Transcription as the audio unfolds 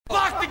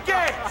Lock the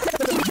gate!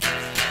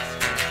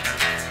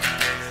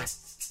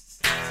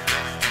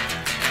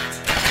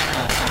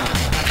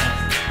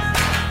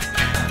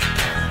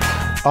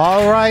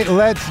 All right,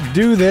 let's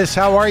do this.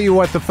 How are you,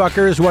 what the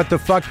fuckers, what the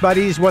fuck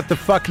buddies, what the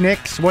fuck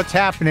nicks? What's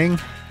happening?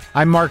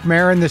 I'm Marc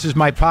Maron. This is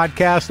my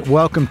podcast.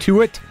 Welcome to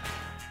it.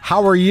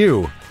 How are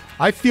you?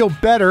 I feel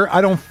better.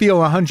 I don't feel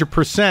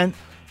 100%.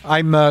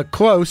 I'm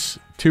close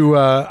to,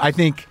 I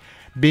think,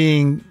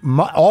 being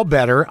all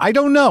better. I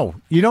don't know.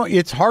 You know,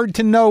 it's hard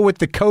to know with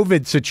the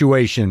COVID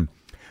situation.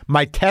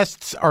 My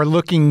tests are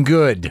looking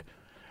good.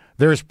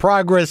 There's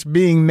progress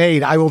being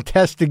made. I will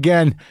test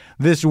again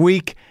this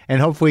week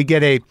and hopefully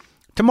get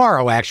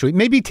tomorrow, actually,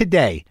 maybe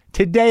today.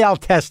 Today I'll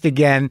test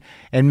again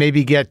and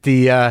maybe get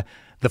the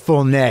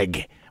full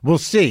neg. We'll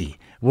see.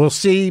 We'll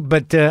see,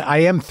 but I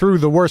am through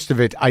the worst of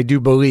it, I do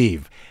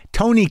believe.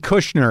 Tony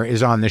Kushner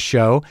is on the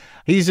show.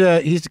 He's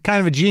kind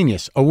of a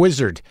genius, a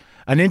wizard,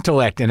 an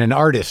intellect, and an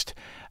artist.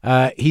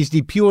 He's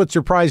the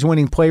Pulitzer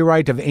Prize-winning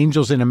playwright of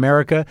Angels in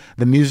America,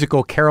 the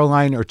musical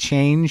Caroline or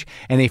Change,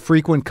 and a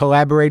frequent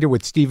collaborator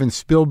with Steven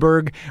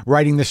Spielberg,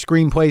 writing the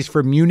screenplays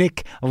for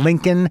Munich,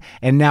 Lincoln,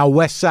 and now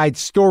West Side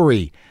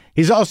Story.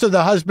 He's also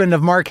the husband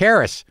of Marc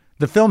Harris,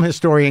 the film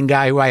historian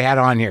guy who I had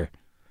on here.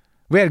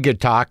 We had a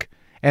good talk,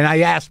 and I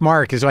asked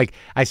Marc,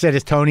 I said,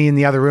 is Tony in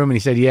the other room? And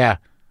he said, yeah.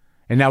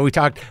 And now we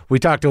talked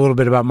a little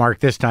bit about Marc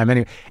this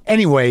time.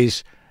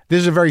 Anyways, this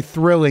is a very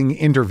thrilling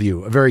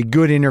interview, a very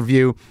good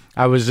interview.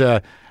 I was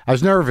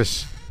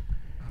nervous.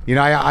 You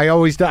know,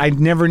 I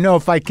never know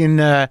if I can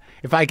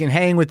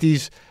hang with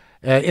these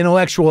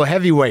intellectual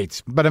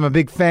heavyweights, but I'm a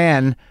big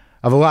fan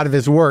of a lot of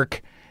his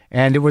work,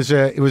 and it was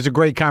a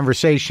great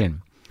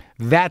conversation.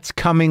 That's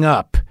coming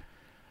up.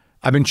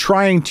 I've been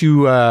trying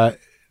to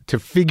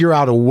figure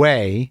out a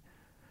way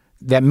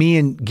that me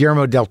and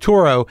Guillermo del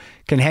Toro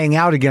can hang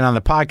out again on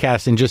the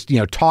podcast and just,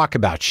 talk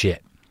about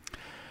shit.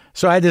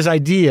 So I had this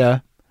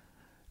idea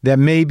that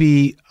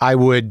maybe I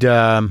would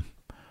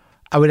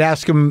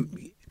ask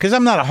him, because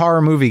I'm not a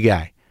horror movie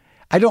guy.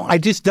 I don't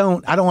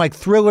like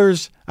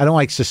thrillers. I don't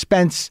like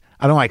suspense.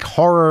 I don't like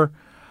horror.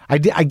 I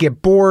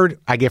get bored,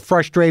 I get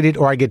frustrated,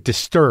 or I get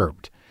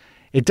disturbed.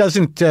 It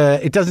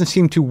doesn't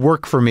seem to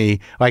work for me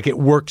like it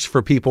works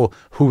for people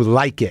who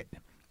like it.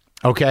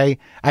 Okay?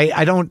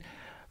 I don't,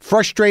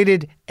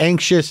 frustrated,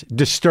 anxious,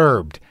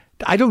 disturbed.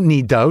 I don't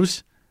need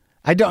those.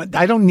 I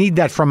don't need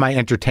that from my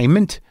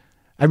entertainment.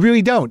 I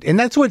really don't. And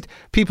that's what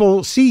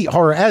people see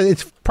horror as.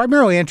 It's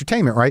primarily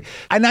entertainment, right?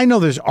 And I know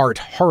there's art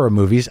horror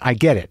movies. I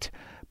get it.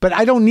 But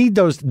I don't need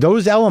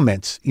those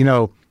elements,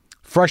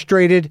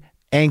 frustrated,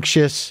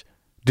 anxious,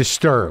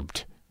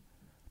 disturbed.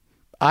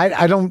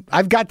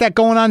 I've got that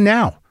going on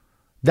now.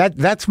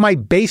 That's my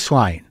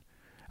baseline.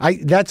 I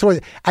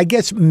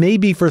guess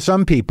maybe for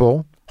some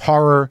people,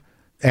 horror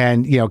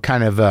and,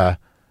 kind of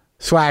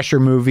slasher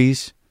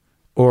movies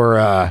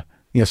or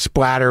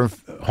splatter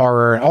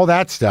horror and all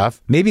that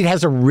stuff. Maybe it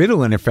has a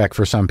Ritalin effect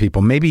for some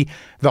people. Maybe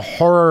the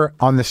horror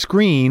on the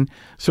screen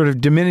sort of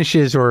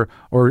diminishes or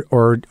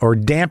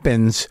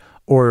dampens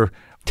or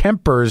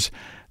tempers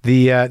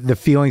the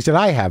feelings that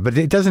I have, but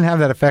it doesn't have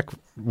that effect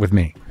with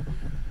me.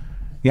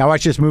 I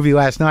watched this movie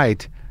last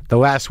night, the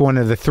last one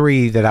of the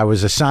three that I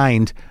was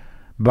assigned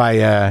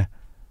by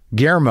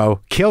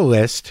Guillermo, Kill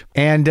List,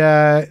 and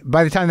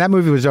by the time that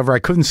movie was over, I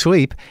couldn't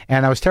sleep,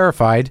 and I was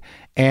terrified,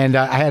 and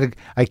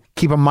I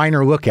keep a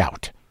minor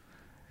lookout.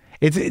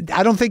 I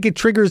don't think it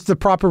triggers the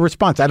proper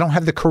response. I don't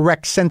have the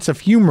correct sense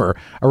of humor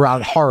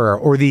around horror,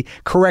 or the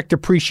correct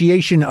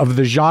appreciation of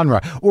the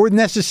genre, or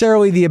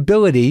necessarily the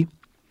ability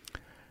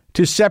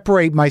to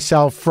separate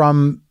myself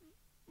from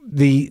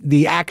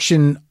the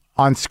action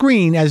on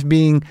screen as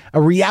being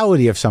a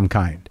reality of some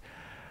kind.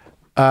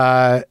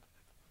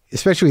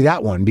 Especially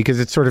that one,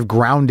 because it's sort of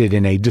grounded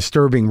in a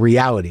disturbing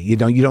reality. You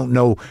don't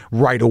know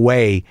right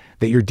away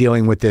that you're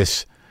dealing with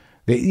this.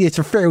 It's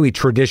a fairly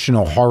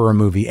traditional horror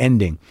movie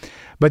ending.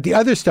 But the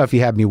other stuff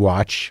you had me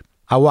watch,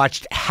 I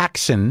watched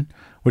Haxen,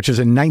 which is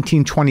a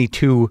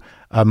 1922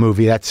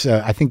 movie. That's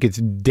I think it's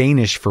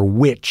Danish for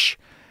witch.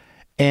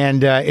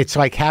 And it's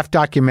like half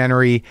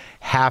documentary,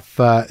 half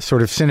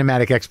sort of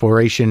cinematic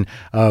exploration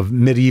of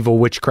medieval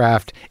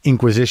witchcraft,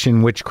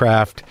 Inquisition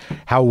witchcraft,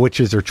 how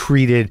witches are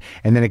treated.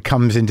 And then it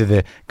comes into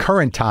the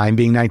current time,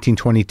 being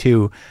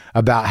 1922,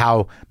 about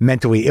how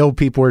mentally ill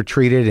people are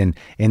treated. And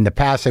in the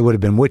past, they would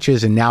have been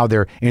witches, and now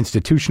they're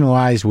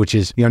institutionalized, which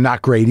is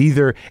not great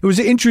either. It was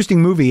an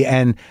interesting movie,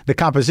 and the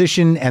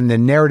composition and the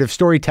narrative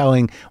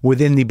storytelling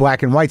within the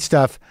black and white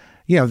stuff,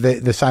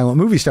 the silent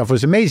movie stuff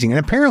was amazing. And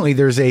apparently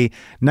there's a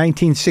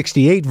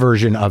 1968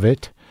 version of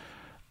it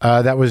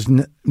that was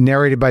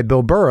narrated by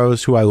Bill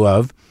Burroughs, who I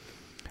love.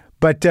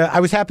 But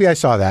I was happy I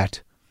saw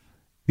that.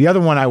 The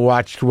other one I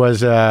watched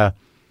was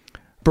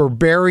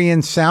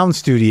Berberian Sound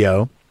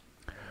Studio,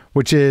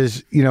 which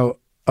is,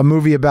 a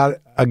movie about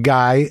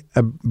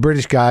a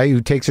British guy who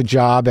takes a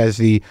job as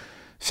the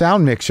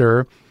sound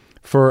mixer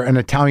for an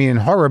Italian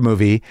horror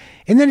movie.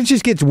 And then it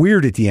just gets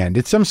weird at the end.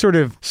 It's some sort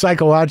of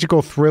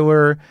psychological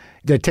thriller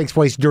that takes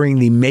place during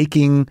the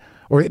making,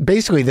 or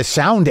basically the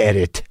sound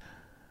edit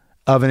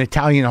of an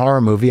Italian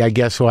horror movie, I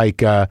guess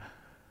like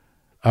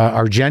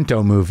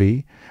Argento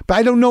movie. But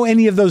I don't know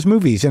any of those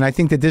movies. And I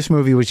think that this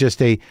movie was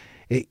just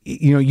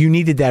you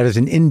needed that as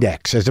an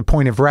index, as a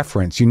point of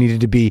reference. You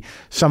needed to be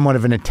somewhat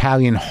of an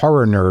Italian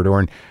horror nerd or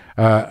an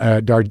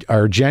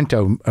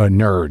Argento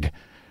nerd.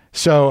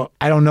 So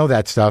I don't know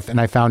that stuff. And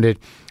I found it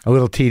a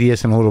little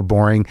tedious and a little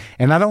boring.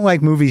 And I don't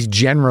like movies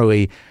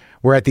generally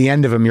where at the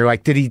end of them, you're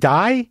like, did he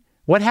die?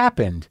 What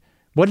happened?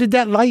 What did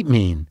that light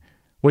mean?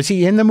 Was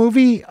he in the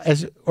movie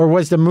or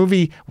was the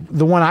movie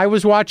the one I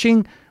was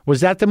watching?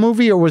 Was that the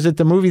movie or was it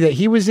the movie that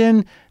he was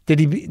in? Did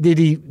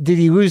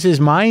he lose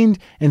his mind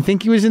and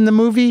think he was in the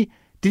movie?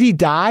 Did he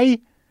die?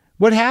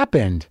 What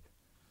happened?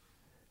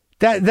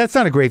 That's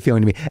not a great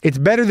feeling to me. It's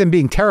better than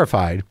being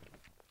terrified,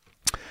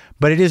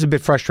 but it is a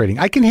bit frustrating.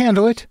 I can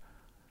handle it,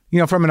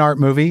 from an art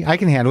movie. I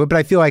can handle it, but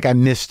I feel like I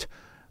missed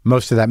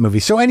most of that movie.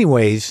 So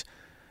anyways,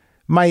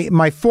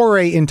 my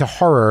foray into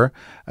horror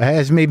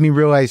has made me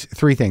realize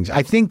three things.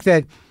 I think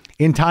that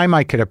in time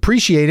I could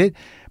appreciate it,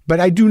 but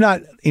I do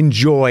not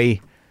enjoy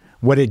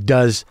what it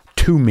does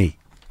to me.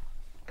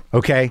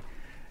 Okay?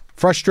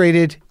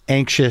 Frustrated,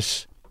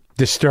 anxious,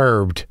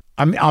 disturbed.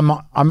 I'm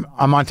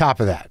on top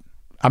of that.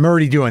 I'm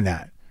already doing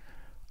that.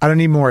 I don't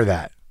need more of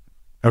that.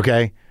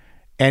 Okay?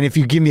 And if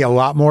you give me a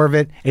lot more of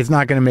it, it's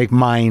not going to make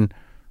mine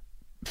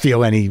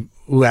feel any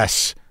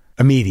less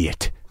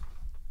immediate.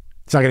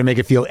 It's not going to make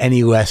it feel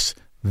any less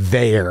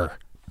there.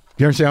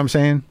 You understand what I'm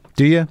saying?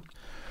 Do you?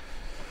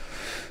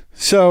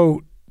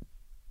 So,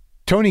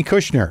 Tony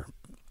Kushner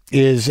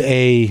is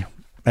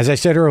as I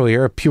said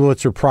earlier, a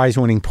Pulitzer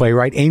Prize-winning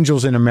playwright.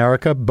 Angels in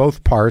America,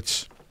 both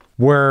parts,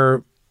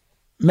 were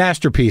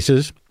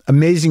masterpieces,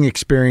 amazing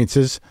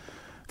experiences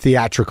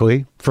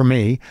theatrically for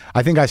me.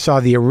 I think I saw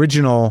the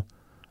original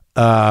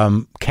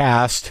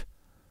cast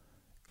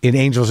in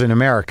Angels in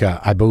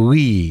America, I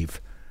believe.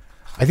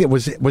 I think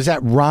was that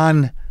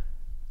Ron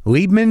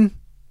Liebman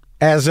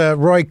as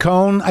Roy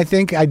Cohn? I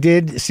think I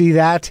did see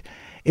that.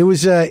 It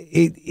was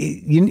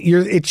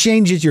it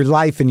changes your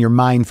life and your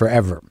mind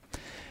forever.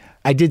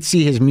 I did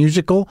see his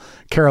musical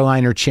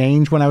Carolina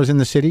Change when I was in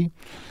the city,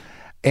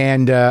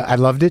 and I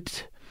loved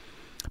it.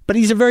 But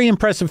he's a very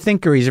impressive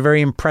thinker. He's a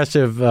very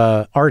impressive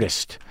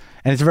artist.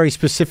 And it's a very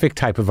specific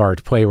type of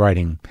art,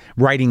 playwriting,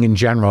 writing in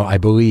general, I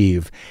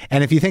believe.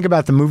 And if you think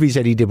about the movies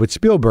that he did with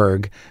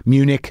Spielberg,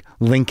 Munich,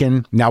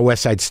 Lincoln, now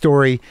West Side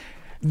Story,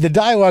 the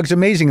dialogue's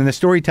amazing and the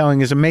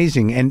storytelling is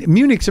amazing. And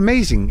Munich's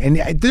amazing.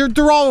 And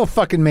they're all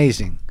fucking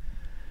amazing.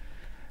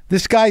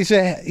 This guy's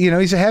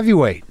he's a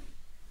heavyweight.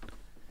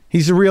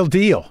 He's the real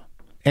deal.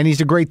 And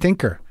he's a great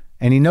thinker.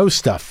 And he knows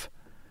stuff.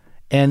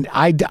 And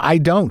I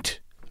don't.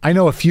 I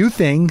know a few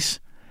things.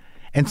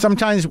 And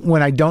sometimes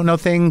when I don't know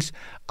things,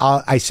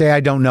 I say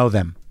I don't know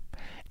them.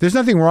 There's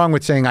nothing wrong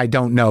with saying I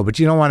don't know, but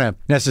you don't want to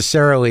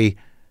necessarily,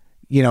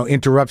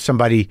 interrupt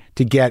somebody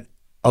to get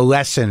a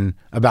lesson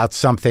about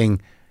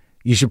something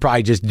you should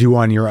probably just do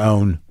on your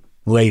own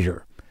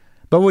later.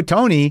 But with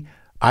Tony,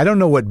 I don't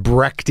know what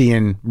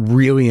Brechtian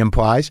really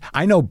implies.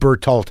 I know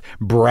Bertolt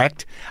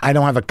Brecht. I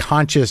don't have a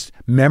conscious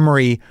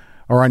memory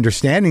or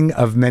understanding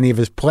of many of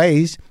his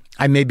plays.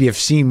 I maybe have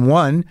seen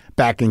one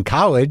back in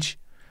college,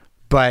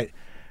 but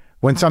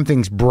when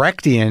something's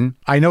Brechtian,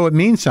 I know it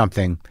means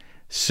something.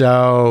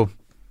 So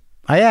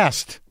I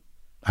asked.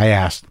 I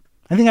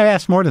think I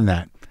asked more than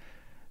that.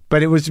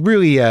 But it was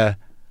really a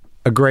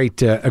great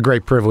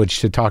privilege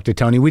to talk to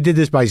Tony. We did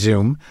this by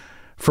Zoom.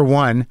 For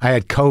one, I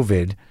had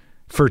COVID.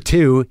 For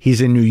two, he's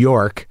in New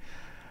York.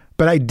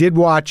 But I did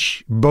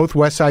watch both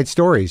West Side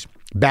Stories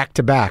back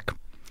to back.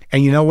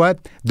 And you know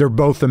what? They're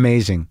both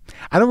amazing.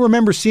 I don't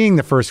remember seeing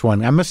the first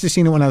one. I must have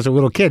seen it when I was a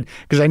little kid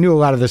because I knew a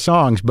lot of the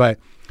songs, but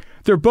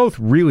they're both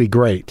really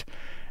great.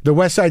 The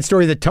West Side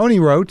Story that Tony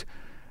wrote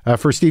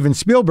for Steven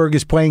Spielberg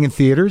is playing in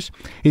theaters.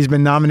 He's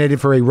been nominated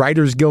for a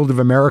Writers Guild of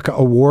America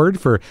Award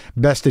for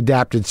Best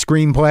Adapted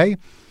Screenplay.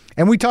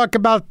 And we talk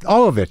about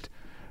all of it.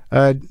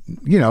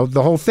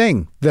 The whole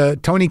thing, the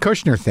Tony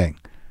Kushner thing.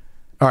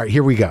 All right,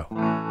 here we go.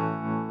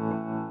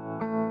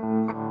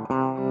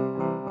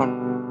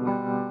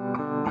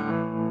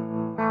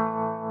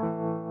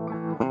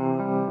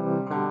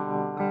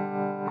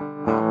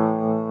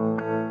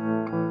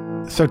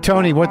 So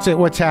Tony,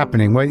 what's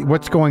happening?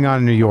 What's going on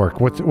in New York?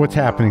 What's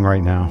happening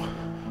right now?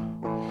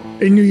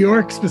 In New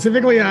York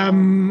specifically, I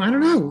don't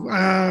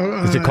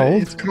know. Is it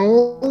cold? It's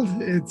cold.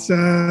 It's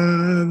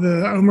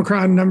the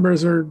Omicron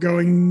numbers are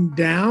going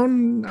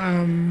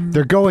down.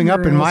 They're going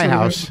up in my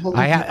house.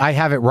 I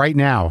have it right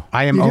now.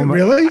 I am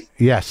really?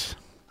 Yes.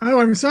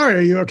 Oh, I'm sorry.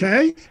 Are you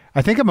okay?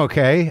 I think I'm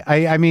okay.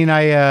 I've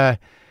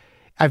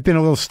been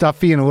a little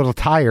stuffy and a little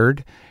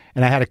tired,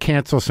 and I had to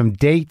cancel some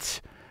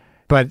dates.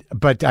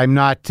 But I'm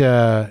not,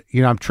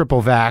 I'm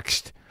triple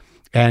vaxxed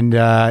and,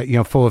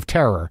 full of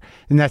terror.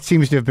 And that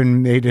seems to have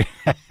been made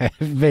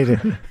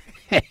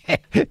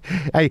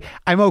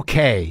I'm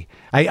okay.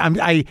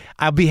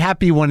 I'll be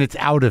happy when it's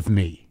out of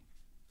me.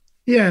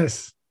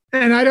 Yes.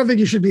 And I don't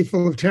think you should be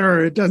full of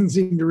terror. It doesn't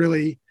seem to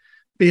really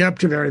be up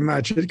to very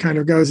much. It kind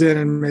of goes in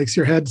and makes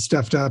your head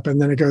stuffed up,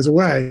 and then it goes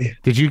away.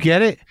 Did you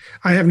get it?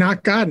 I have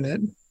not gotten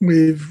it.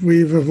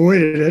 We've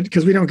avoided it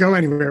because we don't go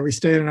anywhere. We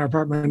stay in our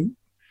apartment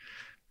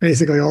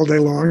basically all day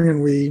long,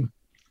 and we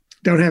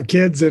don't have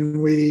kids,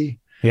 and we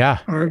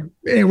are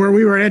where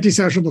we were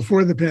antisocial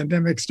before the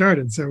pandemic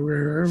started. So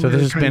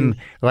this has been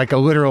like a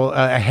literal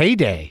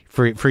heyday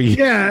for you.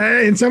 Yeah,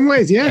 in some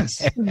ways,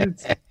 yes.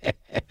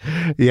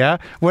 Yeah.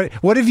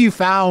 What have you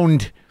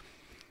found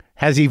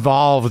has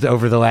evolved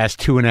over the last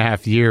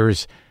 2.5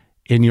 years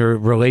in your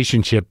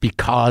relationship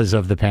because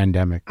of the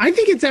pandemic? I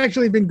think it's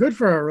actually been good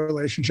for our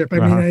relationship. I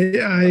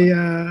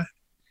mean,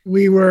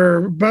 we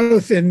were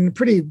both in a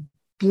pretty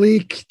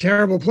bleak,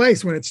 terrible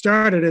place when it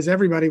started, as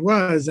everybody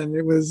was. And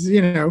it was,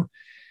 there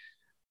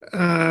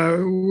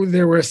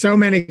were so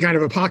many kind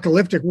of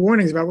apocalyptic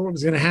warnings about what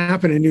was going to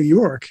happen in New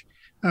York.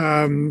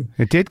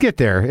 It did get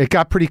there. It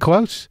got pretty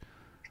close.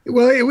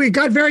 Well, it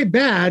got very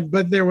bad,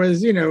 but there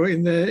was,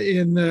 in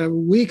the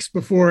weeks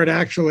before it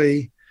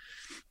actually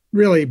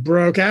really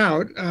broke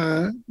out,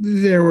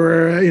 there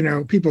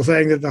were, people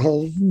saying that the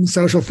whole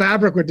social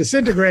fabric would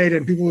disintegrate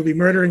and people would be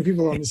murdering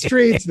people on the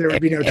streets. There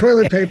would be no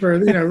toilet paper.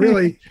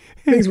 Really,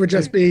 things would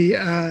just be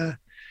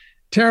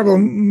terrible.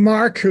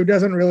 Marc, who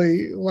doesn't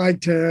really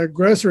like to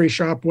grocery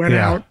shop, went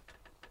out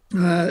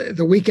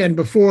the weekend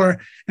before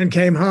and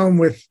came home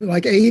with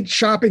like 8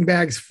 shopping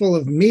bags full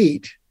of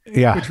meat.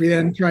 Yeah, which we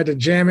then tried to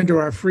jam into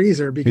our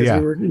freezer because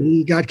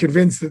he got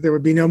convinced that there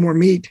would be no more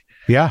meat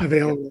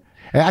available.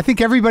 I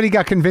think everybody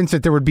got convinced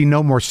that there would be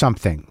no more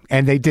something,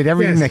 and they did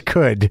everything they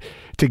could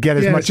to get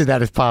as much of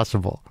that as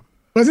possible.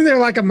 Wasn't there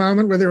like a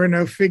moment where there were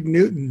no Fig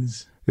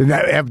Newtons?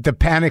 The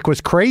panic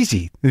was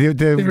crazy.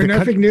 There were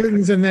no Fig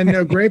Newtons and then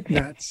no grape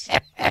nuts.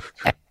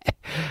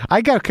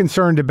 I got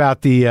concerned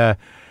about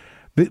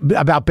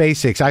about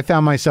basics. I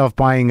found myself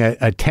buying a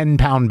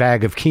 10-pound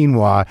bag of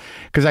quinoa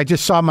because I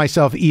just saw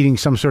myself eating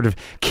some sort of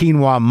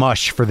quinoa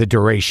mush for the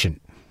duration.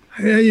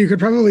 Yeah, you could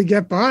probably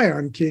get by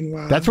on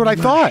quinoa. That's what I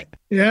thought.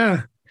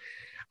 Yeah.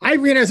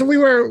 So we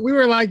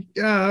were like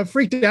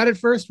freaked out at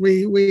first.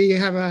 We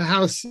have a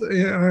house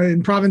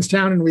in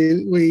Provincetown, and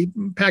we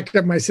packed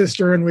up my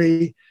sister and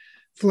we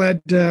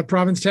fled to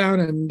Provincetown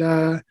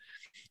and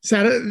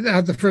sat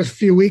out the first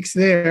few weeks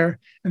there,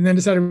 and then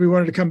decided we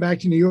wanted to come back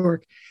to New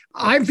York.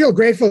 I feel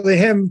grateful to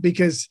him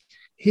because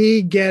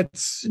he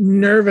gets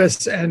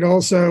nervous and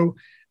also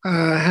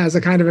has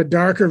a kind of a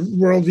darker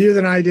worldview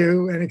than I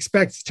do and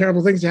expects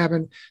terrible things to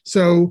happen.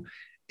 So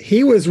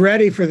he was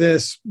ready for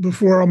this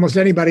before almost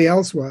anybody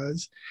else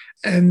was.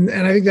 And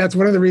I think that's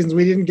one of the reasons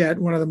we didn't get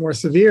one of the more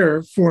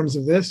severe forms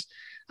of this.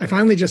 I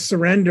finally just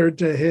surrendered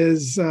to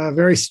his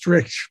very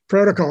strict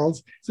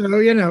protocols. So, I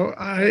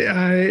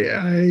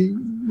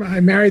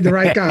married the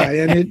right guy,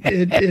 and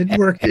it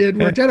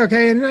worked out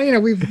okay.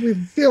 And, we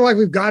feel like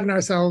we've gotten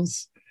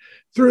ourselves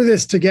through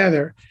this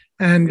together.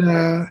 And,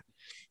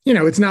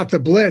 it's not the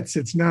Blitz.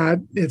 It's not,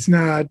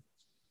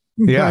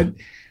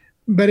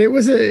 but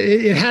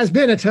it has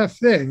been a tough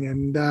thing.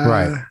 And,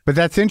 right. But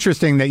that's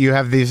interesting that you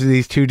have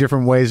these two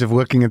different ways of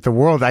looking at the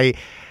world.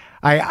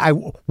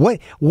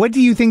 What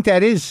do you think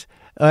that is?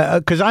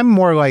 Because I'm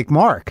more like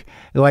Marc.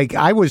 Like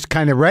I was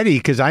kind of ready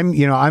because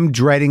I'm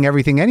dreading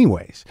everything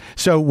anyways.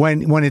 So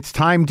when it's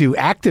time to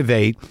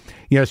activate,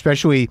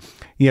 especially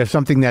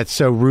something that's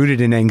so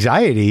rooted in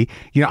anxiety,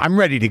 I'm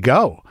ready to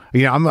go.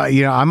 I'm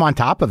on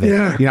top of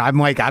it. Yeah. I'm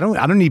like I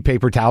don't need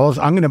paper towels.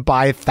 I'm going to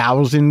buy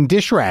 1,000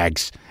 dish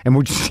rags, and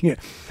we're just.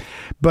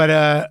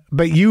 But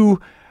you.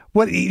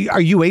 What are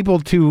you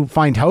able to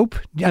find hope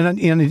on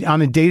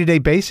a day-to-day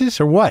basis,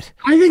 or what?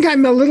 I think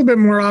I'm a little bit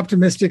more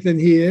optimistic than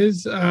he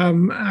is.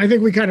 I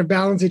think we kind of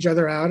balance each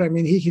other out. I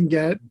mean, he can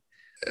get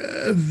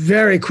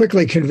very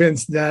quickly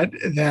convinced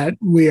that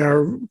we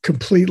are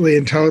completely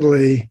and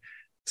totally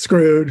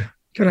screwed.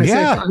 Can I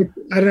say fucked?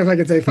 I don't know if I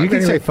can say fucked. You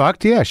can say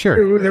fucked. Yeah,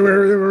 sure. They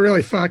were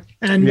really fucked.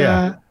 And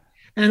I'm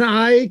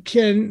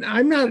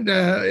not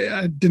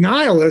a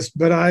denialist,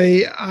 but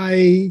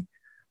I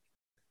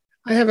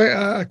have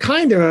a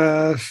kind of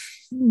a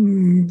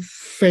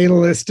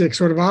fatalistic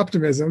sort of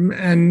optimism,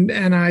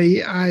 and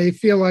I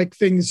feel like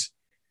things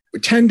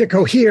tend to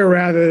cohere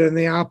rather than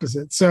the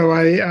opposite. So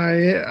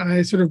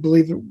I sort of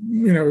believe that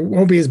it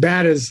won't be as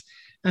bad as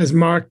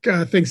Marc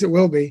thinks it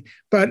will be.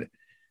 But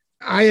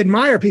I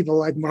admire people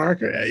like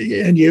Marc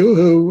and you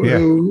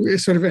who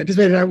sort of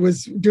anticipated. I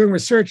was doing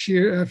research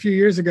a few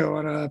years ago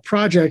on a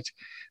project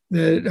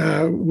that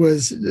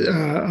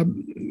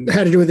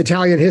had to do with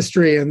Italian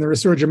history and the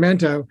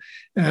Risorgimento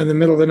in the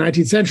middle of the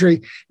 19th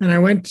century. And I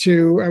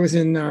was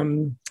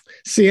in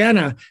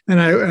Siena,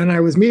 and I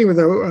was meeting with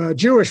a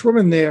Jewish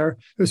woman there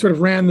who sort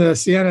of ran the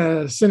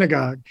Siena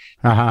synagogue.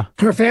 Uh-huh.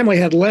 Her family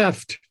had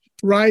left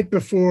right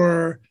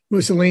before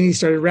Mussolini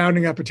started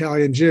rounding up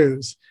Italian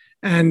Jews.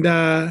 And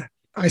I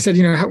said,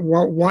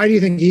 why do you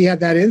think he had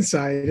that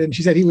insight? And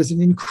she said he was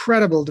an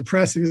incredible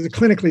depressive. He was a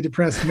clinically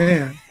depressed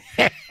man.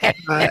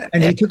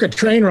 And he took a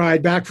train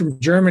ride back from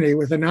Germany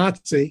with a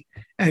Nazi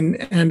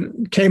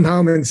and came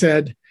home and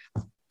said,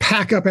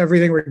 pack up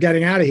everything, we're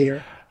getting out of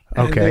here.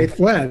 and Okay. they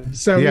fled.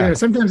 So Yeah.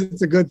 sometimes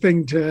it's a good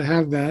thing to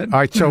have that. All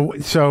right.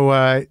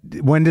 So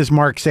when does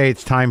Mark say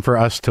it's time for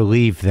us to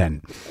leave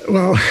then?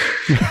 Well,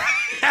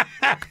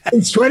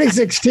 since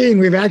 2016,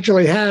 we've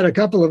actually had a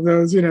couple of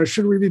those.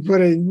 Should we be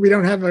we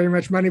don't have very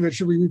much money, but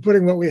should we be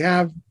putting what we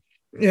have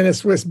in a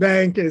Swiss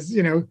bank?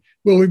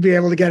 Will we be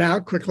able to get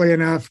out quickly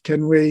enough?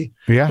 Can we?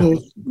 Yeah.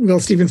 Will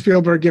Steven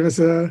Spielberg give us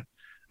a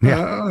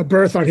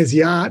berth on his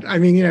yacht? I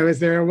mean, is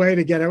there a way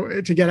to get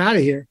out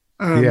of here?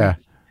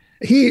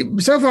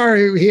 So far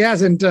he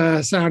hasn't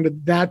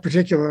sounded that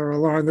particular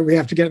alarm that we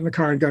have to get in the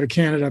car and go to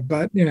Canada.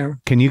 But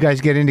can you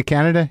guys get into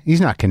Canada?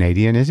 He's not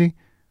Canadian, is he?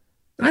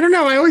 I don't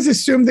know. I always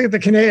assumed that the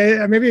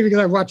Canadian, maybe because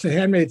I've watched The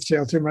Handmaid's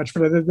Tale too much,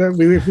 but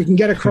if we can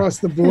get across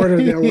the border,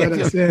 they'll let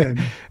us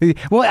in.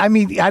 Well, I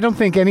mean, I don't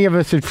think any of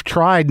us have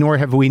tried, nor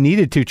have we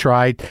needed to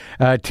try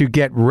to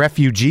get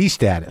refugee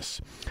status.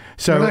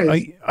 So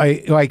right.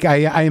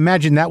 I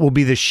imagine that will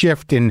be the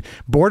shift in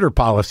border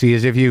policy,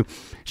 is if you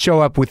show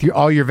up with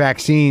all your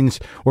vaccines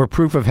or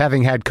proof of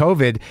having had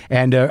COVID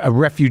and a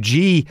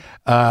refugee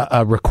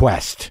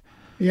request.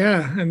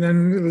 Yeah, and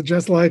then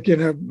just like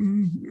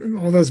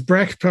all those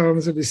Brecht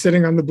poems, would be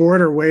sitting on the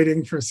border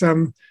waiting for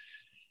some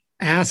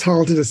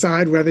asshole to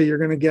decide whether you're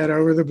going to get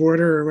over the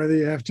border or whether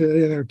you have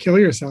to kill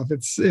yourself.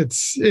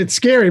 It's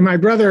scary. My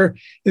brother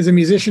is a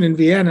musician in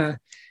Vienna,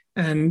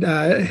 and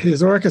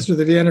his orchestra,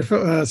 the Vienna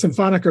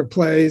Symphoniker,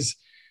 plays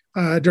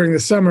during the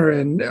summer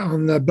and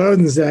on the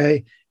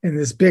Bodensee in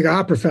this big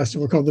opera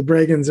festival called the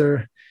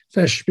Bregenzer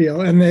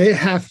Festspiel, and they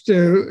have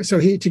to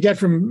to get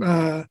from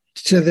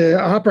to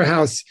the opera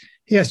house.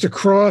 He has to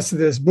cross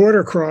this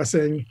border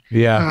crossing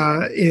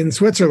in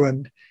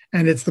Switzerland.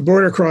 And it's the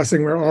border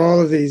crossing where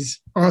all of these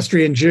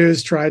Austrian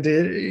Jews tried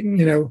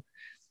to,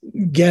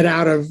 get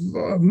out of,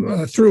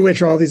 through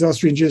which all these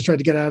Austrian Jews tried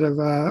to get out of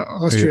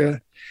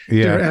Austria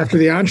after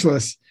the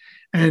Anschluss.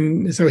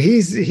 And so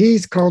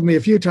he's called me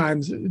a few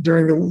times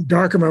during the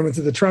darker moments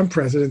of the Trump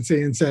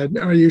presidency and said,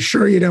 "Are you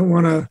sure you don't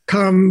want to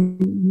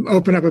come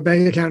open up a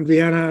bank account in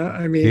Vienna?"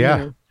 I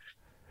mean,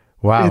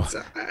 wow.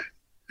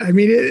 I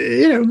mean,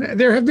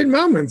 there have been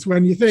moments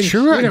when you think,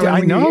 sure, I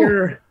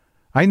know.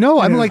 I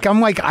know. I'm like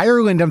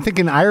Ireland. I'm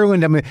thinking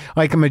Ireland.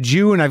 I'm a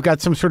Jew, and I've got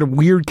some sort of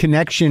weird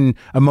connection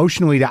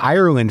emotionally to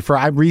Ireland for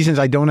reasons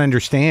I don't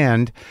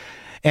understand,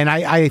 and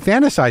I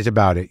fantasize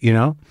about it,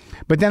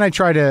 But then I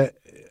try to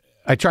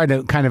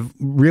kind of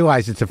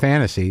realize it's a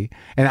fantasy,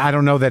 and I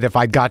don't know that if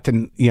I got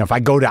to, if I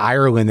go to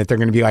Ireland, that they're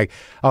going to be like,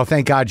 "Oh,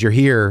 thank God you're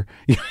here."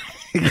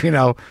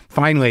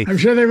 Finally. I'm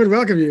sure they would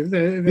welcome you.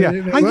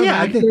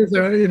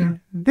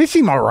 They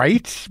seem all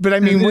right, but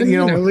I mean,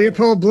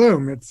 Leopold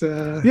Bloom. It's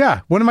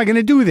what am I going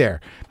to do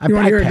there? You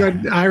want to hear a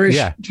good Irish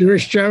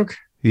Jewish joke?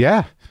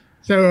 Yeah.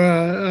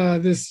 So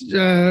this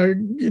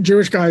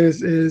Jewish guy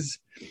is this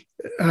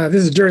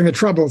is during the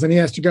Troubles, and he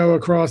has to go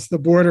across the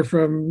border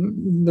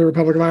from the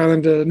Republic of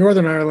Ireland to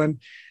Northern Ireland.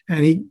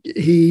 And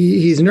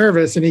he's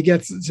nervous, and he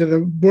gets to the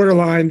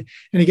borderline,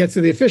 and he gets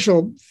to the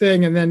official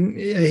thing, and then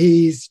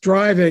he's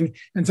driving,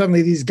 and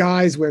suddenly these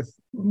guys with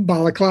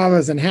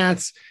balaclavas and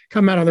hats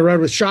come out on the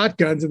road with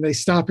shotguns, and they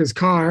stop his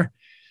car,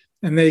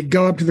 and they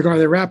go up to the car,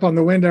 they rap on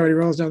the window, and he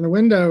rolls down the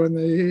window, and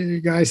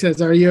the guy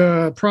says, "Are you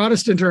a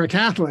Protestant or a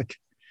Catholic?"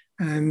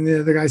 And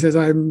the guy says,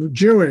 "I'm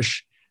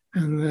Jewish."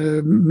 And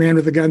the man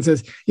with the gun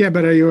says, "Yeah,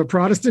 but are you a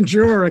Protestant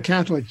Jew or a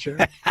Catholic Jew?"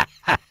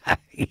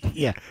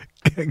 Yeah.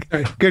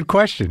 Good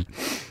question.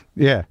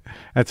 Yeah,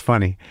 that's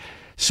funny.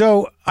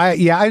 So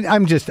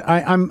I'm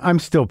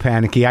still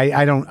panicky.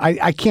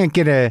 I can't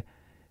get a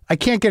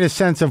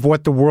sense of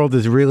what the world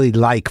is really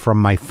like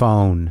from my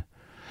phone,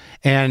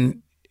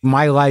 and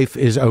my life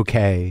is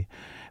okay.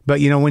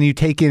 But when you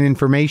take in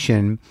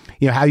information,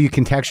 how you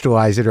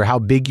contextualize it or how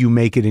big you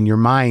make it in your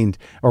mind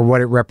or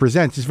what it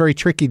represents, it's very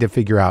tricky to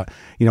figure out,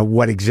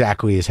 what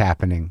exactly is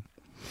happening.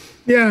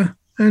 Yeah,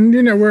 and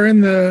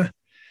we're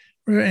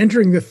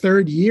entering the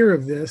third year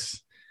of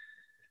this.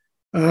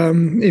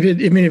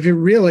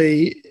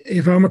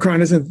 If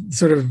Omicron isn't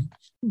sort of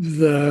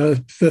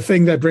the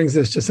thing that brings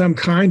us to some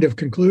kind of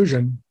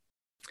conclusion,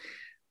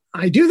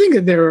 I do think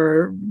that there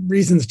are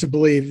reasons to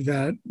believe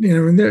that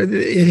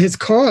it has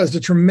caused a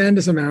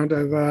tremendous amount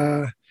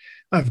of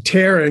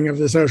tearing of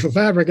the social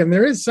fabric, and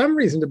there is some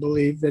reason to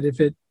believe that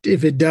if it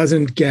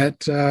doesn't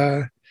get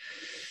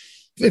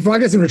if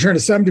life doesn't return to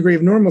some degree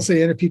of normalcy,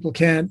 and if people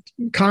can't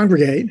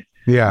congregate,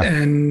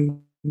 and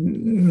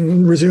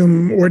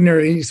resume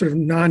ordinary sort of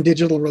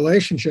non-digital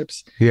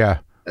relationships.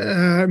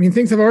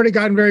 Things have already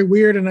gotten very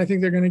weird, and I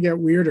think they're going to get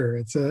weirder.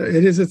 It's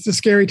a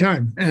scary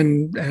time,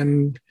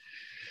 and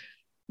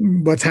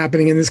what's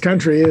happening in this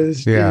country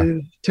is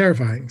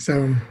terrifying.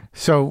 So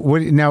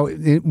what now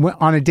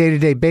on a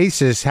day-to-day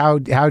basis? How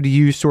do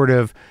you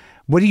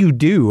what do you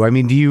do? I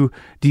mean, do you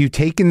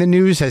take in the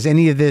news? Has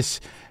any of this,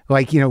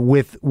 with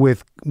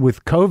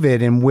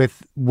COVID and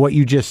with what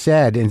you just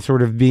said and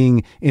sort of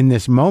being in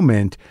this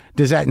moment,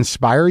 does that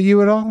inspire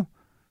you at all?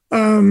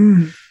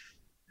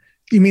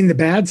 You mean the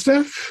bad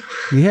stuff?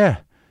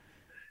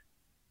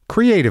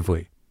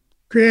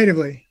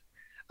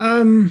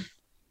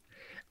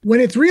 When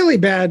it's really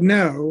bad,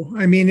 no.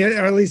 I mean,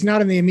 or at least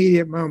not in the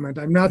immediate moment.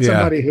 I'm not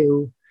somebody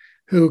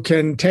who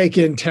can take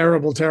in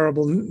terrible,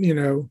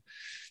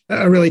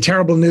 a really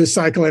terrible news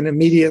cycle and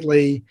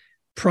immediately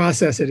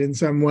process it in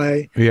some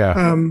way.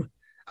 Yeah.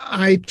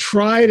 I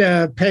try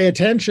to pay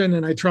attention,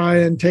 and I try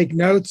and take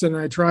notes, and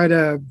I try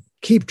to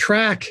keep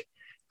track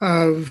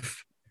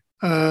of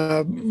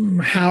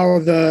how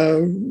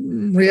the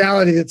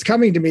reality that's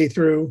coming to me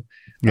through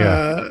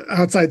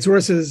outside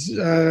sources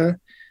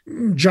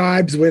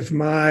jibes with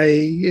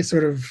my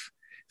sort of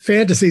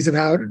fantasies of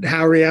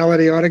how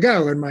reality ought to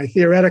go and my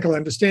theoretical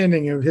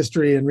understanding of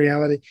history and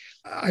reality.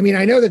 I mean,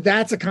 I know that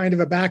that's a kind of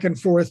a back and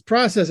forth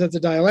process. That's a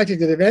dialectic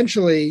that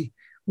eventually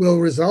will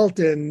result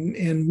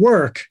in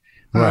work.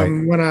 Right.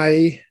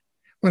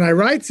 When I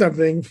write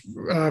something,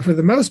 for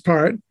the most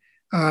part,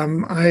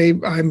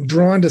 I'm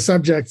drawn to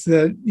subjects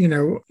that,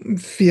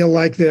 feel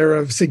like they're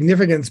of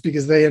significance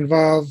because they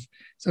involve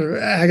sort of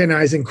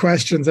agonizing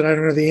questions that I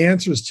don't know the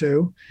answers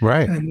to.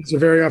 Right. And these are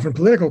very often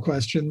political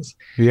questions.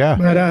 Yeah.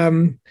 But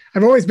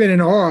I've always been in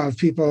awe of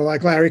people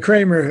like Larry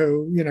Kramer,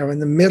 who, in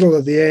the middle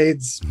of the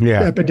AIDS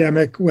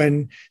epidemic,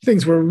 when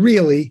things were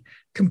really,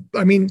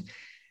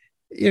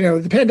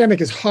 the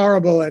pandemic is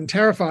horrible and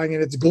terrifying,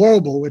 and it's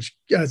global, which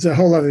is a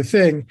whole other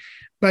thing,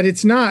 but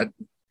it's not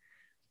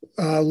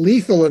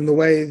lethal in the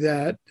way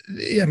that,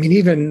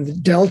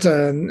 even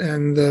Delta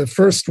and the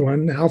first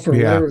one, Alpha,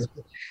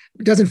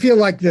 it doesn't feel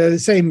like the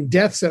same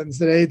death sentence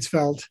that AIDS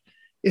felt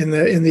in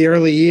the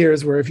early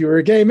years, where if you were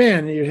a gay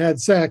man and you had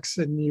sex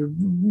and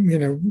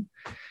you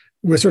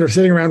were sort of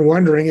sitting around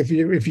wondering if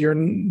your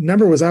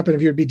number was up and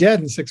if you'd be dead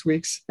in 6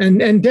 weeks, and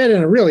dead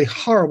in a really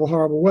horrible,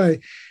 horrible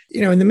way.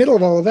 In the middle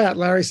of all of that,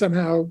 Larry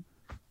somehow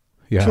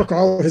took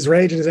all of his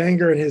rage and his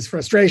anger and his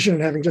frustration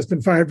and having just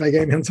been fired by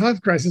Gay Men's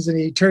Health Crisis, and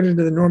he turned it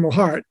into the normal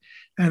heart.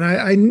 And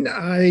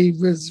I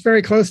was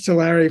very close to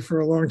Larry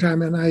for a long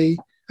time, and I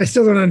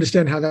still don't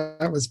understand how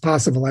that was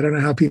possible. I don't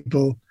know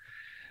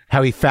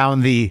how he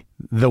found the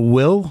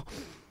will,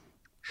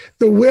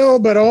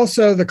 but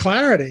also the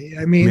clarity.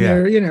 I mean,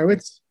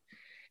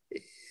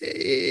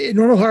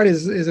 Normal Heart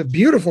is a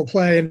beautiful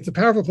play, and it's a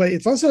powerful play.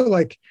 It's also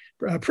like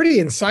a pretty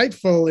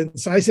insightful,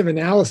 incisive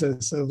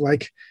analysis of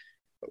like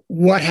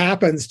what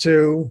happens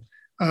to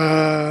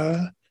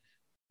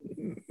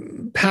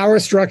power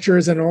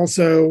structures and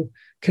also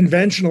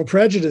conventional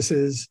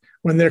prejudices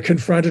when they're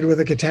confronted with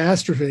a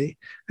catastrophe.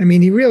 I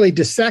mean, he really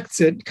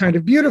dissects it kind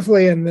of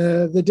beautifully, and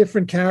the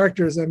different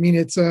characters. I mean,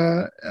 it's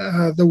the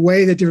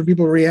way that different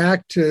people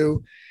react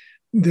to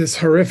this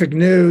horrific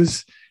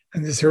news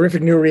and this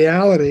horrific new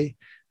reality.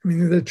 I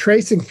mean, the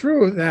tracing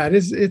through that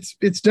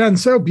it's done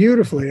so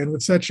beautifully and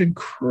with such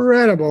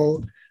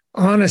incredible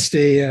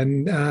honesty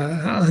and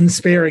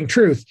unsparing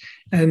truth.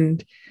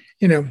 And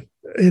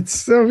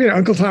it's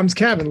Uncle Tom's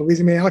Cabin,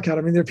 Louisa May Alcott.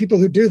 I mean, there are people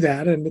who do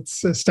that, and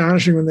it's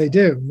astonishing when they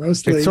do.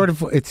 Mostly,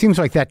 it seems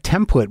like that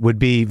template would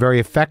be very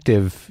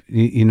effective,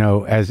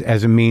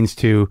 as a means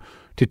to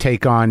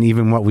take on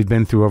even what we've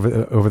been through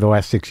over the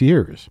last 6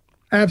 years.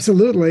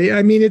 Absolutely.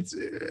 I mean, it's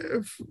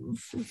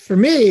for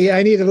me,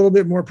 I need a little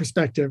bit more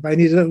perspective. I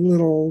need a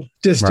little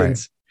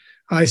distance.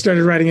 Right. I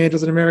started writing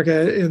Angels in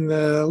America in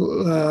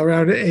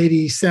around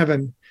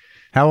 87.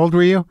 How old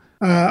were you?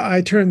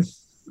 I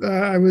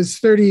was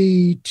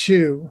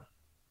 32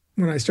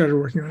 when I started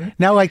working on it.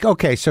 Now,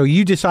 okay, so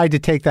you decide to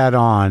take that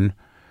on,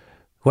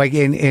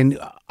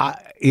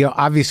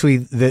 obviously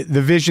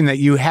the vision that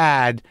you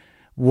had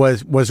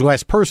was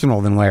less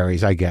personal than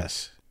Larry's, I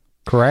guess.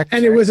 Correct.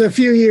 And it was a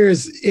few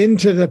years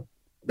into the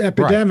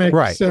epidemic.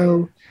 Right.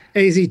 So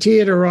AZT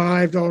had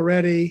arrived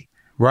already.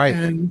 Right.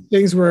 And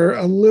things were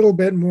a little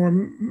bit more,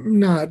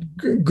 not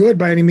good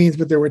by any means,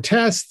 but there were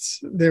tests.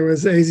 There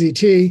was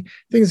AZT.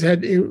 Things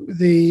had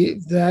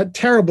that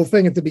terrible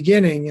thing at the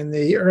beginning in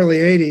the early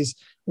 80s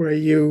where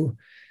you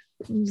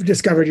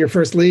discovered your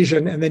first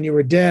lesion and then you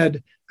were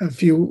dead a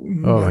few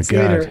months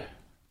later.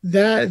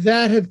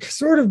 That had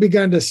sort of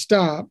begun to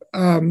stop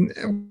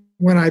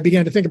when I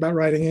began to think about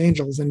writing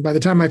Angels. And by the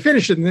time I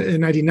finished it in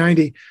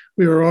 1990,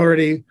 we were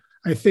already,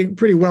 I think,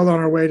 pretty well on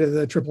our way to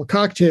the triple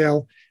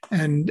cocktail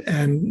and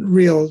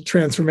real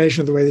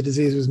transformation of the way the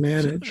disease was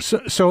managed.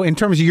 So in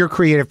terms of your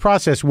creative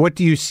process, what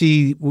do you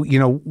see,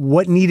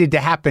 what needed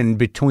to happen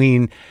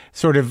between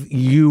sort of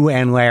you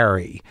and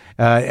Larry,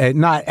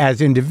 not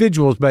as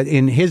individuals, but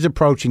in his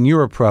approach and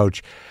your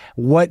approach?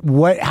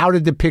 How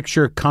did the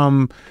picture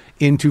come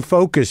into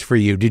focus for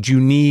you? Did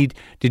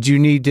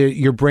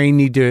your brain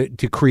need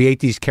to create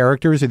these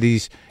characters or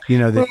these,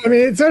 Well, I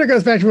mean, it sort of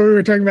goes back to what we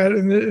were talking about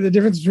in the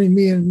difference between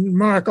me and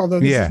Marc, although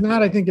this is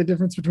not, I think, a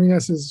difference between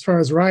us as far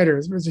as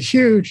writers. There's a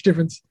huge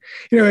difference.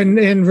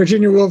 In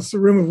Virginia Woolf's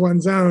Room of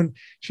One's Own,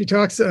 she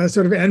talks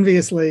sort of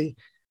enviously,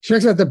 she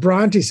talks about the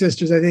Bronte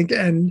sisters, I think,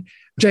 and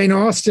Jane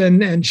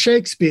Austen and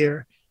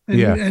Shakespeare.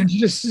 And she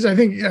just, I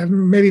think,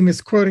 maybe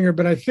misquoting her,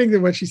 but I think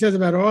that what she says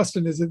about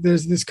Austen is that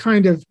there's this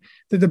kind of,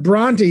 that the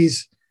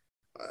Brontes,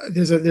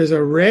 there's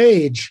a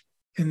rage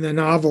in the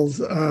novels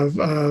of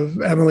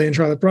Emily and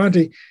Charlotte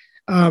Bronte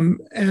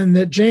And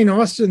that Jane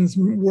Austen's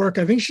work,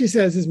 I think she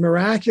says, is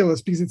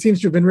miraculous because it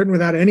seems to have been written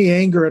without any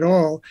anger at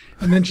all.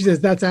 And then she says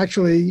that's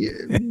actually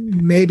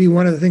maybe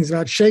one of the things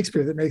about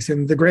Shakespeare that makes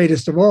him the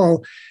greatest of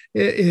all,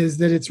 is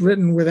that it's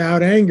written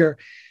without anger.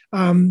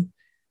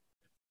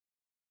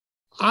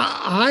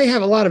 I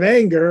have a lot of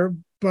anger,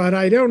 but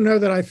I don't know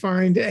that I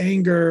find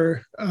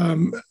anger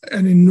an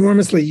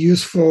enormously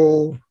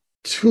useful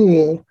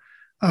tool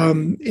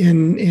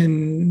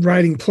in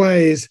writing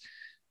plays.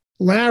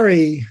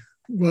 Larry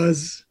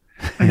was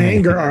an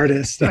anger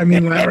artist. I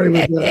mean, Larry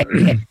was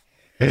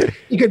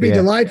he could be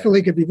delightful.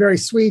 He could be very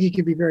sweet. He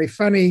could be very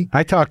funny.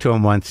 I talked to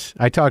him once.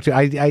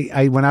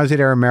 I when I was at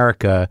Air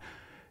America,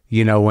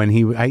 you know, when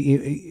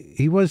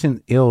he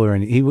wasn't ill or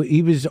anything.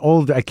 He was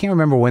old. I can't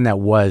remember when that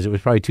was. It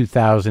was probably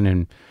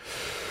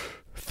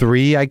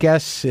 2003, I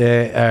guess.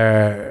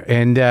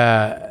 And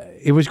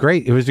it was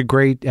great. It was a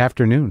great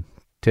afternoon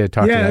to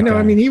talk to that guy.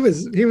 I mean, he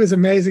was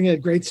amazing. He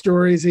had great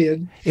stories.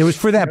 It was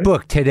for that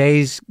book,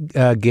 Today's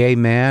Gay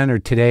Man, or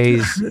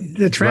Today's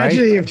The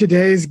Tragedy of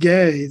Today's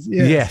Gays.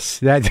 Yes,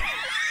 that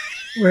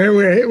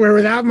where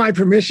without my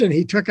permission,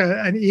 he took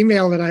an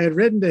email that I had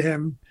written to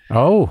him.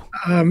 Oh,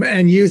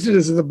 and used it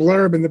as the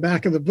blurb in the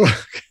back of the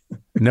book.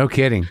 No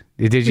kidding.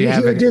 Did you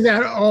have it? Do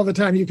that all the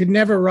time. You could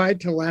never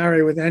write to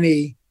Larry with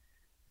any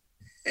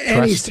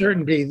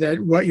certainty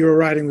that what you were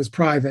writing was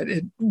private.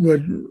 It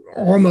would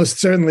almost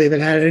certainly, if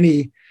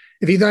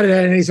he thought it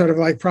had any sort of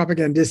like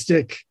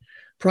propagandistic,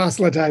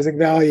 proselytizing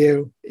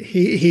value,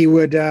 he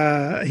would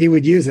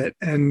use it,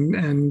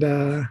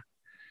 and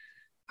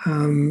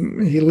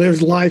he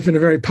lives life in a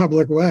very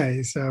public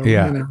way. So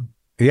yeah. You know.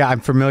 Yeah, I'm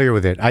familiar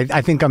with it.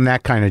 I think I'm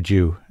that kind of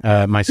Jew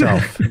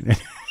myself.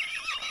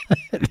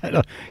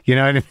 You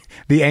know,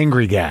 the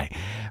angry guy.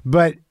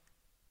 But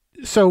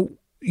so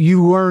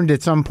you learned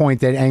at some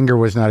point that anger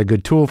was not a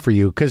good tool for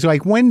you, because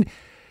like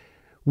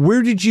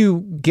where did you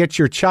get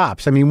your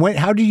chops? I mean, when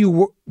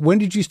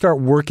did you start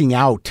working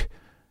out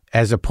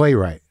as a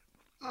playwright?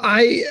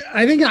 I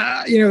think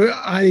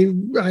I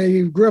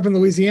grew up in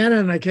Louisiana,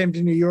 and I came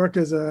to New York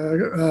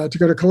to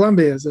go to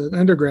Columbia as an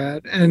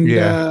undergrad. And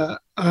the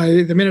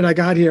minute I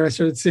got here, I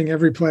started seeing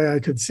every play I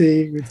could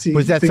see.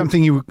 Was that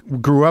something you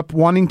grew up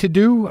wanting to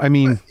do? I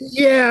mean,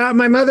 yeah,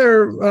 my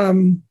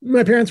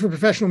parents were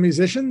professional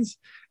musicians,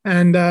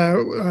 and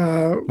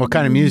what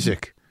kind of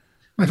music?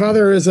 My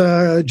father is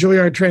a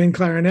Juilliard trained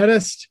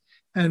clarinetist,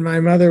 and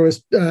my mother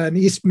was an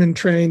Eastman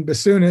trained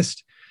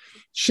bassoonist.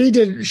 She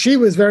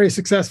was very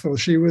successful.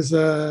 She was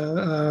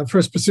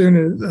first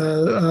bassoon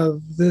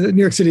of the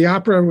New York City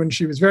Opera when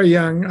she was very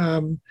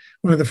young.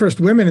 One of the first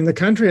women in the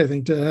country, I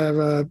think, to have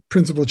a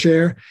principal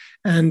chair.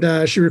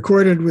 And she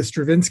recorded with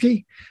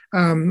Stravinsky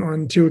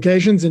on 2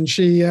 occasions. And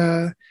she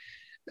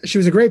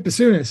was a great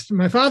bassoonist.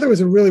 My father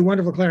was a really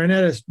wonderful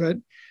clarinetist, but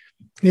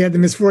he had the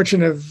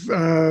misfortune of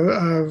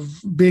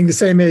being the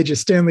same age as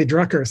Stanley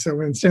Drucker. So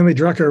when Stanley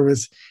Drucker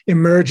was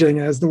emerging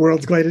as the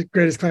world's greatest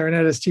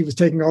clarinetist, he was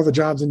taking all the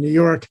jobs in New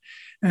York.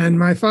 And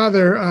my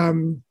father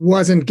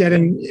wasn't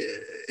getting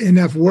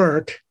enough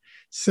work.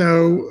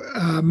 So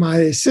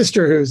my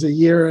sister, who's a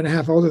year and a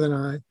half older than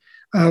I,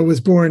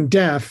 was born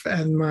deaf.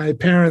 And my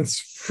parents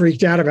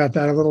freaked out about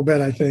that a little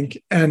bit, I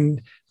think.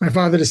 And my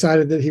father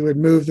decided that he would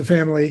move the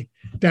family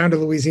down to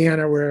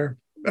Louisiana, where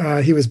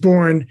he was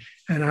born,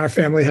 and our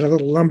family had a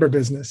little lumber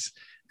business.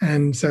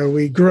 And so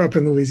we grew up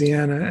in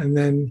Louisiana, and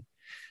then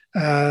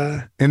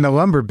in the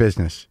lumber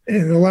business,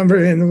 and a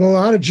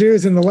lot of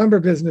Jews in the lumber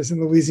business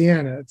in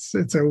Louisiana.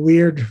 It's a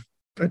weird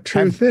but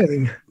true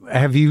thing.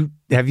 Have you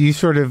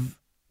sort of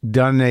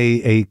done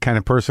a kind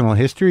of personal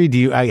history?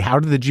 How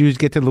did the Jews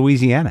get to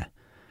Louisiana?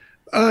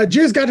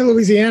 Jews got to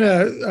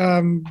Louisiana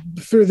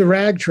through the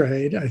rag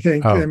trade, I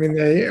think. Oh. I mean,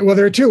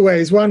 there are 2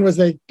 ways. One was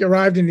they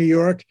arrived in New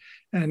York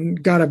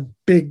and got a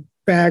big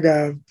bag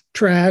of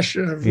trash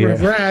of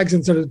rags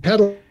and started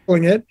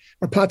peddling it,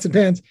 or pots and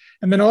pans.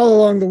 And then all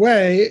along the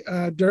way,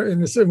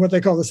 in what they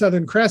call the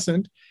Southern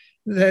Crescent,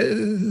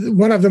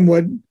 one of them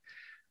would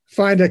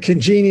find a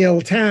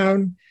congenial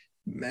town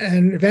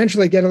and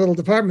eventually get a little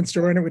department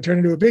store, and it would turn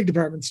into a big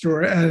department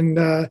store.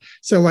 And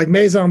so like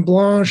Maison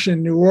Blanche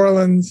in New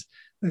Orleans,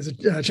 there's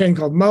a chain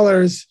called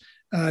Muller's,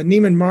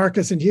 Neiman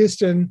Marcus in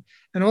Houston,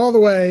 and all the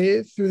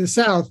way through the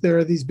South, there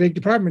are these big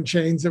department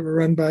chains that were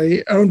owned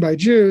by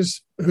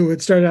Jews who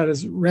had started out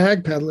as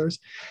rag peddlers.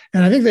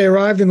 And I think they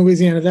arrived in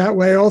Louisiana that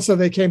way. Also,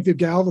 they came through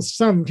Galveston.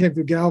 Some came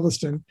through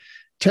Galveston,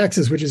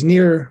 Texas, which is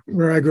near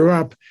where I grew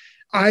up.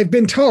 I've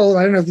been told,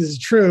 I don't know if this is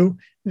true,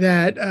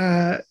 that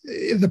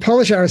the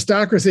Polish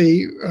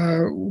aristocracy,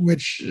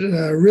 which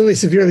really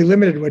severely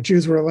limited what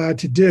Jews were allowed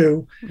to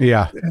do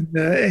in the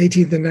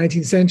 18th and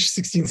 19th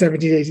century, 16th,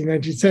 17th, 18th,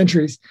 19th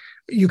centuries,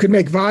 you could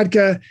make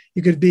vodka,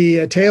 you could be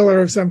a tailor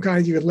of some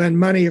kind, you could lend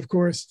money, of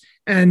course.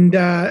 And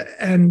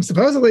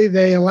supposedly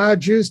they allowed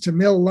Jews to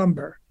mill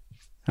lumber.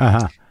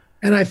 Uh-huh.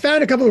 And I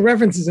found a couple of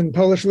references in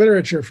Polish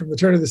literature from the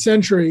turn of the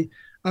century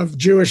of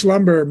Jewish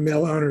lumber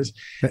mill owners.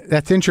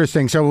 That's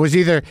interesting. So it was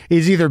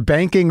either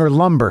banking or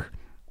lumber.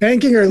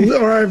 Banking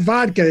or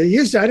vodka. It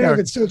used to, I don't know if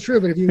it's still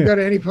true, but if you go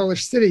to any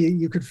Polish city,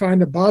 you could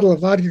find a bottle of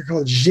vodka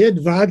called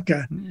Żyd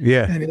vodka.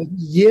 Yeah. And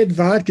Żyd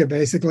vodka,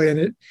 basically. And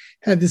it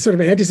had this sort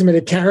of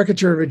anti-Semitic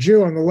caricature of a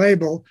Jew on the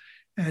label.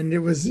 And it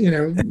was,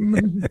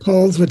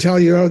 Poles would tell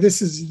you, oh,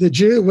 this is the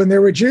Jew. When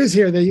there were Jews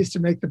here, they used to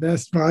make the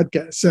best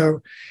vodka.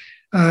 So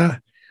I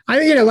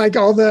think, like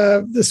all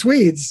the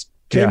Swedes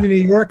came to New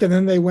York and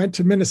then they went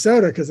to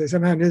Minnesota because they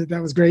somehow knew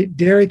that was great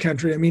dairy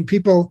country. I mean,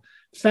 people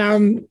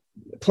found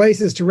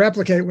places to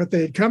replicate what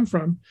they had come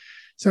from.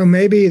 So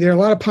maybe there are a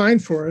lot of pine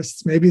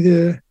forests. Maybe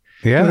there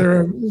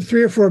are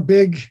 3 or 4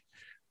 big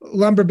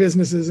lumber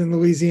businesses in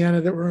Louisiana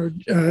that were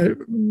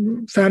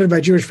founded by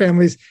Jewish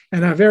families,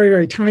 and a very,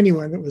 very tiny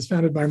one that was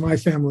founded by my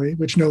family,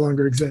 which no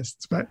longer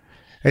exists. But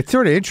it's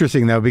sort of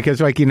interesting, though, because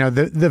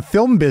the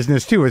film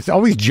business, too, it's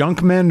always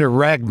junkmen or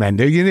ragmen.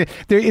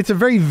 It's a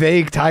very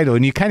vague title,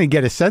 and you kind of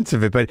get a sense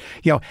of it. But,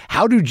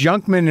 how do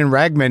junkmen and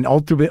ragmen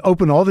ultimately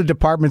open all the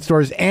department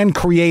stores and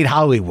create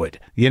Hollywood?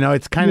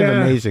 It's kind of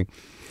amazing.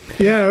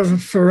 Yeah,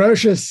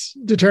 ferocious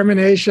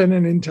determination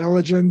and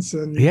intelligence.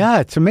 And yeah,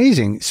 it's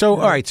amazing. So,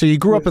 all right, so you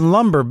grew up in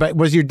lumber, but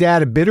was your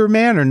dad a bitter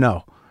man or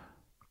no?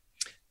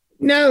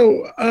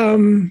 No,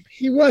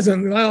 he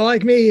wasn't.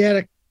 Like me, he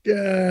had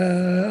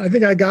I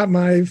think I got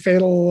my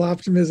fatal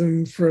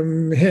optimism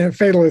from him,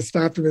 fatalist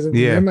optimism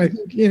from him. I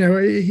think, he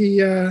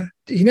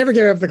never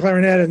gave up the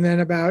clarinet. And then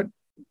about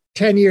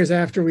 10 years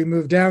after we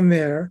moved down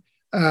there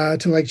to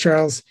Lake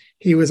Charles,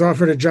 he was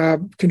offered a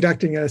job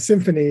conducting a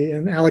symphony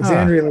in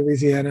Alexandria,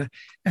 Louisiana.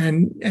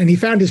 And he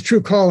found his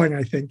true calling,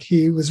 I think.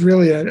 He was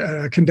really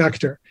a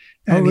conductor.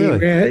 And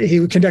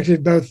he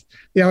conducted both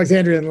the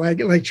Alexandria and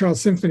Lake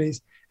Charles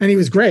symphonies. And he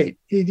was great.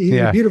 He did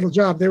a beautiful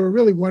job. They were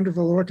really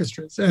wonderful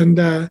orchestras. And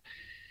my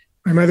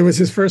mother was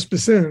his first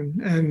bassoon.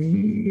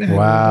 And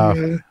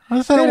wow.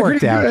 How's that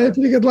worked out? A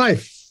pretty good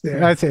life there.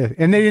 That's it.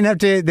 And they didn't have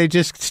to, they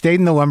just stayed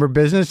in the lumber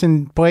business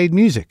and played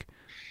music.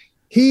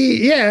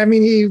 He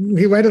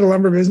went to the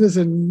lumber business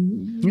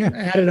and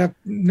added up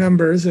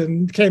numbers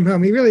and came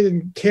home. He really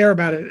didn't care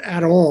about it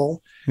at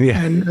all.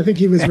 Yeah. And I think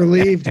he was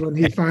relieved when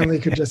he finally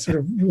could just sort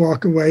of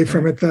walk away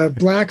from it. The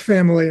Black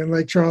family in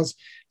Lake Charles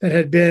that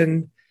had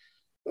been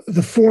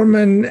the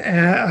foreman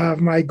of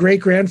my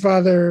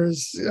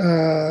great-grandfather's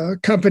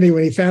company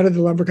when he founded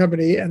the lumber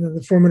company, and then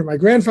the foreman of my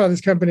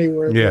grandfather's company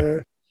were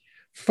the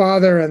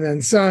father and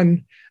then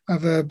son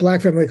of a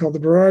Black family called the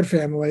Berard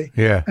family.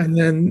 Yeah. And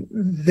then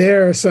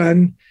their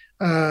son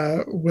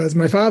was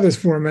my father's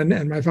foreman,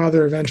 and my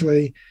father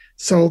eventually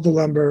sold the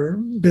lumber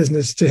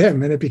business to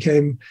him, and it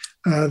became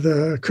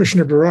the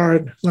Kushner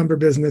Berard lumber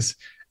business.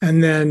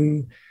 And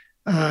then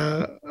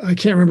I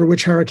can't remember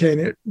which hurricane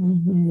it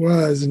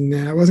was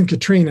now. It wasn't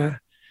Katrina.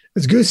 It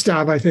was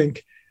Gustav, I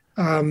think,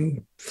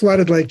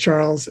 flooded Lake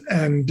Charles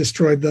and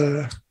destroyed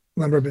the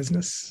lumber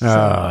business.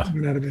 So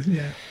went out of business.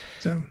 Yeah.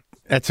 So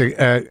that's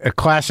a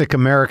classic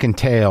American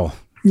tale.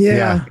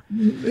 Yeah.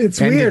 It's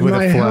weird.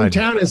 My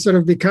hometown has sort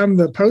of become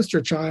the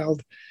poster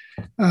child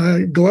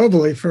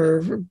globally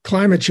for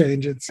climate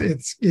change.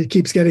 It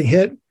keeps getting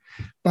hit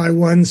by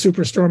one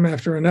superstorm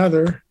after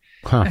another.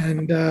 Huh.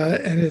 And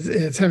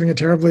it's having a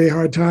terribly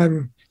hard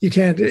time. You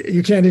can't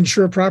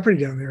insure property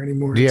down there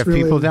anymore. Do you have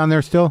people down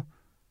there still?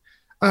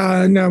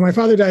 No, my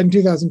father died in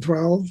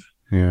 2012.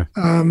 Yeah.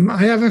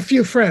 I have a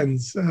few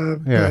friends,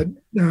 but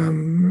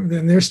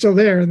then they're still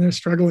there and they're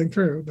struggling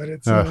through. But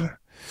it's a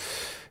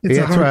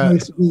hard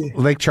place to be.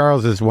 Lake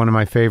Charles is one of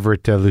my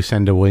favorite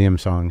Lucinda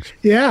Williams songs.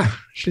 Yeah,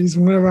 she's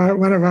one of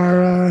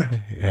our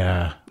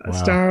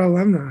star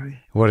alumni.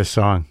 What a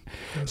song.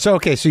 So,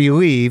 okay, so you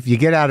leave, you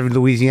get out of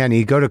Louisiana,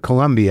 you go to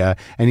Columbia,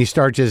 and you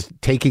start just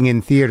taking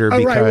in theater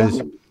because...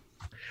 Right.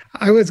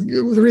 Well,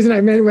 the reason I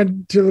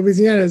went to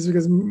Louisiana is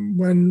because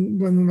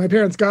when my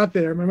parents got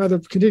there, my mother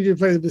continued to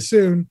play the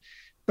bassoon,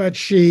 but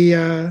she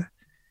had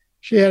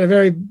a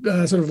very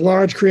sort of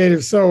large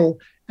creative soul,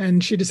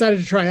 and she decided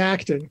to try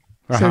acting.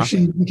 So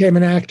she became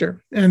an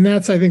actor. And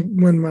that's, I think,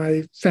 when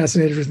my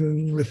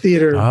fascination with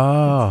theater,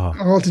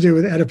 all to do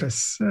with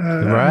Oedipus.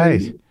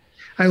 Right.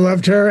 I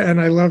loved her, and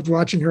I loved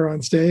watching her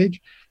on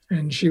stage.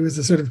 And she was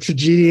the sort of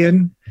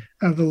tragedian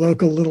of the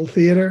local little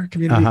theater,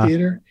 community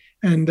theater.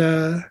 And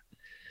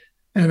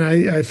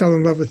I fell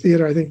in love with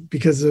theater, I think,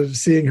 because of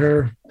seeing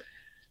her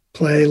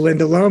play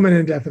Linda Lohman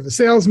in Death of a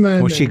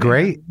Salesman. Was she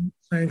great?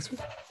 Thanks.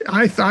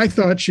 I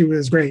thought she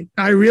was great.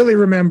 I really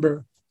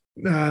remember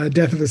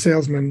Death of a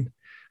Salesman.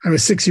 I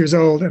was 6 years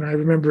old, and I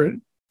remember it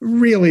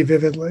really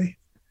vividly.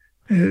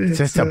 It's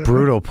just a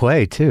brutal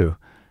play, too.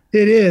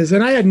 It is,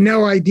 and I had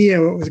no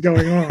idea what was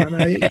going on.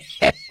 The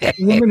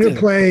woman who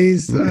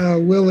plays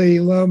Willie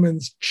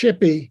Loman's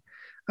Chippy,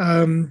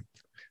 the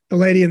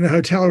lady in the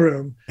hotel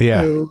room,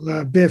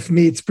 who Biff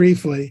meets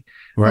briefly.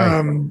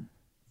 Right.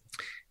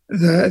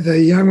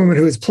 The young woman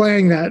who was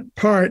playing that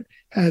part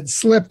had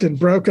slipped and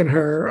broken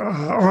her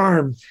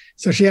arm,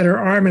 so she had her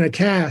arm in a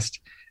cast.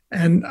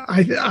 And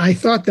I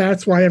thought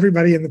that's why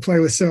everybody in the play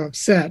was so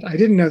upset. I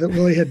didn't know that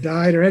Willie had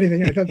died or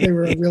anything. I thought they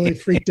were really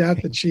freaked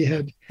out that she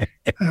had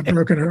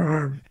broken her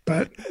arm.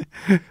 But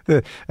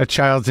a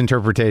child's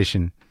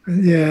interpretation.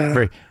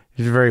 Yeah.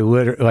 It's very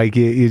literal. Like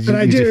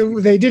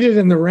but they did it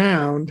in the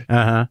round.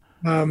 Uh-huh.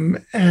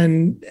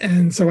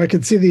 And so I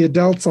could see the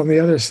adults on the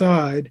other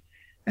side.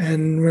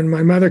 And when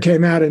my mother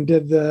came out and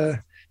did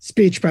the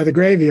speech by the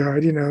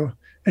graveyard,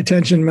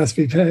 attention must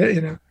be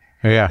paid,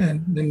 Yeah.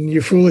 And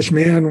you foolish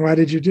man, why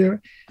did you do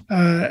it?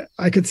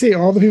 I could see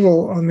all the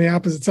people on the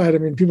opposite side. I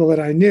mean, people that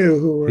I knew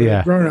who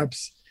were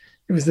grown-ups.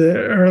 It was the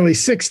early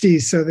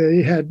 60s, so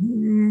they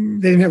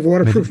didn't have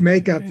waterproof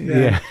makeup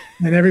then,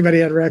 and everybody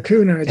had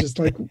raccoon eyes, just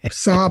like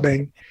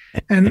sobbing.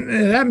 And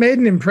that made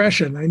an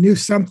impression. I knew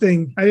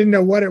something. I didn't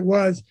know what it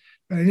was,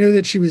 but I knew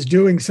that she was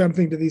doing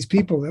something to these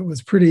people that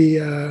was pretty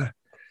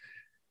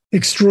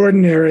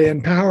extraordinary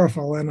and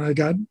powerful. And I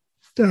got,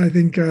 I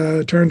think,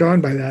 turned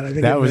on by that. I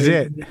think that was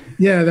it.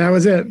 Yeah, that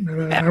was it.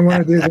 I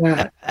want to do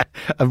that.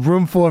 A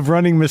room full of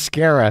running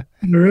mascara.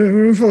 A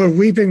room full of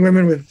weeping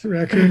women with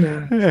raccoon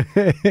eyes.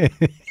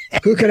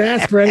 Who could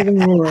ask for anything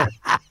more?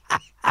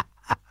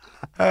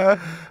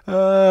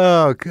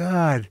 Oh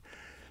God.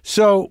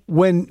 So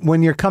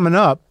when you're coming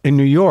up in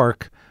New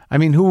York, I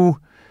mean, who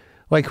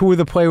were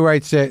the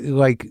playwrights that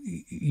like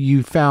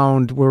you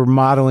found were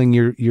modeling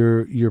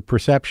your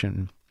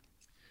perception?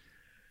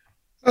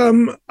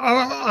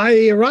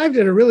 I arrived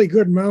at a really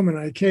good moment.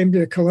 I came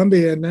to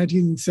Columbia in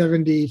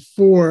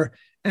 1974,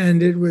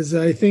 and it was,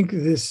 I think,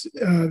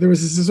 there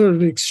was this sort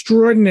of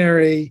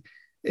extraordinary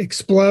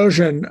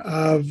explosion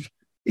of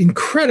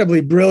incredibly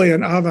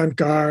brilliant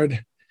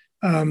avant-garde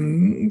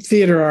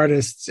theater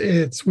artists.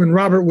 It's when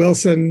Robert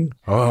Wilson,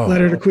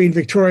 Letter to Queen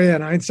Victoria,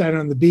 and Einstein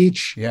on the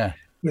Beach,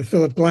 with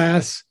Philip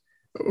Glass,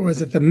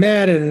 was at the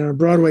Met and in a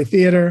Broadway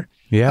theater.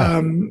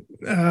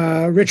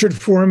 Richard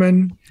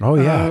Foreman.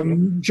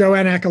 Joanne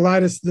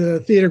Akalaitis, the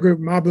theater group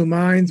Mabu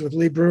Minds with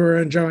Lee Brewer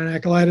and Joanne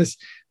Akalaitis,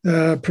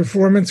 the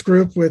performance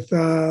group with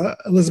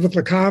Elizabeth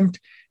LeCompte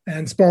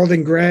and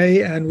Spalding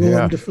Gray and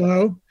Willem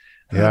Dafoe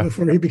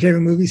before he became a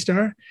movie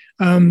star.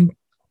 And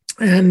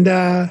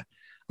a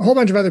whole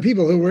bunch of other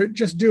people who were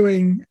just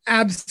doing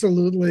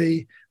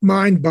absolutely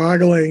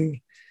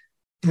mind-boggling,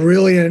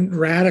 brilliant,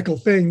 radical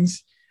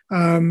things.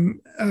 And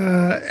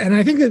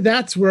I think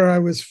that's where I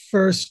was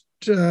first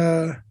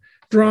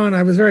drawn.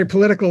 I was a very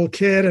political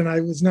kid, and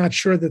I was not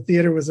sure that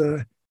theater was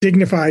a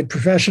dignified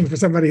profession for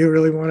somebody who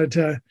really wanted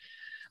to.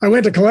 I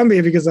went to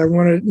Columbia because I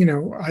wanted,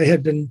 I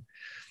had been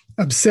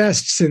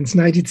obsessed since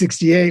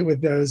 1968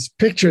 with those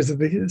pictures of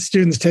the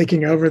students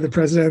taking over the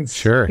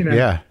president's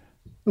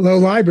low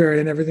library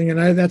and everything.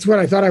 And that's what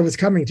I thought I was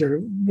coming to.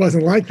 It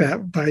wasn't like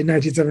that by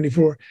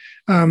 1974.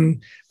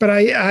 But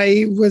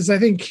I was, I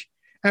think,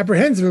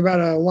 apprehensive about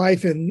a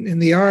life in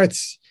the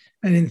arts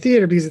and in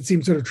theater because it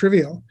seemed sort of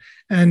trivial.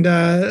 And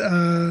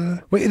well,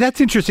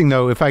 that's interesting,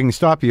 though, if I can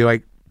stop you,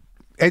 like,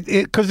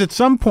 because at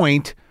some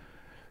point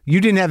you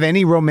didn't have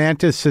any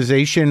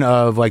romanticization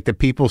of like the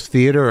People's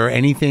Theater or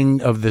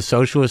anything of the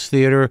socialist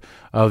theater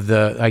of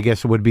the, I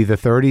guess it would be the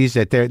 30s,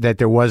 that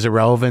there was a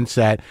relevance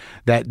that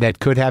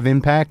could have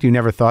impact. You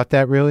never thought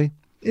that, really?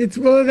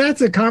 Well,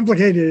 that's a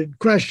complicated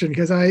question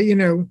because I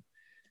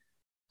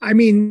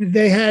mean,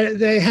 they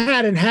had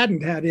and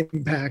hadn't had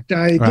impact.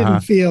 I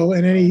didn't feel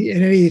in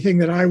anything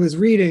that I was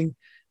reading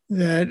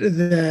that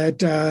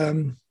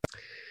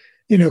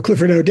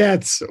Clifford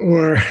Odets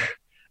or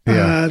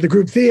the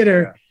group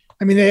theater.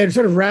 I mean, they had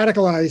sort of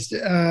radicalized.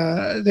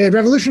 They had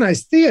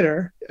revolutionized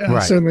theater,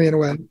 certainly in a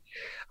way.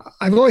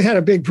 I've always had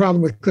a big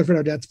problem with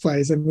Clifford Odets'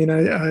 plays. I mean,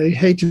 I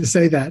hate to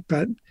say that,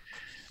 but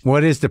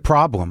what is the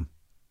problem?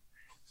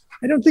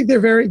 I don't think they're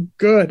very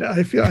good.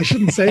 I feel I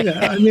shouldn't say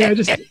that. I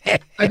mean,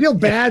 I feel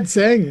bad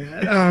saying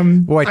that. I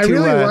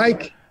really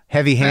like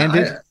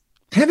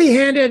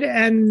heavy-handed,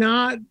 and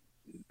not,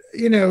 I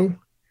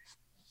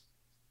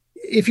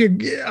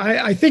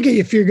think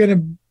if you're going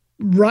to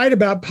write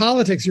about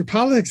politics, your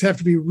politics have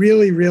to be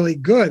really, really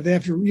good.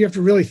 You have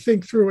to really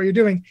think through what you're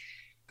doing.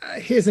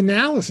 His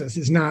analysis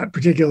is not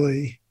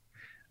particularly.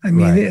 I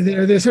mean,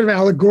 they're sort of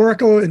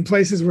allegorical in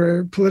places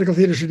where political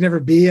theater should never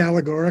be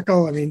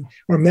allegorical. I mean,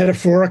 or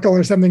metaphorical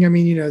or something. I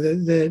mean,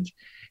 that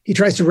he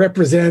tries to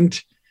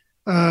represent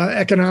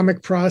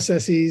economic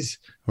processes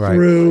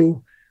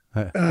through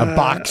a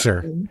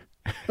boxer.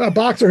 A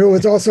boxer who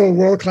was also a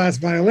world-class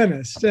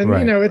violinist. And,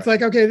 it's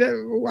like, okay,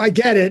 I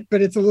get it,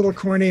 but it's a little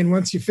corny. And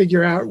once you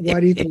figure out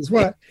what equals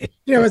what,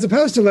 as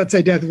opposed to, let's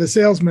say, Death of a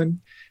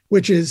Salesman,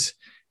 which is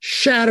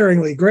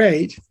shatteringly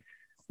great,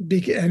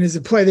 and is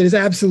a play that is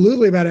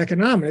absolutely about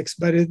economics,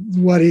 but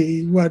what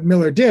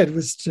Miller did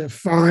was to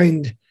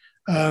find,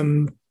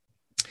 a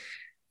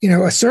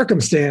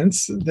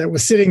circumstance that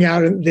was sitting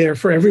out there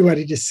for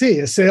everybody to see,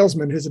 a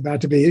salesman who's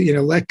about to be,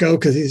 let go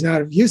because he's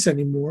not of use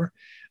anymore.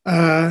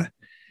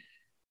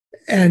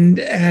 And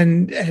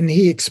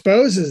he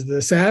exposes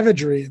the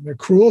savagery and the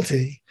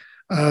cruelty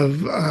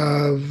of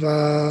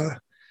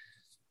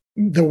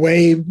the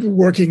way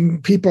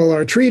working people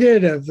are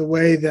treated, of the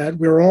way that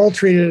we're all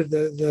treated,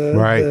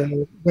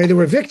 the way that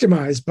we're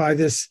victimized by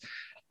this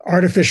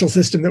artificial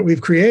system that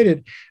we've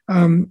created.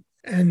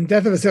 And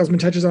Death of a Salesman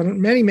touches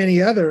on many,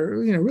 many other,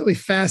 really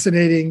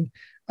fascinating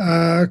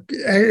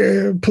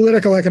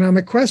political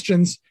economic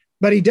questions,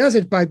 but he does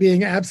it by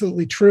being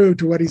absolutely true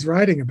to what he's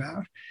writing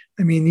about.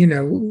 I mean,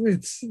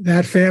 it's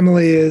that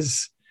family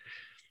is,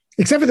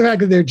 except for the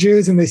fact that they're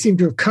Jews and they seem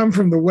to have come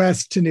from the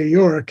West to New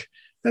York.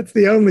 That's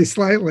the only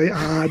slightly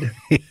odd,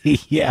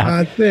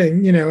 odd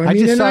thing. I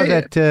just saw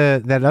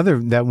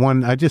that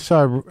one. I just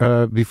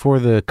saw before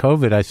the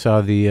COVID. I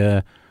saw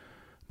the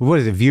what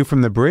is it? View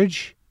from the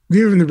Bridge.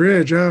 View from the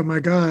Bridge. Oh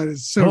my God,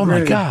 it's so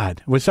great. My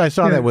God! Which I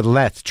saw that with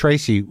Letts.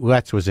 Tracy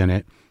Letts was in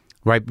it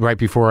right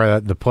before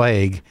the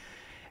plague,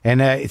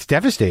 and it's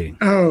devastating.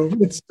 Oh,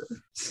 it's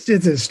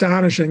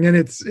astonishing, and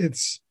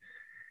it's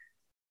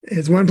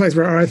one place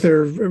where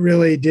Arthur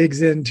really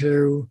digs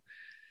into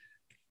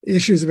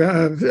issues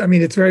about. I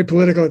mean, it's very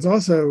political. It's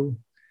also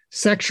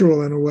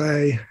sexual in a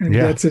way, and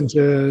gets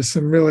into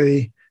some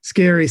really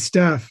scary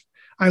stuff.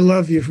 I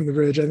love View from the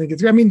Bridge. I think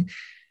it's. I mean,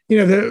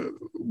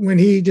 when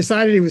he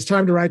decided it was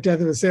time to write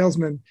Death of a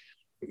Salesman,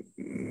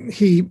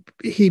 he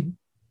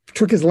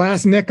took his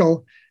last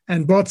nickel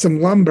and bought some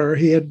lumber.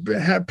 He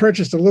had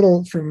purchased a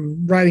little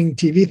from writing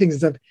TV things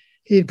and stuff.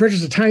 He had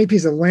purchased a tiny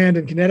piece of land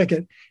in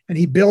Connecticut, and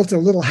he built a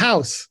little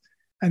house,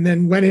 and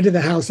then went into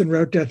the house and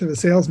wrote Death of a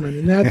Salesman.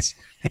 And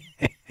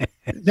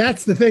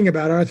that's the thing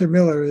about Arthur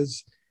Miller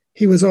is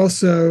he was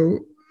also,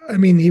 I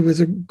mean, he was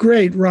a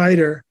great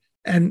writer,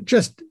 and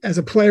just as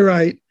a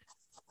playwright,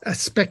 a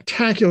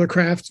spectacular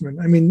craftsman.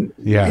 I mean,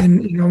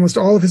 in almost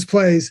all of his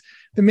plays,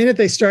 the minute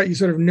they start, you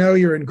sort of know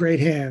you're in great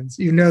hands.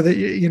 You know that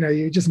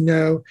you just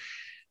know.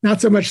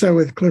 Not so much so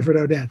with Clifford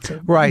Odets.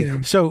 So,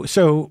 right.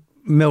 So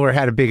Miller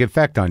had a big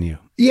effect on you.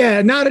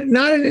 Yeah, not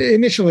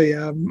initially.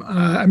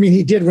 I mean,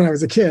 he did when I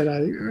was a kid.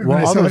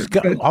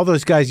 All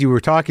those guys you were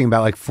talking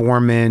about, like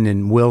Foreman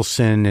and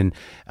Wilson, and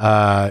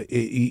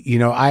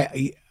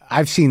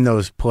I've seen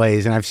those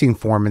plays, and I've seen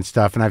Foreman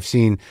stuff, and I've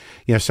seen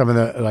some of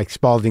the like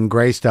Spalding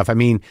Gray stuff. I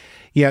mean,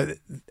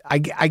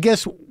 I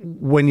guess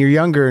when you're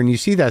younger and you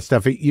see that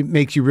stuff, it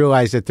makes you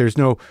realize that there's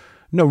no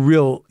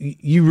real.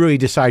 You really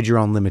decide your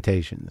own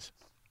limitations.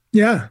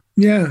 Yeah,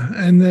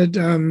 and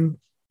that.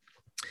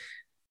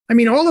 I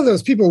mean, all of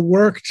those people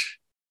worked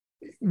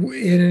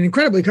in an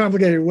incredibly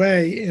complicated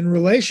way in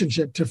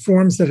relationship to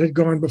forms that had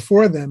gone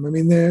before them. I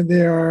mean,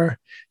 there are,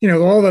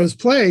 all those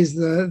plays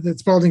that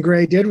Spalding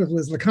Gray did with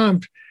Liz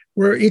Lecomte,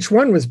 where each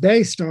one was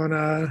based on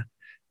a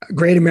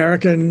Great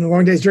American,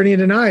 Long Day's Journey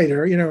into Night,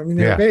 or,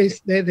 they're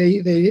based,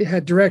 they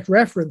had direct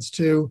reference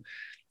to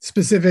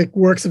specific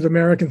works of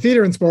American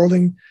theater, and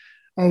Spalding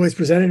always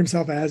presented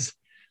himself as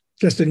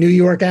just a New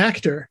York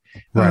actor.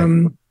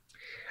 Right.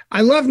 I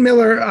loved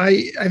Miller.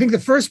 I think the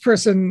first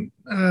playwright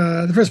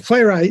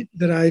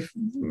that I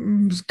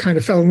kind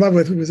of fell in love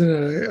with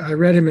I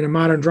read him in a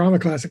modern drama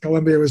class at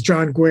Columbia was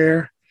John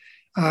Guare.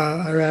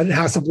 I read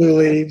House of Blue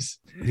Leaves.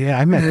 Yeah,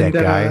 I met that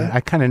guy.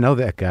 I kind of know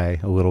that guy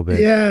a little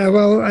bit. Yeah,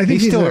 well, I think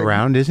he's still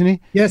around, isn't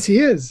he? Yes, he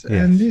is.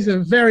 Yes. And he's a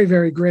very,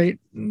 very great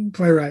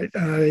playwright.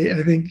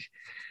 I think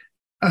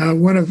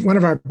one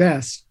of our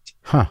best.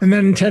 Huh. And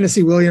then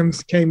Tennessee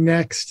Williams came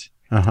next.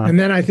 Uh-huh. And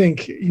then I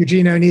think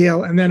Eugene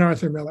O'Neill, and then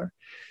Arthur Miller.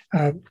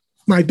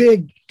 My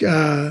big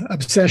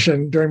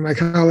obsession during my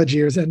college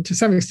years, and to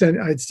some extent,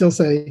 I'd still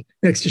say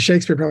next to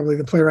Shakespeare, probably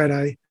the playwright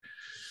I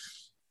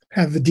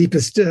have the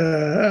deepest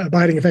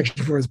abiding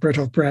affection for is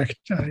Bertolt Brecht.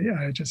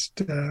 I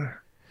just...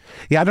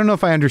 I don't know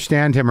if I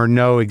understand him or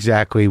know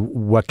exactly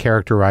what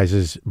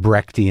characterizes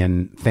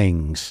Brechtian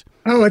things.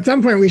 Oh, at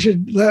some point we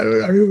should. We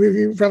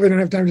probably don't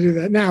have time to do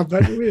that now,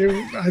 but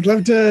I'd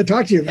love to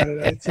talk to you about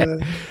it.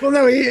 Well,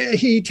 no,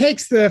 he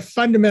takes the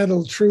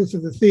fundamental truth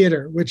of the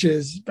theater, which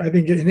is, I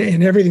think,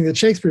 in everything that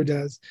Shakespeare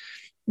does,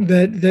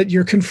 that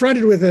you're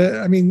confronted with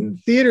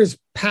theater's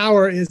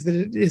power is that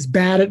it is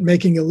bad at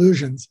making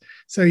illusions.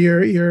 So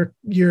you're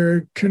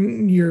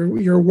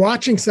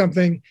watching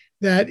something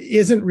that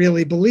isn't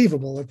really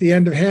believable. At the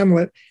end of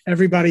Hamlet,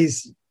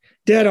 everybody's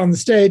dead on the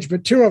stage,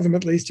 but two of them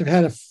at least have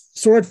had a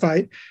sword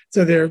fight,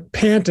 so they're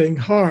panting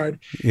hard.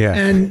 Yeah.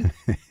 And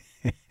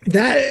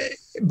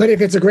but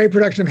if it's a great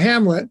production of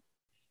Hamlet,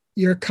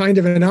 you're kind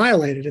of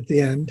annihilated at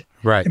the end,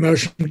 right?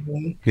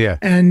 Emotionally. Yeah.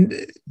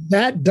 And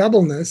that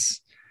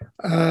doubleness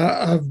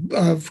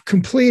of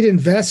complete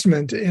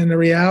investment in a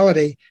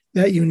reality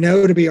that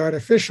to be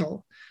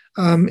artificial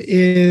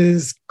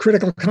is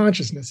critical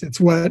consciousness. It's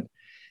what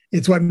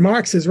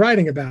Marx is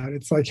writing about.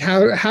 It's like,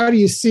 how do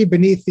you see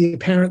beneath the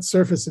apparent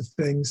surface of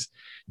things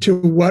to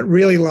what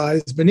really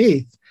lies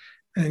beneath?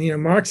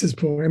 And, Marx's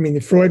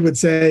point, Freud would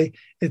say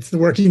it's the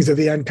workings of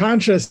the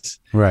unconscious.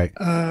 Right.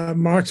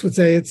 Marx would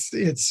say it's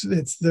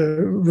the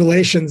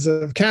relations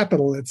of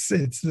capital. It's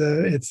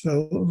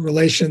the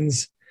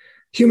relations,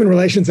 human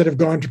relations that have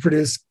gone to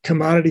produce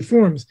commodity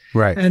forms.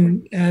 Right.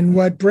 And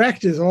what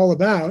Brecht is all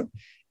about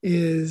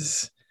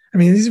is,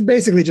 he's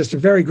basically just a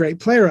very great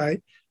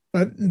playwright,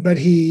 but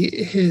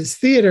his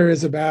theater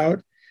is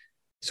about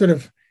sort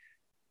of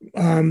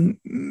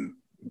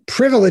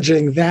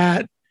privileging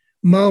that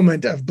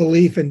moment of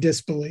belief and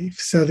disbelief,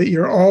 so that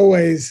you're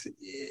always,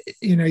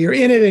 you're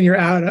in it and you're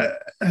out at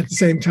the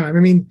same time.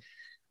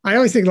 I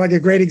always think like a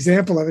great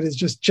example of it is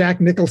just Jack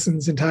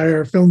Nicholson's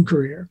entire film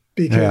career,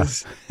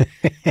 because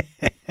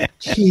I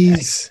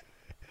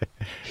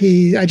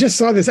just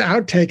saw this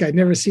outtake I'd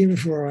never seen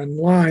before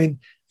online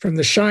from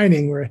The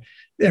Shining, where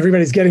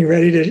everybody's getting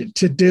ready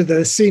to do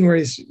the scene where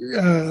he's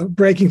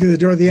breaking through the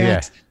door of the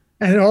axe.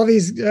 And all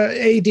these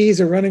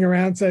ADs are running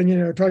around saying,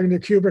 talking to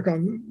Kubrick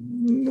on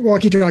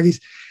walkie-talkies.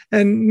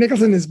 And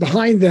Nicholson is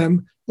behind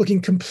them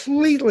looking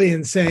completely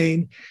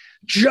insane,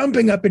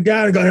 jumping up and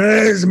down and going,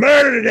 "It's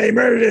murder today,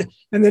 murder today."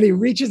 And then he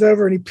reaches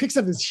over and he picks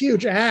up this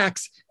huge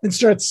axe and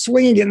starts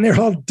swinging it. And they're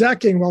all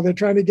ducking while they're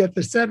trying to get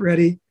the set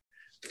ready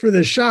for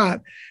the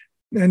shot.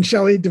 And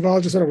Shelley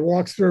Duvall just sort of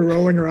walks through,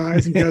 rolling her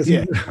eyes, and goes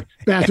in the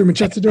bathroom and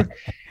shuts the door.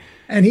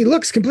 And he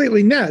looks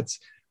completely nuts.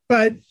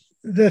 But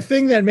the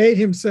thing that makes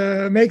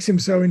him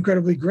so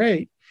incredibly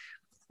great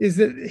is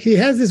that he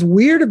has this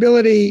weird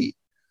ability.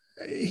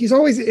 He's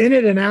always in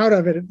it and out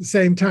of it at the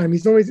same time.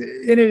 He's always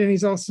in it and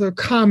he's also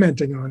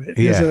commenting on it.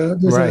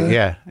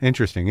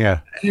 Interesting.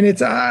 Yeah. And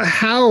it's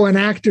how an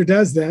actor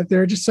does that.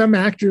 There are just some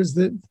actors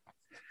that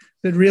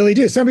really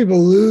do. Some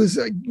people lose,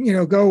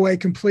 go away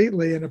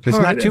completely. And there's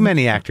not too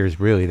many actors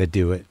really that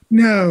do it.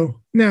 No.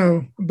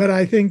 But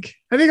I think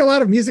a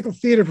lot of musical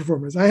theater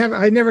performers.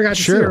 I never got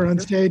to see her on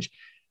stage.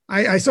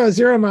 I saw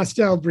Zero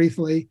Mostel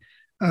briefly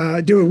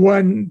do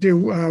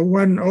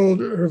one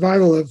old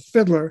revival of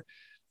Fiddler.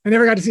 I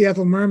never got to see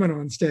Ethel Merman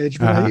on stage,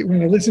 but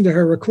when I listened to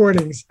her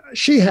recordings,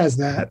 she has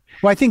that.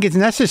 Well, I think it's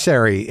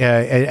necessary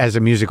as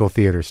a musical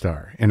theater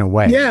star in a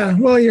way. Yeah.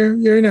 Well,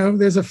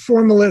 there's a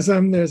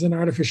formalism, there's an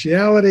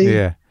artificiality.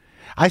 Yeah.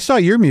 I saw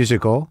your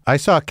musical. I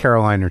saw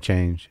Caroline or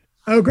Change.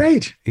 Oh,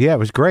 great. Yeah, it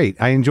was great.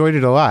 I enjoyed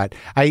it a lot.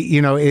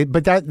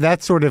 But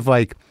that's sort of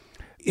like,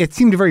 it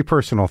seemed a very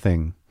personal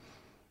thing.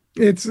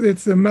 It's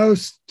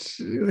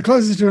the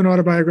closest to an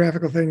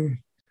autobiographical thing.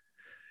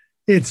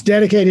 It's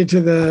dedicated to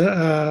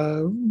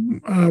the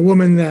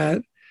woman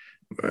that,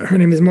 her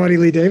name is Maudie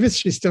Lee Davis.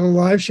 She's still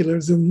alive. She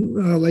lives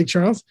in Lake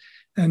Charles,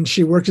 and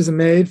she worked as a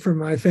maid for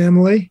my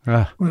family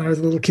when I was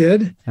a little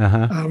kid,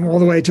 all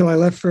the way till I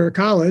left for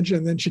college.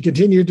 And then she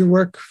continued to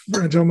work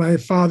until my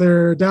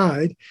father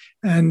died.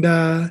 And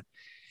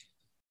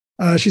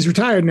she's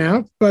retired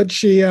now, but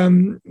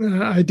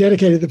I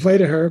dedicated the play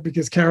to her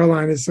because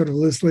Caroline is sort of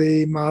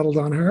loosely modeled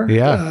on her.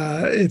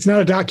 Yeah. It's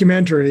not a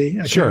documentary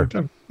account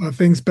of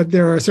things, but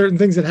there are certain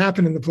things that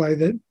happen in the play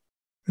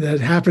that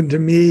happened to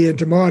me and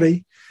to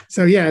Maudie.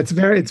 So yeah, it's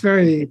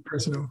very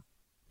personal.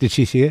 Did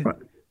she see it?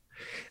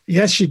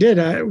 Yes, she did.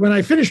 When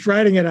I finished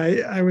writing it,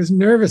 I was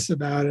nervous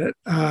about it.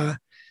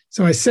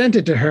 So I sent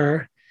it to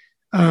her.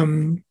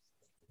 And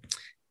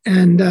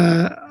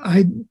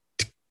I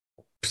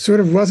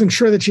sort of wasn't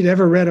sure that she'd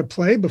ever read a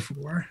play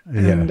before.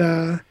 Yeah.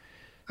 And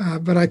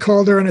but I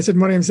called her and I said,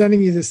 "Maudie, I'm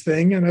sending you this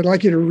thing and I'd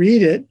like you to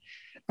read it.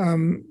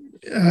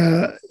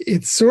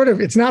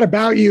 It's not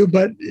about you,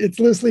 but it's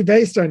loosely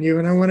based on you.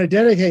 And I want to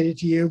dedicate it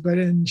to you."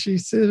 And she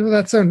said, "Well,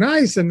 that's so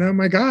nice." And oh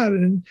my God.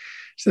 And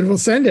she said, "Well,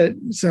 send it."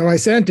 So I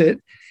sent it,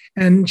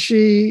 and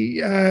she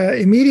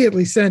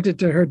immediately sent it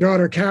to her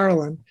daughter,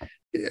 Carolyn.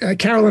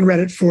 Carolyn read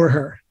it for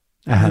her.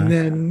 And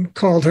then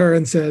called her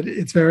and said,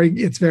 it's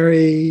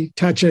very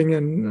touching,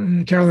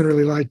 and Carolyn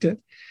really liked it.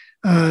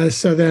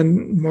 So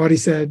then Maudie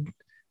said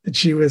that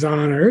she was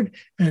honored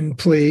and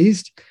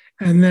pleased.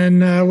 And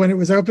then when it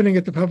was opening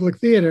at the Public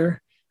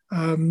Theater,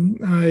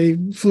 I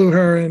flew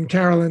her and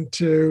Carolyn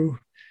to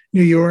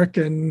New York,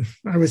 and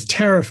I was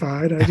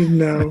terrified. I didn't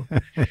know.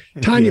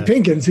 Tanya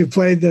Pinkins, who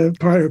played the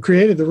part, who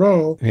created the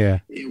role,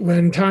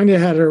 when Tanya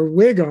had her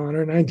wig on,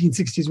 her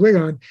 1960s wig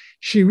on,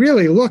 she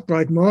really looked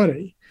like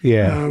Maudie.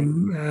 Yeah.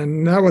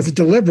 And that wasn't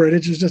deliberate.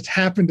 It just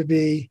happened to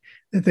be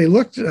that they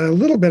looked a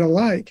little bit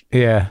alike.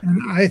 Yeah. And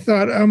I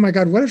thought, oh my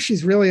God, what if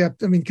she's really up?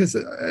 I mean, because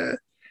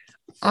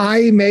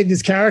I made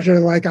this character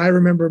like I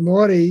remember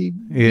Maudie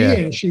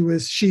being. She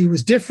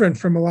was different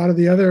from a lot of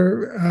the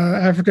other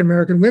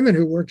African-American women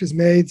who worked as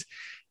maids.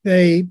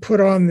 They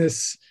put on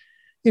this,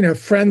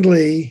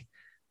 friendly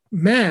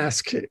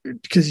mask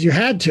because you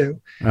had to.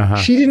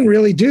 She didn't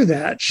really do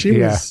that. She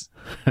was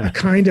a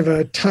kind of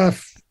a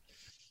tough,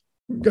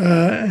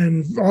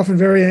 and often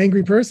very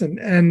angry person.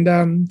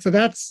 And so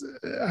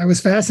I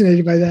was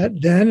fascinated by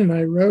that then, and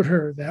I wrote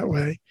her that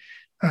way.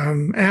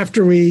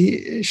 After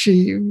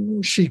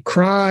she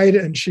cried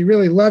and she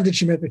really loved it.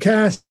 She met the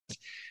cast.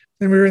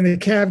 Then we were in the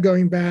cab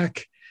going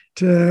back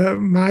to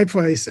my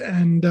place,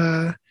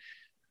 and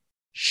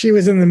she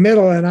was in the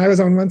middle and I was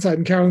on one side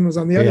and Carolyn was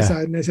on the other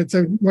side. And I said,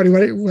 "So what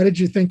did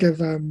you think of,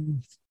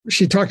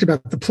 she talked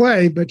about the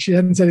play, but she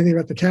hadn't said anything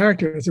about the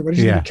character." I said, "What did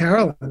you think of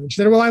Caroline?" And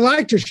she said, "Well, I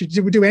liked her. She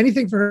would do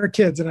anything for her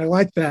kids. And I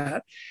liked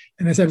that."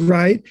 And I said,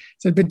 "Right." I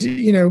said, "But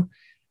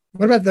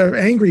what about the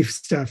angry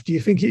stuff? Do you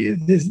think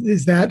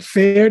is that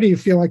fair? Do you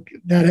feel like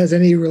that has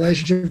any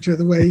relationship to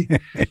the way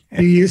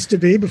you used to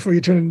be before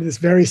you turned into this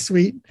very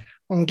sweet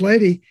old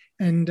lady?"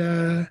 And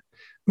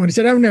when he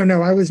said, "Oh,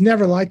 no, I was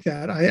never like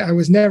that. I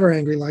was never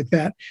angry like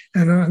that."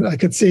 And I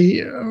could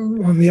see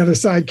on the other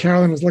side,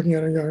 Carolyn was looking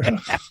at her and going,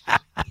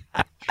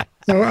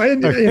 So I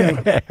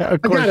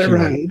got it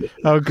right.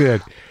 Oh,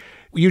 good.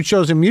 you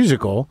chose a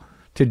musical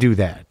to do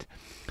that,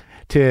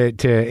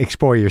 to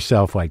explore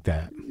yourself like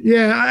that.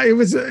 Yeah, it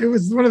was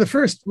one of the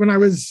first. When I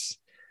was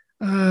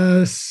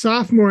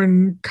sophomore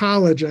in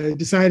college, I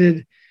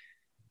decided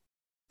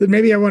that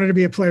maybe I wanted to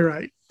be a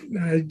playwright.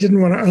 I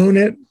didn't want to own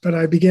it, but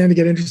I began to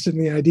get interested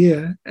in the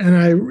idea. And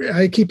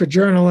I keep a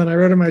journal, and I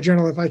wrote in my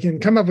journal, if I can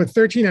come up with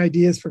 13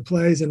 ideas for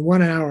plays in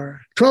 1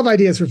 hour, 12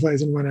 ideas for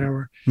plays in 1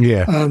 hour.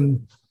 Yeah.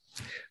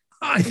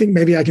 I think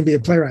maybe I can be a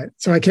playwright.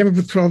 So I came up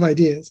with 12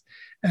 ideas.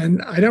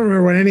 And I don't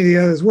remember what any of the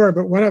others were,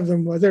 but one of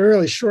them was, they were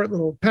really short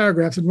little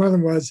paragraphs. And one of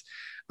them was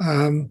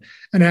an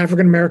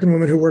African-American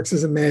woman who works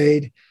as a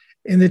maid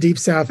in the Deep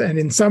South and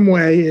in some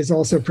way is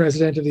also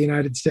president of the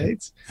United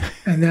States.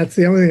 And that's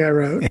the only thing I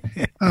wrote.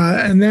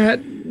 And that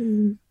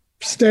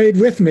stayed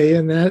with me.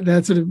 And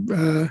that sort of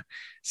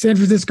San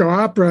Francisco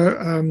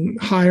Opera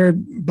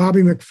hired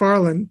Bobby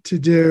McFarland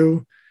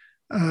to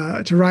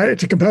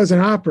compose an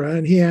opera.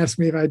 And he asked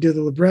me if I'd do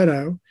the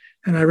libretto.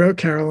 And I wrote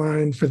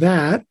Caroline for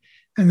that.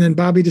 And then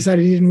Bobby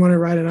decided he didn't want to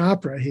write an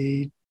opera.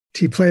 He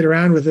played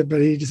around with it,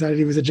 but he decided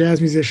he was a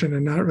jazz musician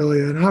and not really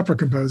an opera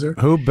composer.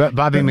 Who?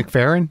 Bobby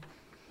McFerrin?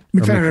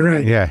 McFerrin,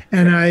 right? Yeah.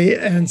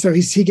 And so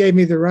he gave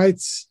me the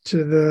rights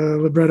to the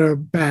libretto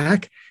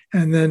back,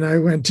 and then I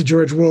went to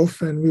George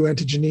Wolfe, and we went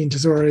to Janine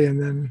Tesori, and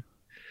then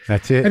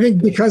that's it. I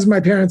think because my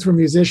parents were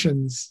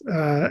musicians,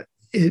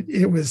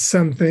 it was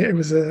something. It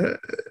was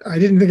I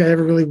didn't think I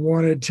ever really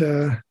wanted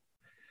to.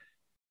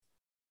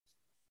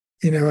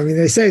 I mean,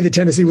 they say that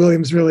Tennessee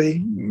Williams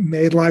really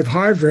made life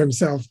hard for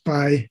himself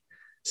by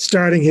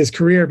starting his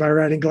career by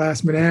writing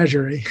Glass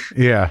Menagerie.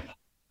 Yeah.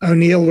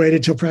 O'Neill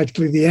waited till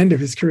practically the end of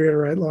his career to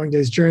write Long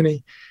Day's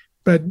Journey,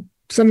 but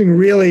something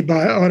really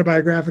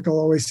autobiographical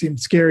always seemed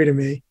scary to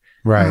me.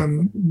 Right.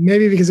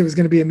 Maybe because it was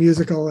going to be a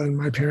musical and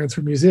my parents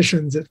were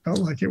musicians, it felt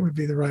like it would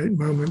be the right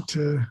moment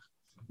to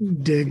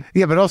dig.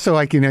 Yeah, but also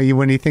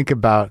when you think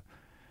about,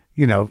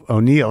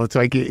 O'Neill, it's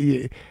like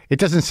it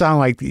doesn't sound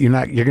like you're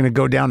going to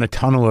go down a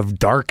tunnel of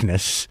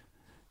darkness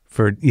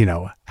for,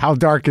 how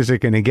dark is it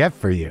going to get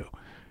for you?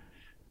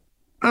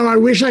 Oh, I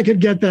wish I could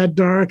get that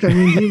dark. I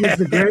mean, he was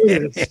the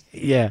greatest.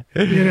 Yeah.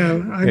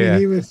 Mean,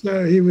 he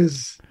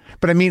was.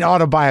 But I mean,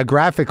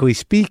 autobiographically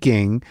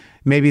speaking,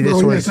 maybe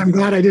this was. Yes, I'm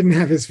glad I didn't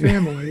have his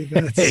family.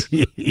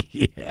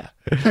 Yeah.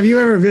 Have you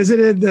ever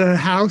visited the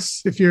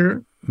house?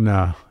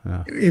 No.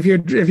 If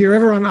you're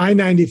ever on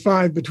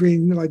I-95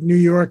 between like New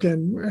York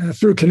and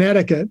through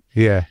Connecticut.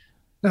 Yeah.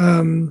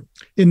 In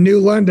New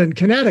London,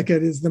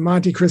 Connecticut is the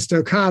Monte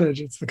Cristo cottage.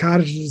 It's the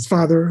cottage his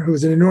father, who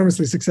was an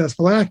enormously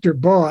successful actor,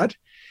 bought.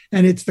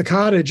 And it's the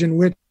cottage in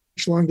which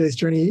Long Day's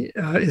Journey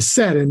is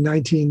set in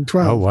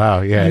 1912. Oh,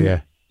 wow. Yeah, and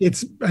yeah.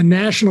 It's a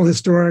National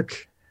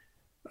Historic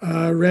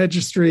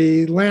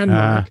Registry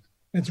landmark.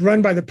 It's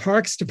run by the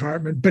Parks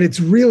Department, but it's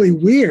really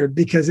weird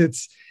because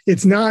it's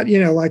not,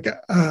 like,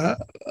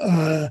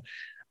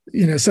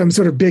 some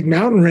sort of big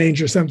mountain range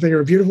or something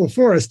or a beautiful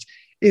forest.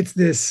 It's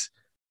this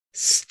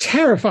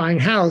terrifying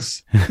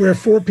house where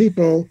four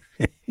people,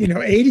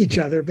 ate each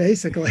other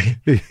basically.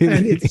 And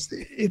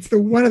it's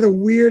one of the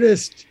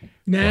weirdest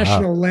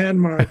national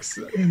landmarks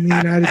in the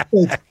United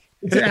States.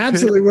 It's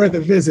absolutely worth a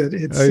visit.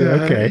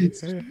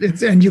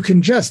 It's and you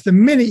can just, the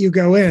minute you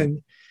go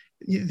in,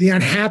 the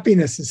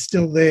unhappiness is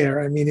still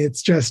there. I mean,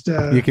 it's just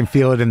you can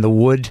feel it in the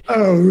wood.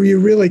 Oh, you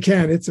really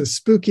can. It's a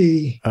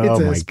spooky. Oh, it's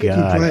a my spooky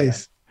God.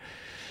 place.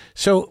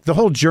 So the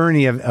whole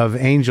journey of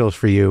Angels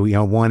for you,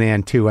 1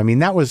 and 2. I mean,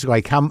 that was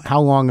like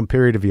how long a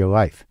period of your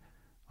life?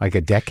 Like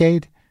a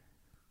decade?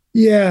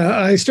 Yeah,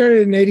 I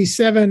started in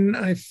 87.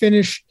 I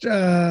finished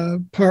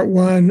part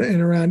 1 in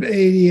around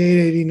 88,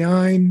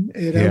 89.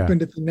 It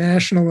opened at the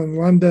National in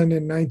London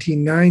in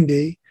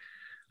 1990.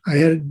 I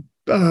had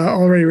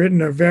already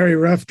written a very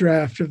rough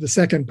draft of the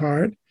second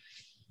part.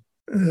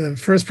 The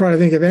first part, I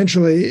think,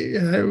 eventually,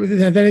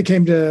 then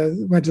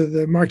it went to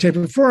the Marc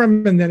Taper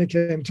Forum, and then it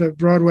came to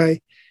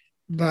Broadway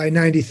by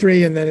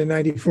 93. And then in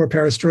 94,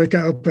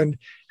 Perestroika opened,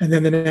 and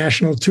then the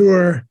national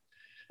tour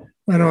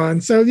went on.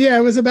 So yeah,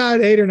 it was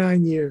about 8 or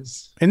 9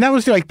 years. And that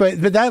was like,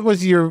 but that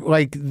was your,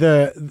 like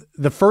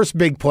the first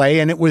big play,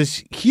 and it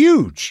was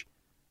huge,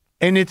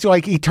 and it's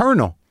like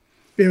eternal.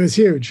 It was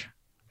huge.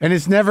 And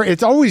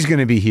it's always going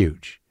to be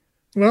huge.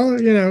 Well,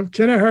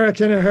 kinna her,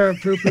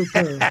 poo, poo,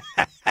 poo.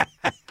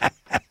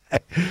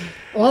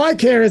 All I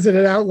care is that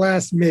it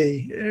outlasts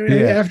me.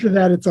 Yeah. After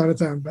that, it's on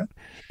its own. But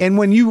and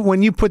when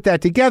you put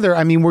that together,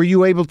 I mean, were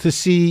you able to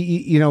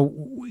see,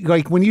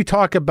 like when you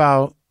talk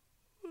about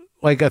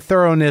like a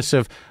thoroughness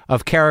of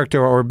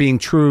character or being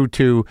true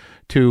to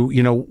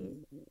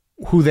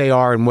who they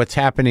are and what's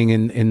happening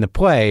in the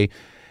play,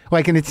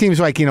 like, and it seems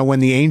like,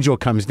 when the angel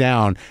comes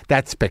down,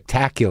 that's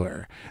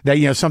spectacular.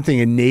 That, something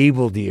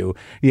enabled you,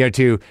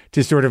 to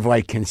sort of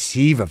like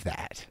conceive of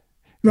that.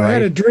 No, right? I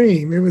had a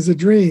dream. It was a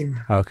dream.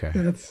 Okay.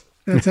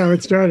 That's how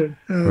it started.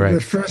 Right.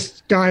 The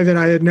first guy that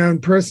I had known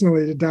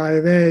personally to die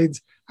of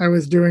AIDS, I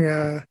was doing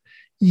a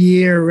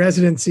year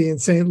residency in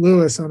St.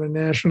 Louis on a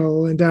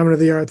National Endowment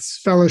of the Arts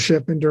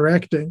fellowship in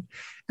directing.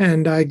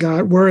 And I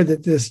got word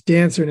that this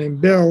dancer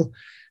named Bill,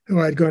 who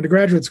I'd gone to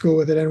graduate school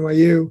with at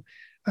NYU,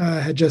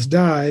 had just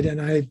died,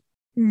 and I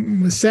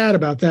was sad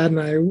about that. And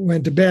I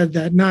went to bed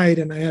that night,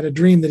 and I had a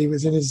dream that he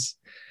was in his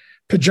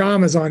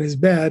pajamas on his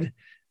bed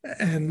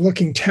and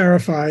looking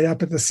terrified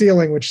up at the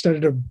ceiling, which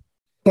started to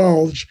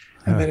bulge,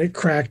 and then it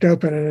cracked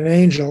open, and an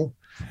angel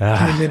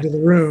came into the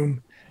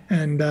room,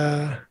 and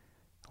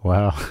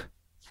wow.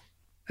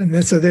 And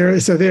then so there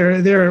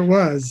it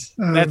was.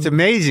 That's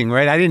amazing,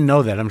 right? I didn't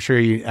know that. I'm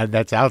sure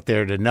that's out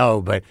there to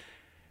know, but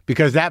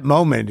because that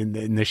moment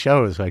in the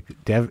show is like,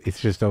 it's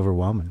just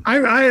overwhelming.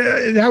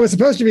 That was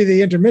supposed to be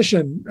the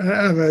intermission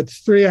of a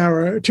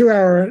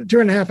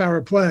 2.5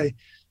 hour play.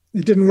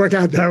 It didn't work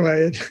out that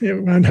way.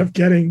 It wound up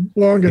getting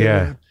longer than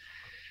that.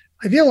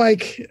 I feel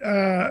like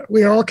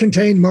we all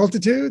contain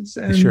multitudes,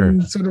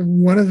 and sort of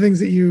one of the things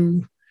that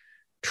you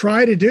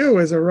try to do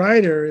as a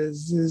writer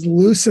is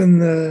loosen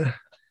the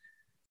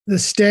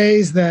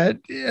stays that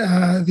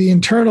the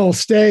internal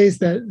stays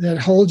that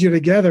hold you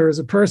together as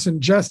a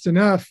person just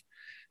enough,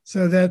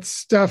 so that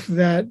stuff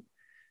that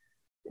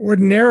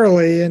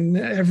ordinarily in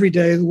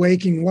everyday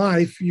waking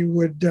life you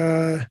would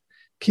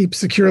keep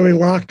securely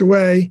locked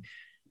away,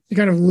 you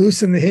kind of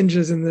loosen the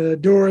hinges and the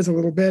doors a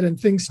little bit, and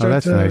things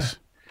start to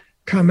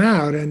come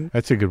out. And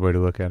that's a good way to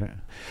look at it.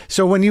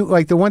 So when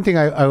you the one thing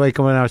I like,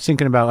 when I was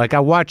thinking about, I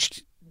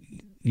watched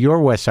your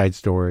West Side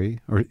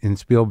Story in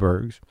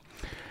Spielberg's,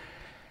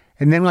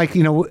 and then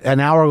an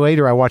hour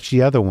later I watched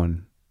the other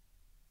one.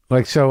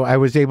 So I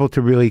was able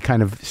to really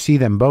kind of see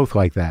them both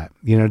like that,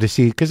 to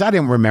see, because I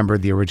didn't remember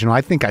the original.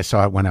 I think I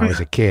saw it when I was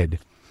a kid.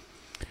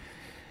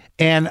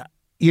 And,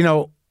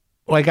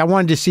 I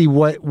wanted to see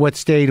what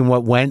stayed and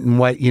what went and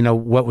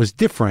what was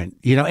different,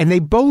 and they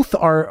both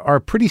are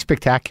pretty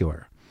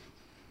spectacular,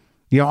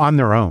 on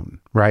their own.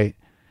 Right.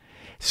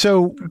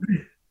 So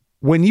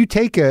when you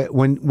take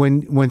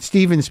when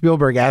Steven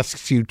Spielberg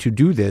asks you to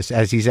do this,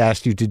 as he's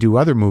asked you to do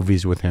other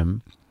movies with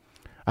him,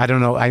 I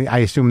don't know, I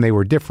assume they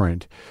were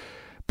different.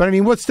 But I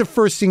mean, what's the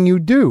first thing you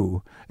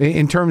do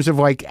in terms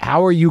of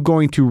how are you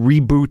going to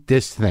reboot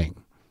this thing?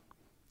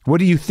 What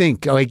do you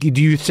think?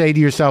 Do you say to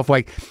yourself,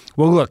 well,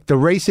 look, the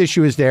race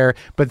issue is there,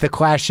 but the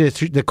class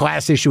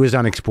issue is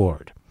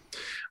unexplored?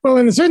 Well,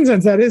 in a certain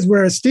sense, that is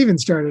where Steven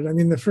started. I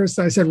mean, the first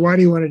I said, why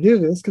do you want to do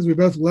this? Because we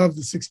both love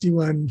the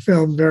 61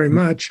 film very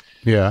much.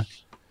 Yeah.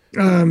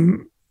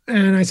 And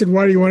I said,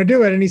 why do you want to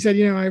do it? And he said,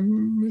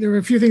 there were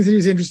a few things that he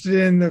was interested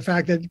in. The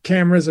fact that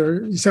cameras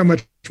are so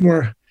much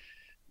more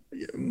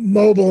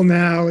mobile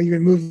now. You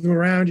can move them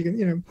around. You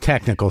can,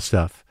 technical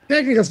stuff.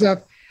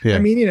 Yeah. I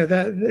mean,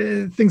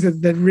 that things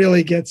that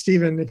really get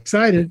Steven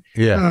excited.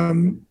 Yeah.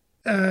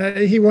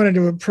 He wanted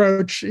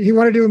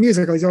to do a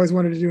musical. He's always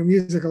wanted to do a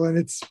musical, and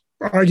it's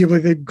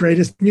arguably the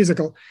greatest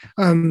musical.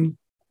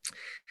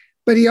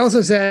 But he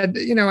also said,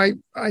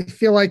 I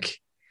feel like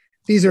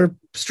these are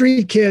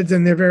street kids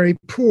and they're very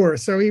poor.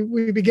 So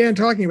we began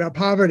talking about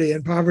poverty,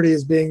 and poverty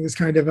as being this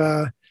kind of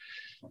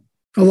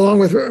along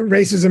with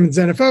racism and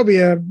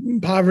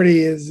xenophobia, poverty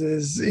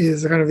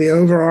is kind of the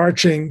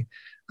overarching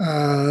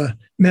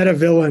meta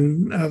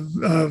villain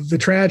of the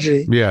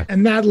tragedy. Yeah.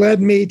 And that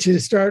led me to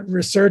start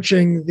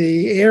researching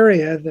the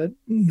area that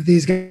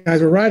these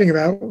guys were writing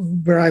about,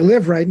 where I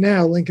live right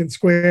now, Lincoln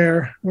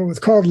Square, what was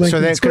called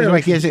Lincoln Square.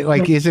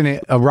 Isn't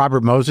it a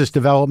Robert Moses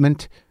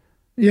development?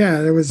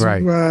 Yeah, there was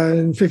in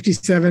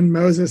 1957,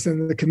 Moses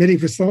and the Committee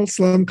for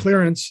Slum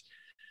Clearance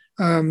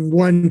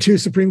won 2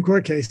 Supreme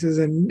Court cases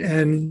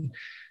and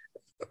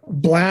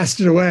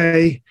blasted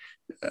away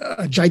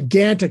a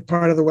gigantic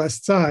part of the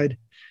West Side.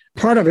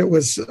 Part of it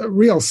was a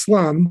real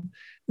slum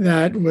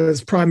that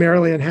was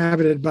primarily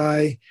inhabited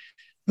by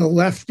the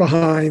left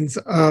behinds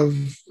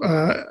of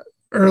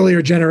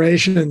earlier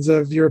generations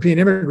of European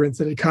immigrants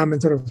that had come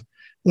and sort of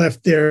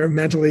left there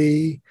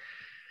mentally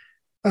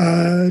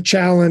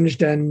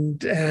challenged, and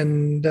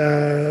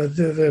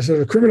the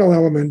sort of criminal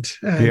element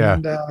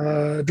and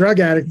drug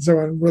addict and so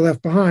on were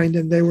left behind,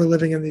 and they were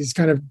living in these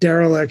kind of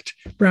derelict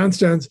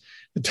brownstones.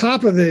 The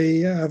top of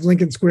of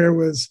Lincoln Square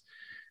was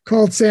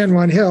called San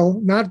Juan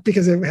Hill, not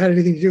because it had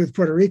anything to do with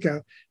Puerto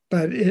Rico,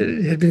 but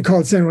it had been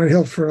called San Juan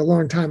Hill for a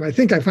long time. I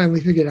think I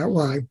finally figured out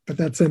why, but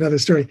that's another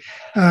story.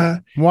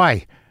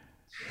 Why?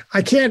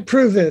 I can't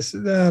prove this,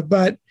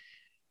 but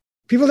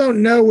people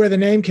don't know where the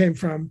name came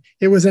from.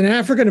 It was an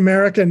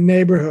African-American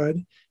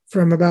neighborhood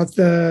from about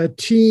the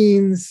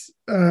teens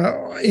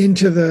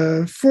into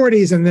the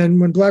 40s. And then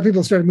when Black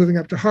people started moving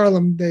up to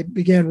Harlem, they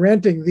began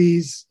renting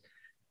these,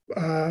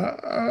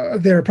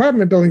 their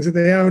apartment buildings that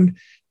they owned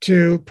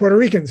to Puerto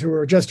Ricans who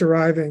were just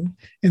arriving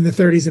in the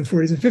 30s and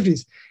 40s and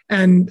 50s.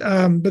 And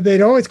but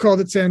they'd always called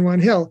it San Juan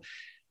Hill.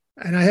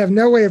 And I have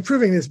no way of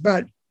proving this,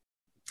 but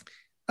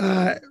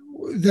the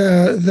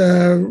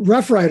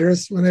Rough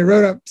Riders, when they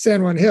wrote up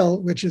San Juan Hill,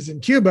 which is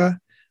in Cuba,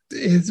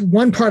 is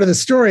one part of the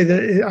story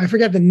that I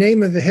forget the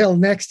name of the hill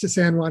next to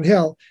San Juan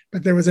Hill,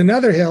 but there was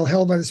another hill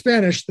held by the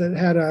Spanish that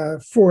had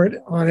a fort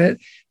on it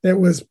that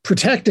was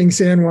protecting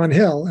San Juan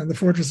Hill and the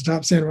fortress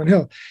atop San Juan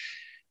Hill.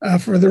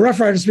 For the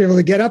Rough Riders to be able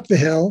to get up the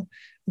hill,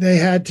 they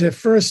had to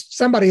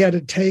somebody had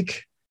to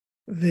take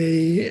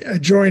the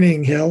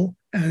adjoining hill,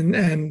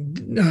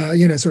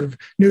 sort of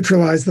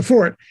neutralize the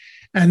fort.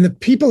 And the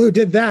people who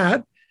did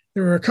that,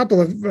 there were a couple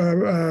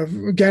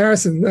of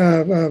garrison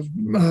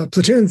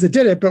platoons that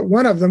did it, but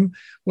one of them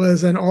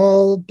was an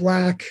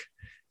all-black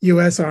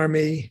U.S.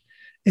 Army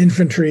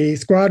infantry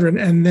squadron,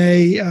 and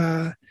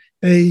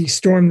they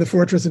stormed the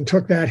fortress and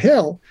took that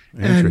hill.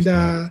 And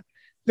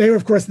they were,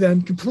 of course,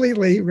 then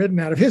completely written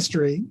out of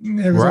history.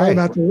 It was all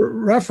about the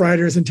Rough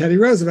Riders and Teddy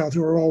Roosevelt,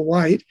 who were all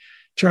white,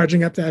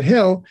 charging up that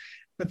hill.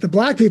 But the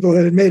black people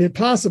that had made it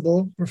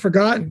possible were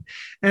forgotten.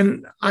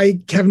 And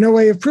I have no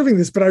way of proving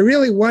this, but I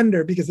really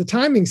wonder, because the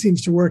timing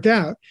seems to work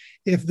out,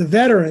 if the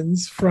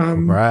veterans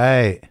from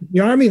the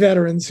Army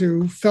veterans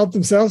who felt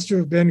themselves to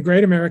have been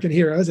great American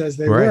heroes, as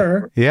they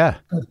were,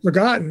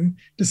 forgotten,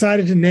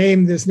 decided to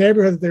name this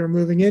neighborhood that they were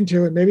moving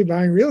into and maybe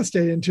buying real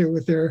estate into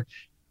with their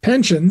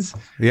pensions.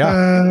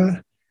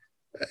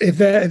 If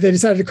they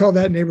decided to call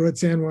that neighborhood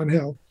San Juan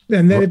Hill.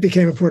 And then it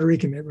became a Puerto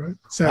Rican neighborhood.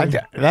 So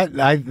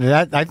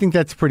I think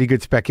that's pretty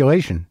good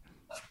speculation.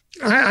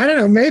 I don't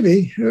know,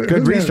 maybe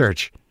good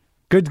research,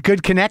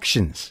 good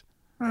connections.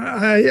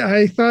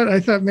 I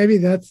thought maybe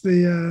that's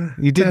the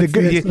you did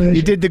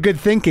you did the good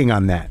thinking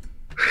on that.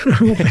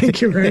 Well,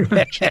 thank you very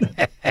much.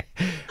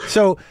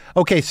 So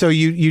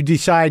you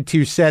decide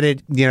to set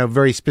it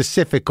very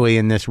specifically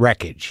in this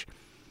wreckage.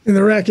 In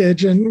the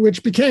wreckage, and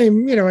which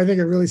became I think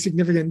a really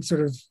significant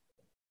sort of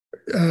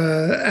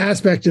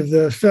aspect of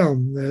the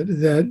film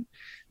that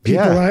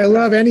people I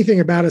love anything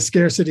about a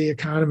scarcity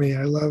economy.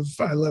 I love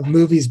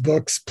movies,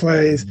 books,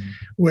 plays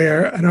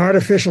where an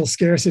artificial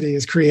scarcity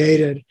is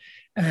created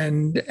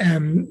and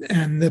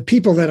the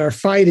people that are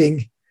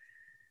fighting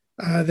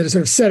that are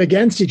sort of set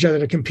against each other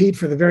to compete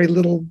for the very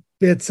little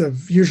bits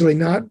of usually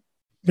not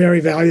very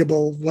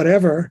valuable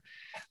whatever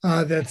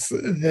that's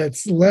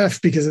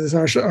left because of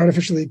this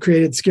artificially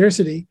created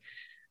scarcity.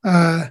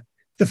 The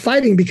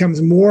fighting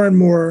becomes more and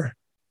more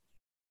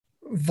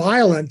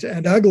violent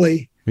and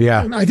ugly.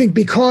 I think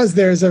because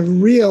there's a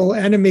real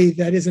enemy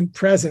that isn't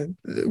present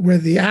where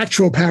the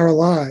actual power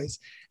lies.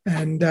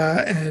 And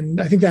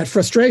I think that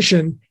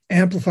frustration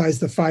amplifies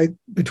the fight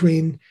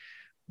between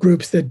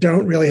groups that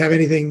don't really have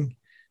anything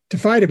to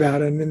fight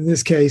about. And in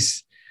this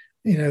case,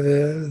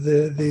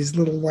 these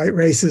little white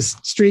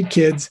racist street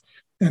kids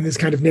and this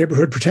kind of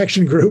neighborhood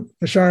protection group,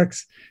 the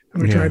Sharks,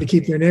 who are trying to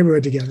keep their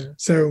neighborhood together.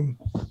 So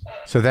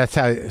that's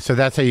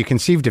how you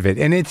conceived of it.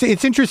 And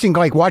it's interesting,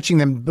 like watching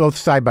them both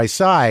side by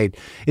side,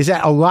 is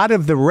that a lot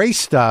of the race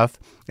stuff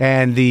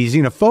and the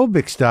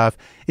xenophobic stuff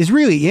is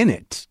really in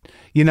it,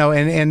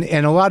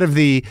 and a lot of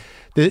the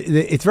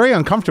it's very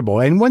uncomfortable.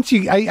 And once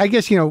I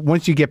guess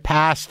once you get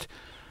past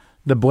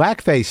the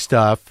blackface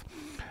stuff,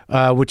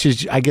 which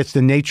is, I guess,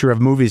 the nature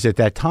of movies at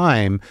that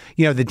time,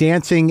 the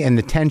dancing and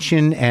the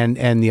tension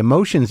and the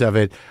emotions of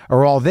it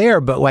are all there.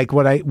 But like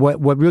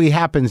what really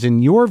happens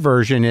in your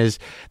version is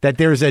that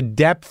there's a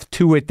depth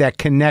to it that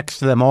connects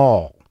them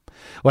all.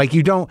 Like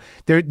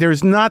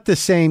there's not the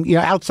same,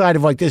 outside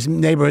of like this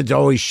neighborhood's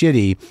always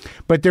shitty,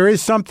 but there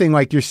is something,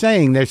 like you're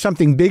saying, there's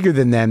something bigger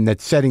than them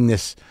that's setting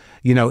this,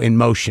 in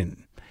motion.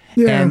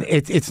 Yeah. And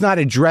it's not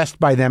addressed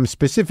by them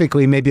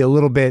specifically, maybe a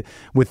little bit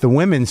with the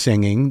women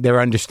singing, their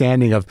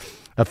understanding of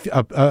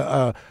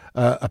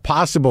a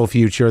possible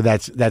future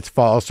that's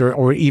false,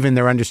 or even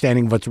their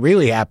understanding of what's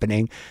really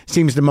happening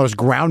seems the most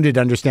grounded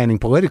understanding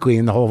politically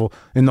in the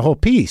whole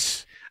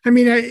piece. I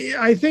mean,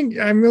 I think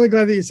I'm really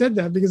glad that you said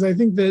that, because I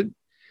think that,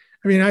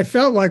 I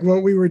felt like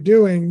what we were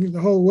doing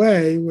the whole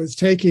way was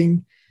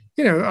taking,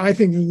 I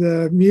think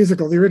the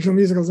original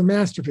musical is a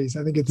masterpiece.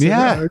 I think it's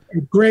a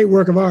great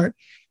work of art.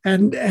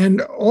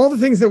 And all the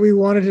things that we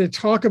wanted to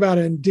talk about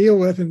and deal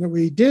with, and that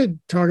we did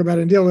talk about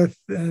and deal with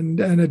and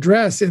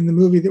address in the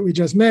movie that we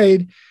just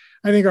made,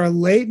 I think are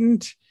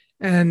latent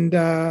and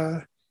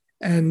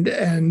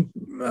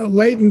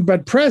latent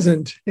but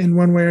present in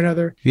one way or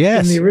another.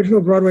 Yes. In the original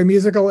Broadway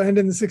musical and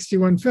in the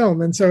 1961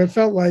 film. And so it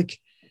felt like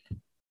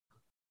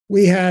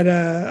we had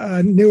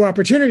a new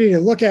opportunity to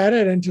look at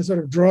it and to sort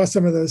of draw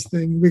some of those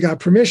things. We got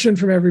permission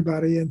from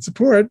everybody and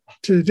support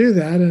to do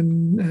that.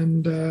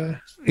 And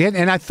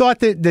I thought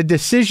that the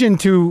decision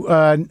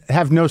to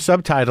have no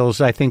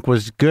subtitles, I think,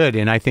 was good.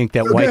 And I think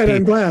that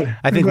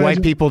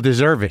white people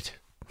deserve it.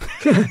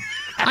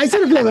 I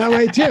sort of feel that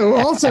way too.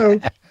 Also,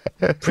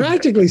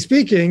 practically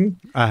speaking,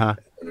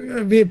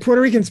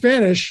 Puerto Rican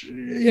Spanish,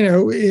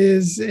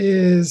 is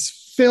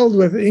filled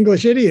with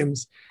English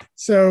idioms.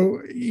 So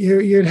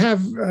you'd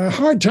have a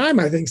hard time,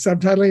 I think,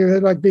 subtitling.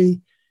 It'd like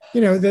be,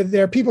 that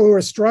there are people who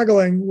are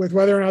struggling with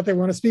whether or not they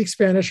want to speak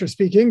Spanish or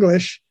speak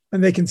English,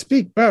 and they can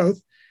speak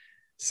both.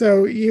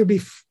 So you'd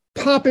be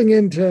popping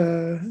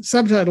into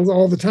subtitles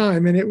all the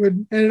time, and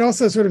it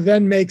also sort of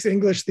then makes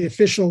English the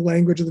official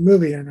language of the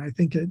movie. And I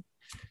think it,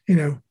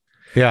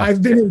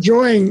 I've been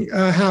enjoying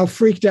how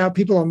freaked out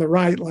people on the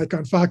right, like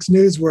on Fox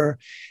News, were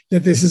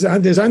that there's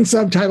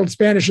unsubtitled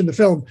Spanish in the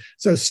film.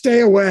 So stay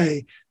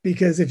away,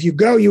 because if you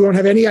go, you won't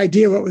have any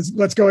idea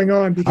what's going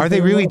on. Are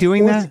they really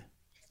doing that?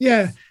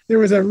 Yeah, there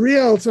was a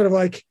real sort of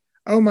like,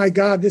 oh my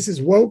God, this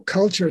is woke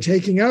culture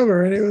taking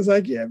over, and it was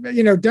like,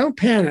 don't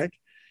panic.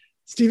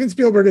 Steven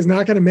Spielberg is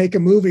not going to make a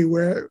movie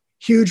where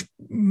huge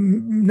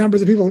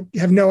numbers of people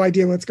have no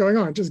idea what's going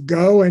on. Just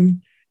go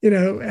and,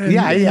 And,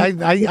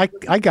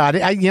 I got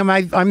it.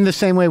 I'm the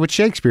same way with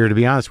Shakespeare, to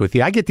be honest with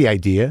you. I get the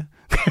idea.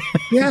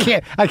 Yeah,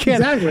 I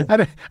can't.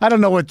 Exactly. I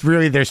don't know what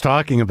really they're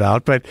talking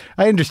about, but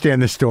I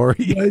understand the story.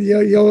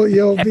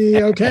 You'll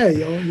be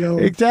okay. You'll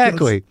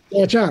exactly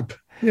catch up.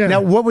 Yeah.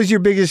 Now, what was your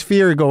biggest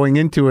fear going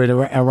into it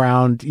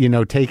around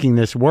taking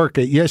this work?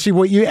 Yeah. See,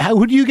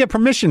 who do you get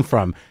permission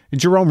from?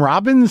 Jerome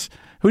Robbins?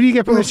 Who do you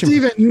get permission?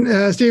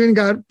 Well, Steven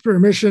got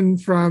permission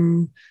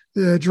from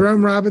the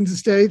Jerome Robbins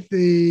estate,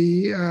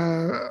 the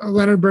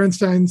Leonard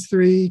Bernstein's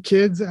 3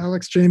 kids,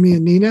 Alex, Jamie,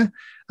 and Nina.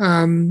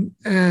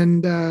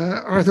 And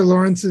Arthur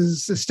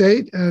Lawrence's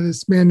estate,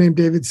 this man named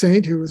David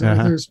Saint, who was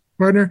Arthur's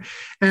partner,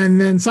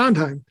 and then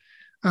Sondheim.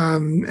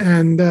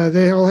 And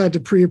they all had to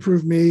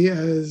pre-approve me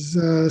as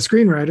a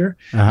screenwriter.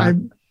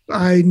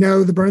 I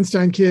know the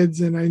Bernstein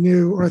kids, and I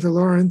knew Arthur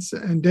Lawrence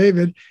and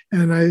David,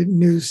 and I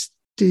knew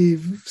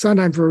Steve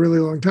Sondheim for a really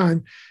long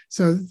time.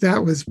 So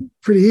that was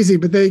pretty easy.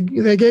 But they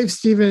gave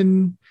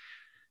Steven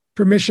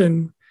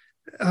permission.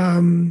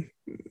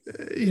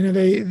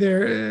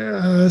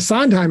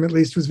 Sondheim at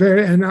least was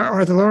and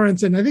Arthur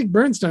Lawrence and I think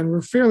Bernstein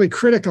were fairly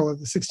critical of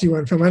the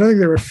 61 film. I don't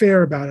think they were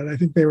fair about it. I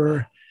think they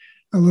were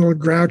a little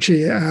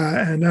grouchy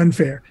and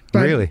unfair.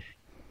 But, really?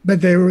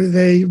 But they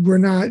were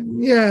not.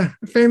 Yeah,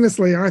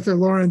 famously, Arthur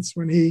Lawrence,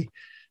 when he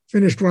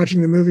finished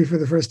watching the movie for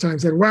the first time,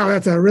 said, "Wow,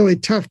 that's a really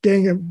tough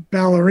gang of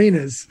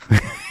ballerinas."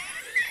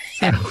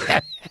 What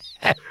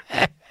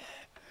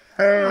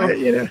are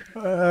you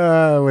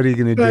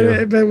going to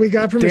do? But we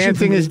got permission.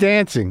 Dancing is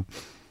dancing.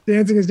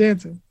 Dancing is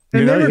dancing.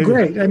 And they were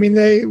great. I mean,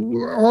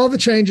 all the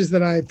changes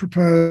that I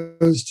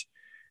proposed,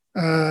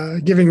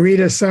 giving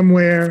Rita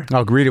somewhere.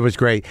 Oh, Rita was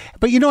great.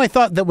 But I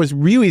thought that was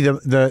really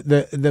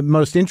the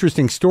most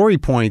interesting story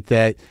point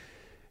that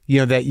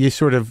that you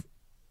sort of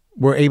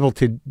were able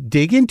to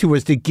dig into,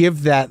 was to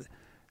give that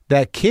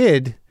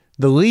kid,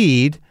 the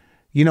lead,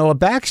 a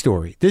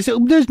backstory.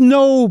 There's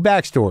no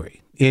backstory.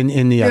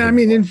 In the other. I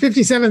mean, in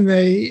 '57,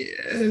 they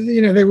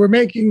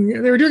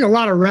were doing a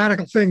lot of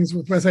radical things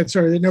with West Side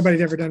Story that nobody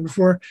had ever done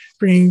before,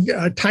 bringing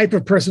a type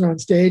of person on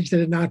stage that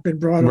had not been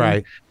brought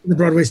on the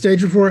Broadway stage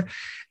before,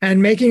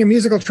 and making a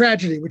musical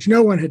tragedy, which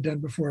no one had done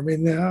before. I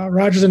mean,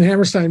 Rodgers and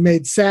Hammerstein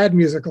made sad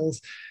musicals,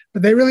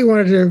 but they really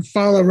wanted to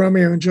follow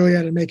Romeo and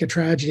Juliet and make a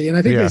tragedy, and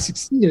I think they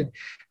succeeded.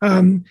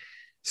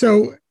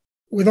 So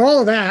with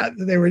all of that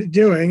they were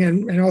doing,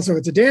 and also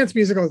it's a dance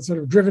musical, it's sort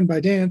of driven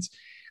by dance.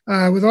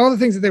 With all the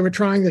things that they were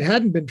trying that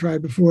hadn't been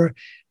tried before,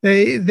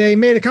 they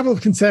made a couple of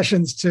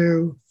concessions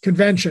to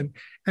convention.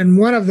 And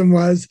one of them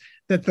was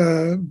that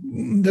the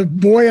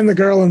boy and the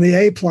girl in the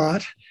A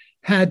plot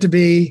had to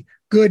be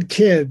good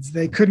kids.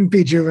 They couldn't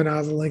be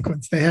juvenile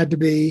delinquents. They had to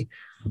be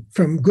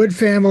from good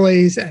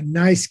families and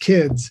nice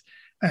kids.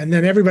 And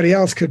then everybody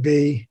else could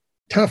be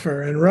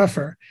tougher and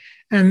rougher.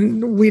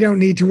 And we don't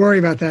need to worry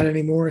about that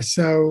anymore.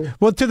 So,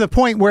 well, to the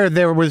point where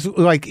there was,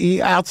 like,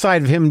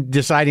 outside of him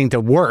deciding to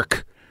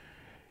work,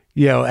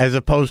 as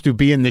opposed to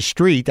be in the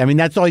street. I mean,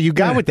 that's all you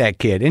got with that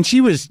kid. And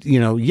she was,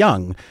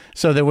 young.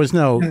 So there was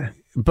no,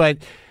 but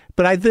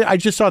I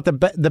just thought the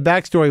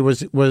backstory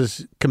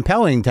was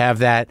compelling to have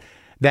that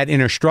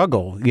inner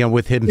struggle,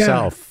 with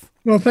himself. Yeah.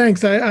 Well,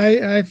 thanks.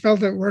 I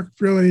felt it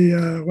worked really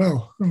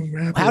well.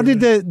 How did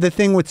the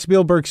thing with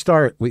Spielberg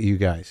start with you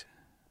guys?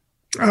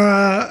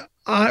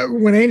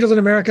 When Angels in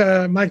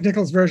America, Mike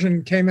Nichols'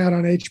 version came out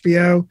on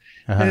HBO,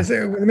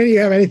 the minute you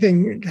have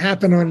anything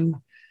happen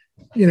on,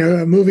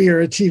 a movie or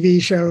a TV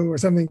show or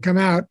something come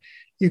out,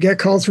 you get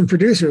calls from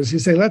producers who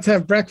say, "Let's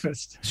have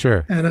breakfast."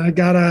 Sure. And I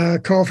got a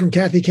call from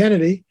Kathy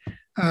Kennedy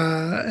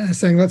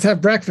saying, "Let's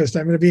have breakfast.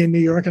 I'm going to be in New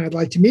York and I'd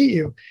like to meet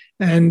you."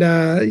 And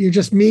you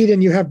just meet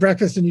and you have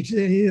breakfast, and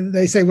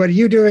they say, "What are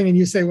you doing?" And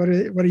you say, "What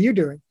are you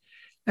doing?"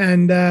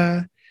 And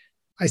I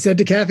said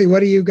to Kathy,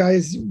 "What are you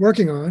guys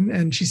working on?"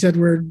 And she said,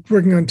 "We're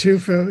working on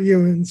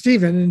you and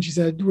Steven." And she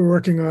said, "We're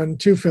working on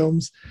 2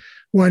 films.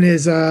 One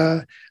is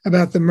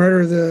about the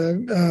murder of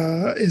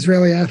the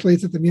Israeli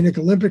athletes at the Munich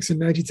Olympics in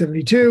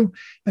 1972.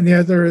 And the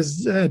other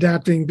is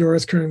adapting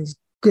Doris Kearns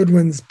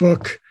Goodwin's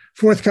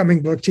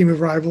forthcoming book, Team of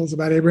Rivals,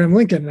 about Abraham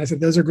Lincoln." And I said,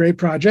 "Those are great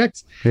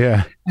projects."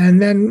 Yeah.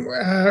 And then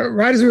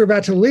right as we were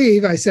about to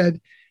leave, I said,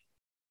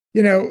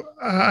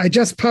 I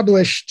just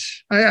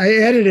published, I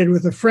edited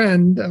with a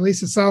friend,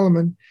 Elisa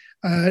Solomon,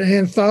 an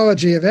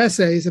anthology of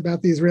essays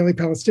about the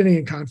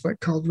Israeli-Palestinian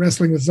conflict called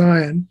Wrestling with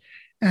Zion.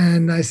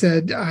 And I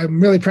said, "I'm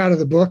really proud of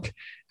the book.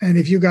 And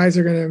if you guys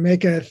are going to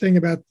make a thing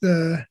about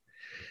the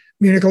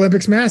Munich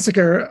Olympics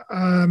massacre,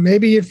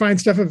 maybe you'd find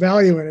stuff of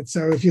value in it.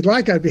 So if you'd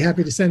like, I'd be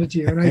happy to send it to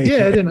you." And I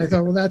did. And I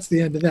thought, well, that's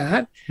the end of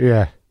that.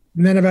 Yeah.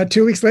 And then about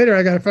 2 weeks later,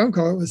 I got a phone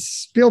call. It was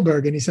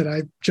Spielberg. And he said,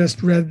 "I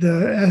just read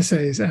the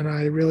essays and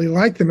I really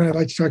like them. And I'd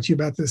like to talk to you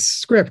about this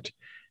script."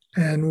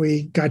 And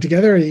we got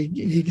together.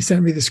 He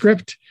sent me the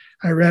script.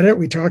 I read it.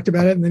 We talked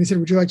about it. And then he said,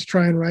 "Would you like to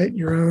try and write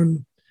your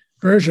own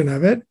version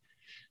of it?"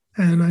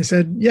 And I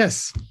said,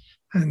 "Yes."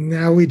 And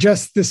now we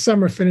just this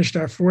summer finished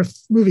our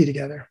 4th movie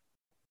together.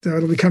 So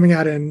it'll be coming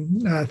out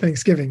in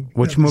Thanksgiving.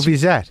 Which movie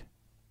is that?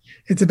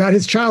 It's about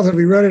his childhood.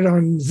 We wrote it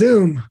on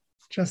Zoom,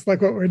 just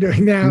like what we're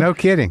doing now. No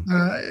kidding.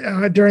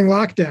 During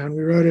lockdown,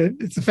 we wrote it.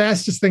 It's the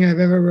fastest thing I've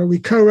ever wrote. We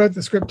co-wrote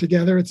the script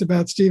together. It's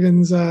about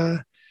Steven's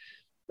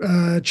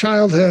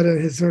childhood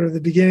and his sort of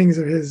the beginnings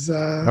of his.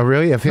 Oh,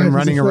 really? Of him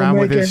running around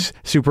with his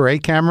Super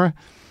 8 camera?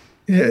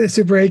 Yeah,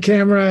 Super 8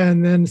 camera,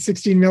 and then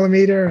 16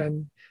 millimeter,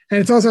 and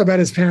it's also about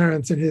his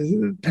parents and his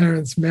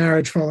parents'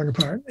 marriage falling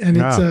apart. And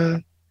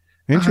it's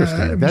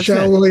interesting.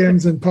 Michelle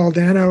Williams and Paul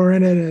Dano are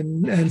in it,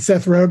 and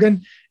Seth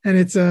Rogen, and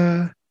it's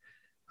I'm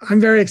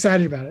very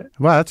excited about it.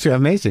 Wow, that's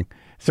amazing.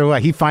 So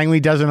he finally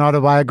does an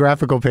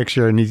autobiographical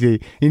picture, and he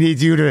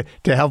needs you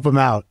to help him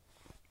out.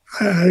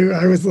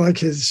 I was like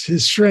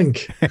his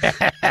shrink.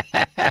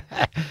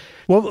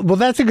 Well,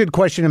 that's a good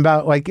question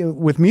about, like,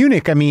 with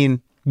Munich. I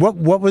mean, what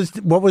was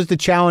the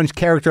challenge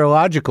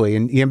characterologically?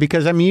 And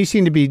because I mean, you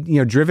seem to be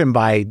driven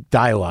by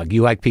dialogue.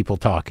 You like people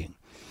talking.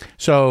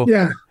 So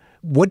yeah.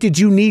 What did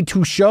you need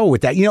to show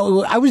with that?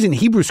 I was in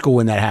Hebrew school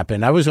when that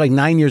happened. I was like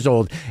 9 years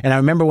old, and I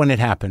remember when it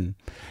happened.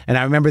 And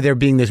I remember there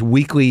being this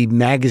weekly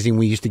magazine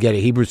we used to get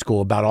at Hebrew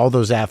school about all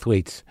those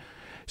athletes.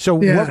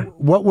 So yeah.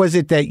 What was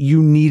it that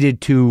you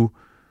needed to?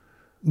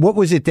 What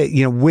was it that,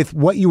 with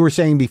what you were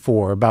saying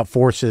before about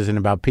forces and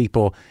about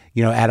people,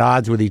 at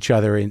odds with each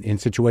other in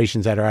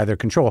situations that are out of their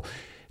control?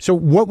 So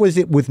what was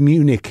it with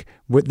Munich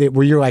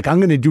where you're like, I'm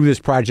going to do this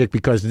project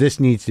because this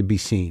needs to be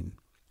seen?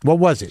 What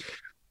was it?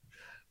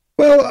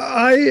 Well,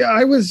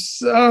 I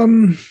was,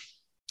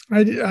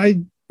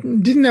 I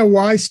didn't know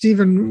why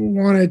Steven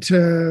wanted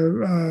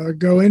to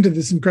go into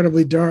this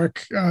incredibly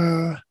dark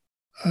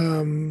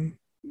event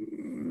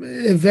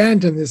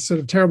and this sort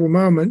of terrible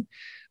moment.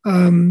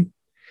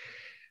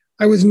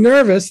 I was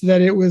nervous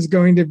that it was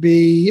going to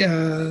be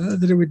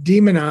that it would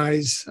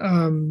demonize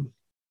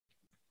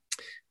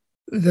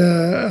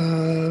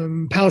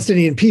the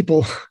Palestinian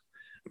people.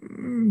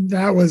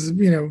 That was,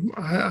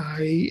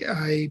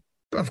 I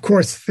of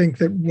course think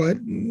that what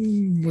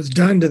was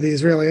done to the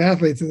Israeli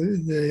athletes at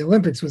the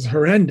Olympics was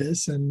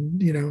horrendous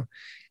and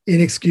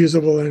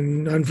inexcusable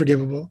and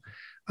unforgivable,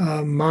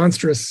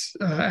 monstrous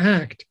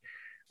act.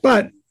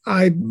 But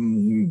I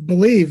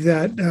believe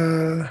that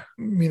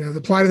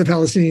the plight of the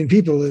Palestinian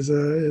people is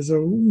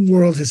a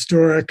world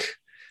historic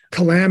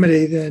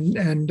calamity,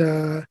 and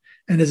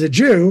as a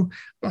Jew,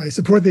 I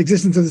support the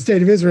existence of the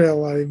state of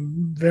Israel.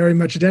 I'm very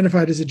much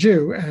identified as a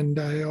Jew, and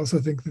I also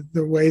think that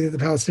the way that the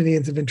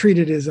Palestinians have been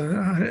treated is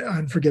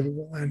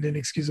unforgivable and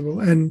inexcusable.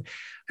 And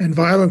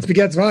violence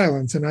begets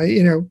violence. And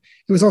it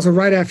was also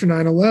right after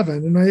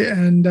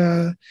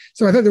 9/11,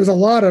 so I thought there was a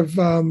lot of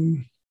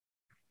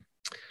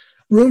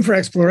room for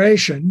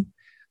exploration.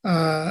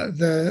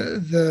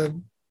 The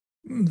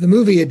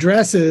movie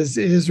addresses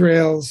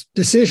Israel's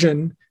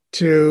decision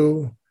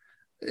to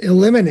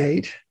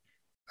eliminate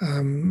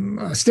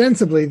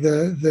ostensibly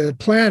the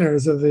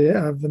planners of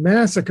the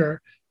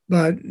massacre,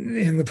 but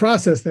in the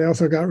process they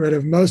also got rid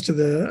of most of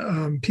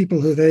the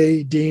people who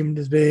they deemed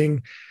as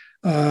being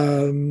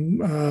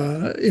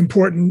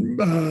important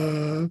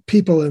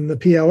people in the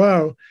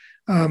PLO,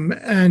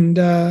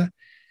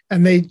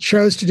 and they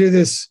chose to do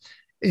this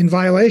in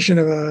violation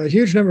of a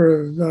huge number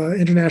of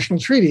international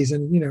treaties,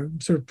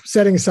 and sort of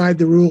setting aside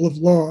the rule of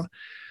law.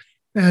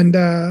 And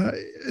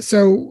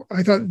so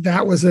I thought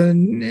that was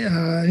an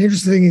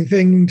interesting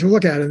thing to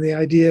look at, and the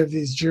idea of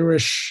these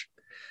Jewish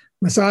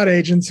Mossad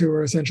agents who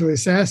were essentially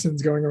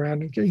assassins going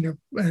around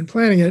and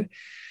planning it.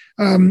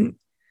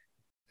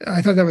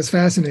 I thought that was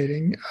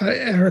fascinating.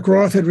 Eric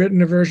Roth had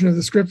written a version of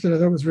the script that I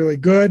thought was really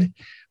good,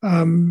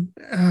 and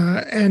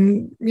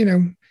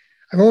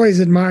I've always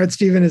admired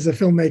Steven as a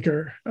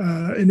filmmaker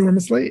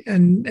enormously,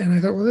 and I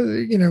thought,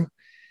 well,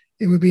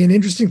 it would be an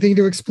interesting thing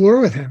to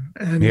explore with him,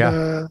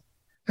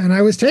 and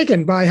I was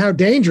taken by how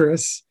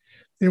dangerous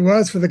it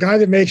was for the guy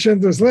that made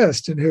Schindler's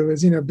List and who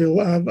is,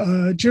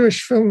 a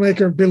Jewish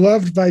filmmaker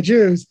beloved by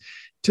Jews,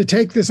 to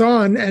take this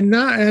on, and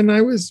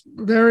I was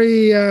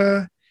very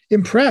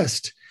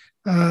impressed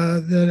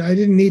that I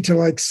didn't need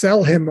to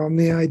sell him on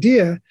the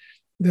idea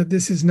that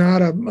this is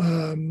not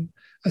a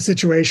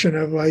situation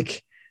of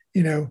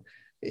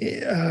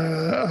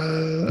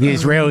the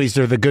Israelis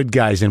are the good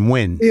guys and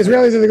win. The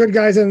Israelis are the good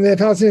guys, and the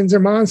Palestinians are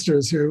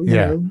monsters who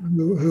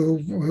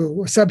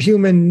are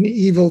subhuman,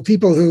 evil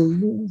people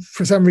who,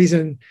 for some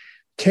reason,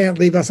 can't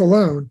leave us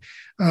alone.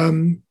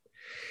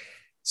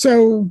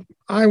 So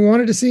I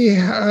wanted to see.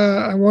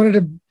 I wanted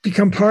to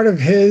become part of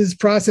his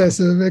process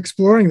of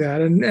exploring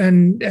that,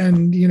 and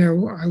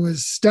I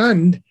was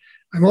stunned.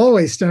 I'm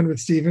always stunned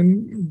with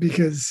Steven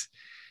because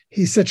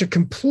he's such a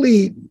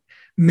complete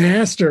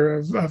master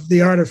of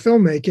the art of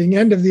filmmaking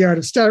and of the art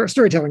of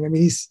storytelling. I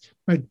mean, he's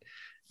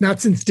not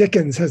since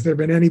Dickens has there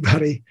been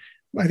anybody,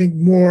 I think,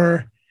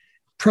 more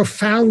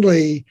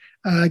profoundly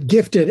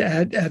gifted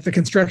at the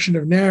construction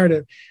of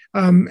narrative.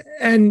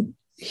 And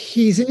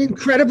he's an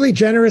incredibly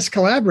generous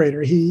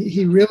collaborator.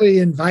 He really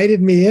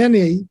invited me in.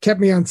 He kept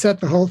me on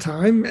set the whole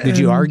time. Did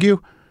you argue?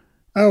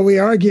 Oh, we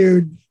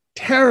argued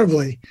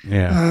terribly.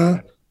 Yeah.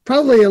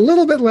 Probably a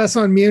little bit less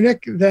on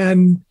Munich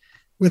than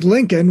with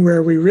Lincoln,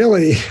 where we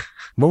really...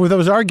 What were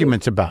those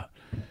arguments about?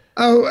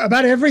 Oh,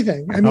 about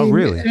everything. I mean, oh,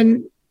 really?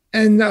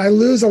 And I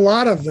lose a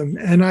lot of them,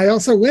 and I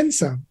also win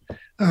some.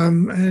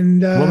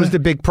 What was the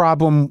big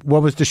problem?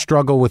 What was the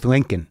struggle with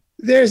Lincoln?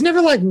 There's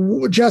never like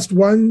just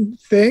one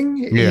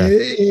thing. Yeah.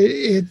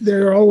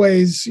 There are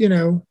always,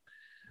 there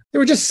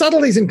were just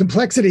subtleties and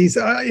complexities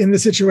in the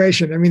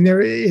situation. I mean,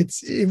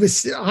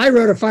 I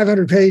wrote a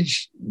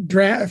 500-page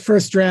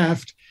first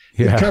draft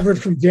that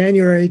covered from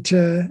January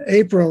to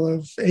April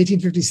of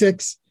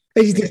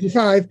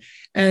 1865.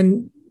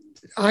 And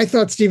I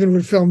thought Steven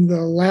would film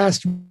the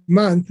last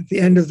month at the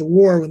end of the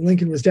war when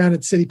Lincoln was down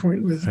at City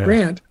Point with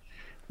Grant.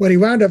 What he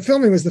wound up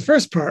filming was the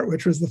first part,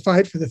 which was the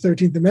fight for the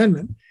 13th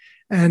Amendment.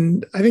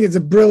 And I think it's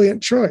a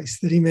brilliant choice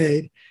that he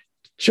made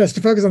just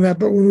to focus on that.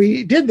 But when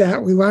we did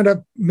that, we wound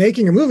up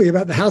making a movie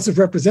about the House of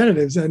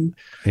Representatives. And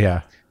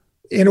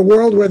in a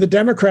world where the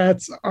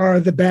Democrats are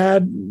the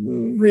bad,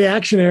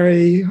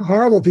 reactionary,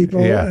 horrible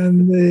people,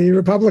 and the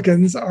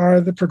Republicans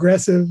are the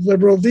progressive,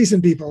 liberal,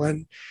 decent people.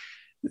 And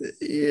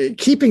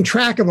keeping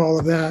track of all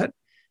of that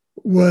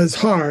was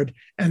hard.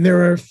 And there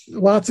were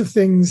lots of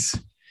things.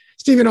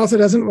 Steven also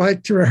doesn't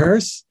like to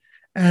rehearse.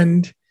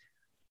 And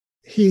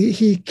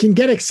he can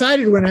get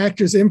excited when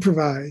actors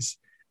improvise,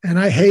 and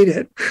I hate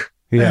it.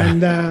 Yeah.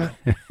 And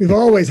we've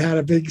always had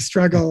a big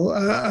struggle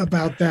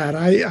about that.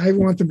 I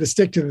want them to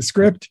stick to the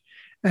script,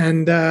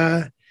 and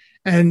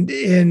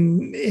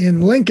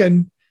in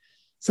Lincoln,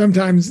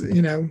 sometimes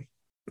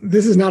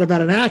this is not about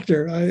an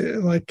actor.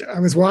 I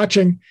was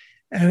watching,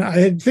 and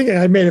I think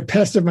I made a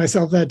pest of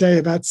myself that day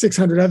about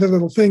 600 other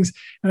little things.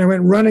 And I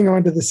went running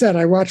onto the set.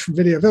 I watched from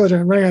Video Village. I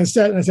went running on the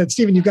set, and I said,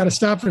 Steven, you've got to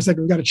stop for a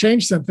second. We've got to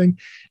change something.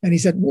 And he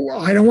said, well,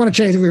 I don't want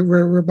to change it.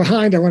 We're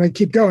behind. I want to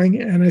keep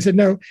going. And I said,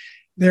 no,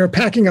 they're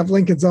packing up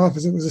Lincoln's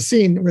office. It was a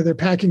scene where they're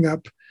packing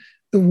up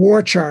the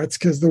war charts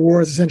because the war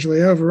is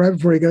essentially over right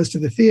before he goes to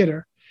the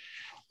theater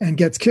and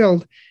gets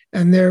killed.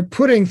 And they're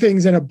putting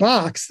things in a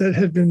box that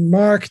had been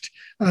marked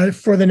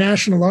for the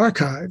National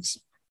Archives.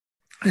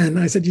 And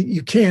I said,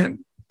 you can't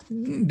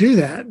do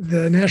that.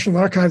 The National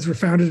Archives were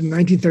founded in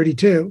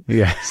 1932.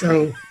 Yeah.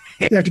 So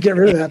you have to get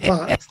rid of that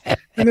box.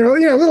 And there are,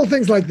 little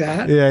things like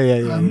that.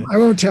 I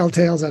won't tell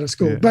tales out of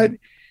school. But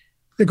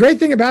the great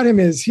thing about him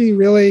is he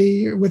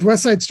really, with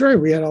West Side Story,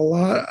 we had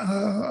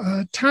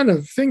a ton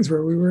of things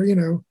where we were,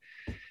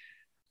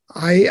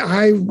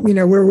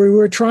 where we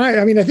were trying.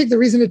 I mean, I think the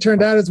reason it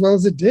turned out as well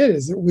as it did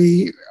is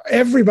that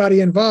everybody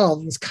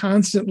involved was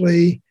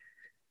constantly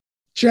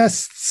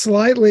just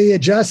slightly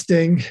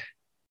adjusting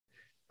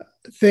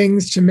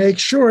things to make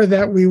sure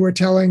that we were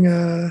telling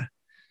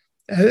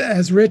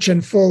as rich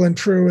and full and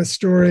true a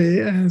story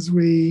as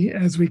we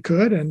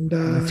could. And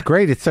it's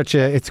great. It's such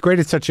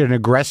an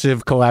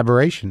aggressive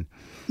collaboration.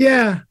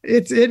 Yeah,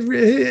 it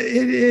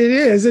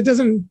is. It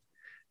doesn't.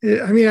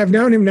 I've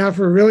known him now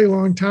for a really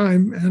long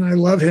time, and I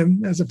love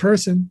him as a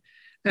person.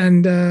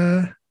 And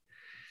I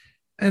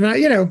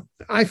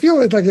feel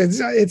like it's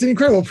an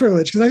incredible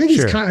privilege because I think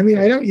he's.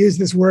 I don't use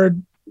this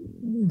word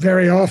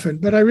very often,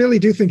 but I really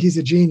do think he's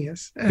a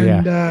genius.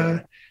 And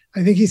I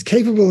think he's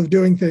capable of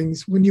doing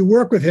things. When you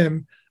work with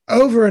him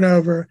over and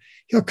over,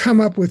 he'll come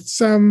up with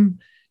some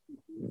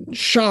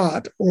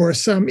shot or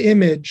some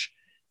image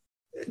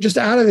just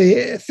out of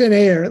the thin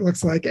air, it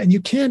looks like, and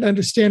you can't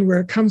understand where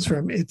it comes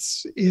from. And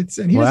he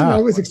doesn't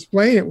always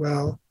explain it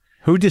well.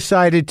 Who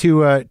decided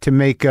to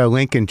make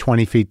Lincoln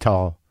 20 feet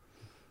tall?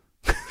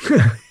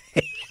 I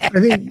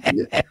think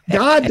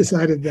God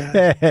decided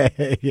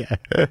that. Yeah.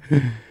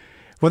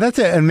 Well, that's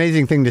an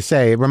amazing thing to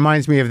say. It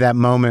reminds me of that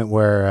moment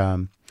where,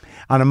 on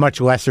a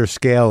much lesser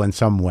scale in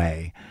some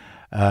way,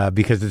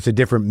 because it's a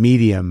different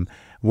medium,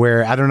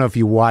 where I don't know if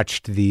you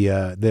watched the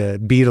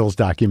Beatles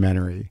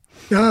documentary.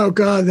 Oh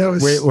God, that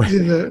was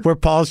where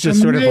Paul's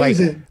just amazing.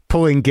 Sort of like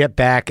pulling Get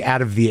Back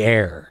out of the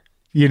air,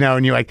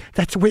 and you're like,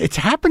 it's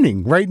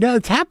happening right now.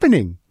 It's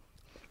happening.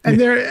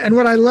 And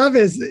what I love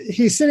is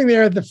he's sitting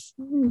there at the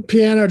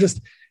piano,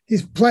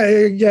 he's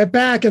playing Get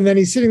Back, and then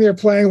he's sitting there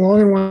playing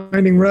Long and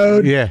Winding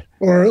Road,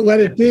 or Let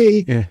It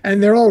Be,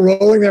 and they're all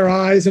rolling their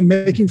eyes and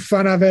making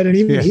fun of it, and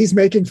even he's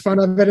making fun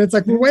of it. And it's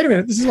like, well, wait a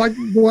minute, this is like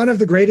one of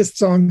the greatest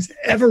songs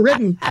ever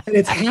written, and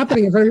it's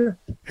happening in front of you.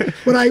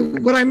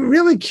 What I'm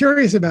really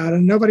curious about,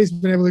 and nobody's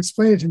been able to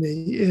explain it to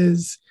me,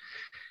 is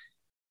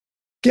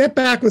Get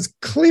Back was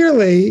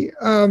clearly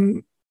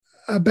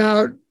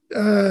about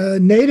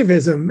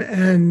nativism,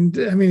 and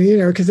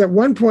because at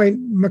one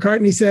point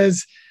McCartney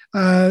says,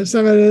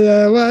 some of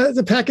it's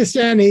a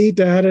Pakistani,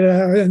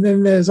 and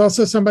then there's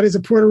also somebody's a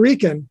Puerto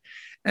Rican.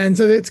 And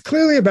so it's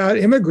clearly about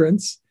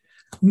immigrants,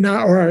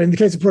 or in the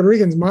case of Puerto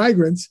Ricans,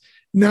 migrants,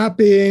 not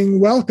being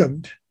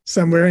welcomed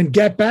somewhere. And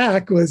get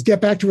back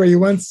to where you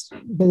once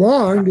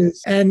belonged.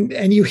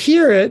 And you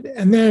hear it,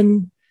 and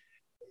then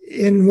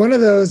in one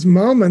of those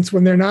moments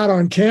when they're not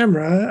on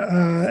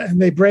camera and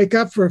they break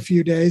up for a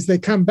few days, they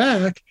come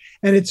back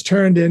and it's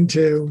turned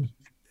into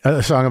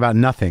a song about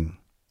nothing.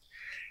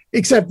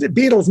 Except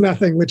Beatles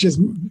Nothing, which is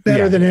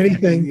better than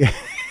anything.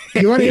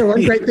 You want to hear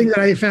one great thing that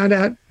I found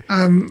out?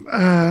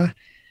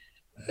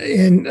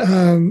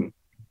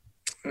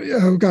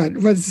 oh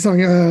God, what's the song?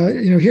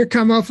 Here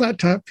come all flat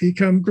top, he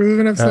come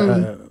grooving up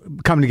slowly.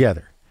 Come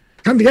Together.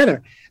 Come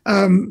Together.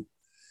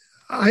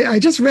 I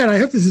just read, I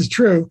hope this is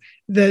true,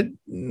 that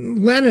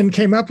Lennon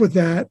came up with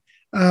that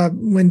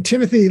when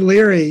Timothy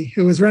Leary,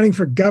 who was running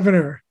for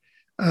governor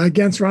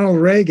against Ronald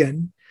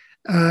Reagan,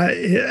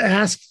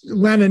 asked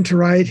Lennon to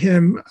write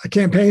him a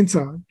campaign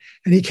song.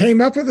 And he came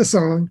up with a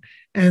song,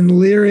 and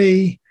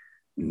Leary,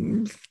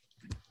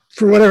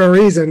 for whatever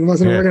reason,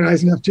 wasn't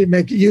organized enough to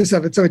make use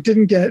of it. So it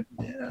didn't get...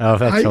 Oh,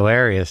 that's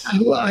hilarious.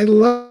 I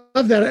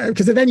love that,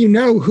 because then you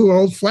know who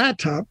Old Flat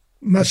Top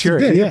must have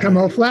been. Come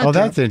Old Flat Top. Oh,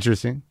 that's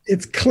interesting.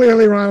 It's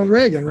clearly Ronald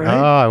Reagan, right?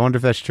 Oh, I wonder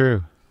if that's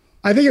true.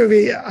 I think it would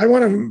be... I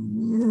want to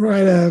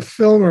write a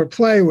film or a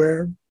play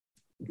where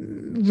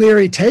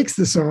Leary takes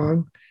the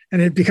song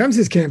and it becomes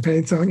his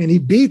campaign song, and he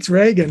beats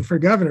Reagan for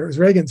governor. It was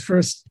Reagan's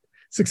first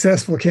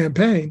successful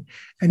campaign,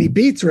 and he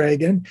beats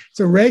Reagan.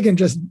 So Reagan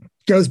just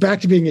goes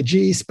back to being a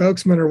GE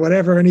spokesman or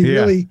whatever, and he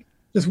really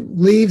just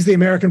leaves the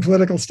American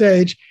political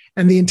stage.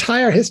 And the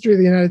entire history of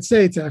the United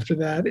States after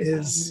that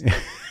is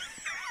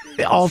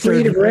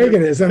freedom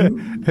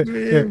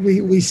Reaganism.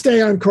 We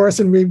stay on course,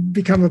 and we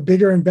become a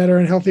bigger and better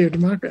and healthier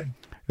democracy.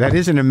 That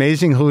is an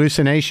amazing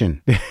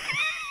hallucination.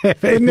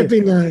 Wouldn't it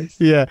be nice?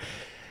 Yeah.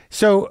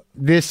 So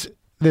this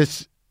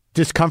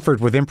discomfort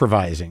with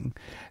improvising.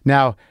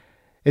 Now,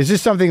 is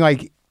this something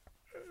like,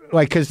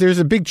 because there's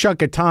a big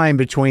chunk of time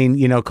between,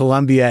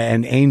 Columbia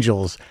and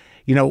Angels,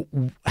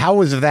 how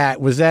was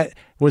that? Was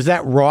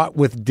that wrought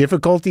with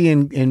difficulty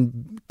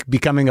in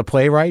becoming a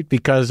playwright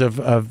because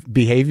of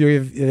behavior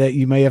that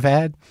you may have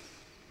had?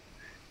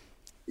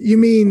 You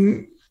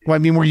mean? Well, I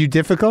mean, were you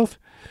difficult?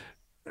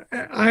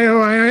 I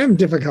am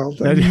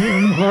difficult. I'm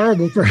a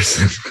horrible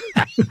person.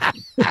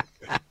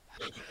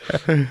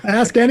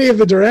 Ask any of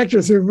the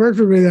directors who've worked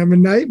for me. I'm a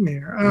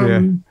nightmare.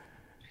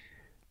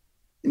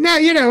 Now,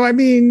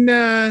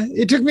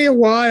 it took me a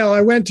while.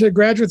 I went to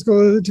graduate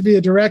school to be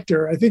a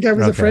director. I think I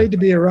was afraid to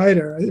be a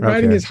writer.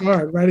 Writing is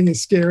hard. Writing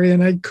is scary.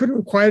 And I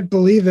couldn't quite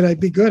believe that I'd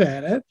be good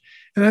at it.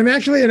 And I'm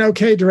actually an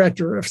okay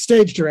director, a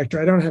stage director.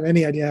 I don't have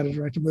any idea how to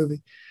direct a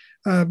movie.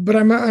 But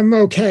I'm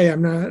okay.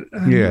 I'm not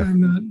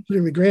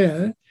really great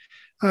at it.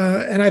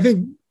 And I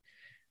think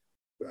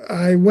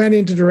I went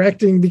into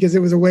directing because it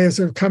was a way of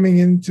sort of coming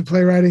into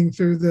playwriting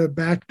through the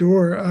back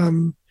door.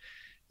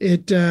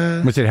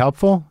 Was it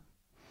helpful?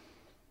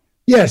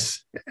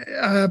 Yes.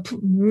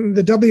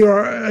 The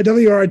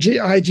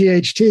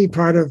WRIGHT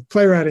part of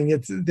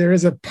playwriting, there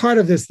is a part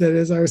of this that,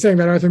 as I was saying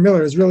about Arthur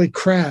Miller, is really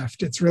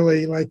craft. It's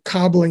really like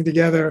cobbling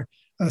together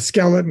a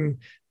skeleton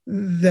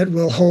that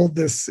will hold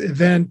this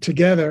event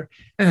together.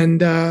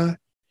 And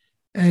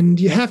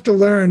you have to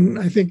learn,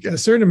 I think, a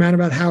certain amount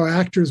about how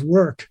actors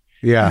work.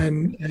 Yeah.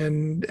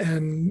 And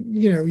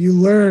you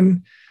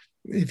learn,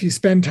 if you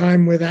spend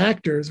time with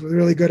actors, with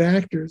really good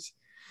actors,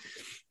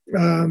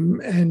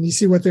 and you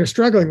see what they're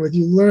struggling with,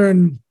 you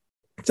learn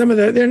some of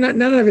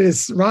none of it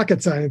is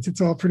rocket science.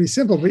 It's all pretty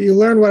simple, but you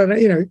learn what,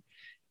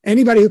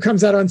 anybody who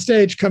comes out on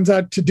stage comes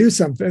out to do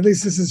something. At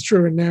least this is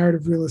true in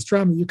narrative realist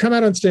drama. You come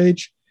out on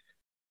stage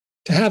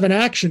to have an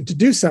action, to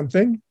do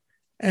something,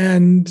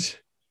 and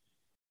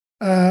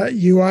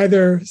you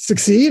either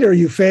succeed or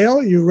you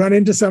fail. You run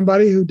into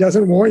somebody who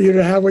doesn't want you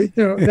to have,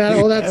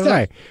 all that stuff.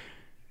 Right.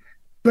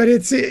 But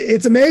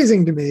it's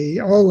amazing to me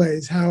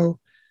always how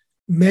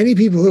many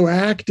people who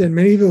act and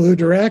many people who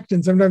direct,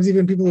 and sometimes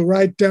even people who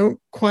write, don't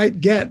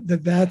quite get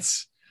that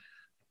that's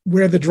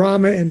where the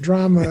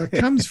drama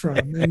comes from.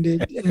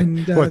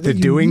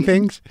 Doing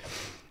things.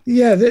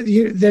 Yeah,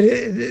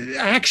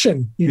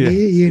 action.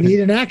 You need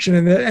an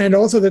action, and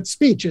also that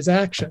speech is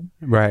action.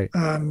 Right.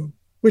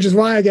 Which is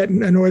why I get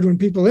annoyed when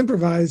people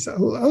improvise, a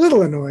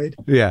little annoyed.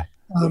 Yeah.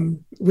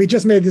 We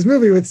just made this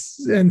movie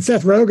and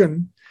Seth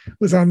Rogen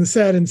was on the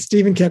set, and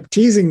Steven kept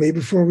teasing me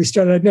before we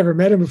started. I'd never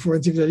met him before.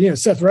 And Steven said,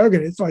 Seth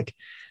Rogen, it's like,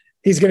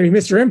 he's going to be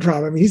Mr.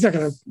 Improv. I mean, he's not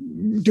going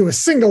to do a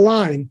single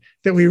line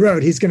that we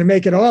wrote. He's going to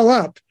make it all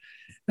up.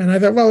 And I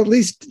thought, well, at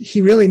least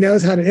he really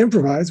knows how to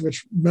improvise,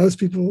 which most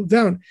people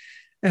don't.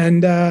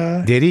 And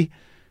did he?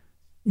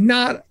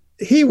 Not.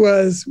 He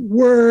was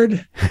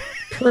word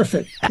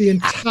perfect the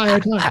entire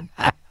time.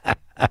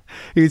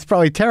 He was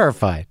probably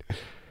terrified.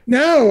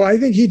 No, I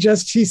think he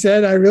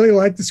said, I really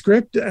like the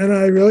script and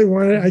I really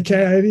wanted, I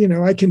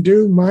can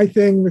do my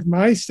thing with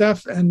my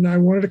stuff, and I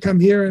wanted to come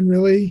here and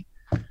really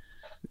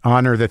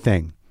honor the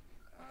thing.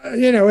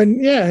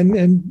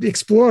 And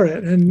explore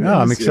it. And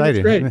I'm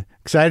excited. I'm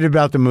excited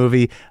about the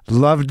movie.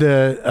 Loved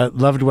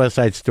West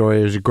Side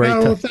Story. It was a great.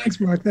 Well, thanks,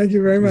 Mark. Thank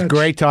you very much. It was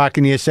great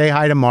talking to you. Say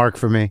hi to Mark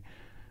for me.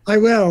 I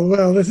will.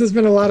 Well, this has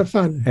been a lot of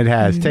fun. It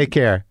has. Take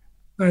care.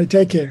 All right.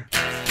 Take care.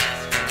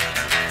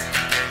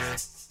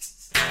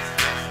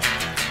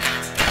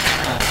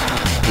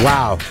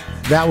 Wow,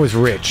 that was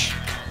rich.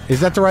 Is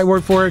that the right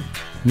word for it?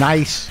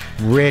 Nice,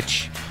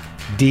 rich,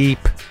 deep,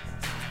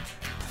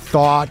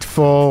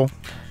 thoughtful,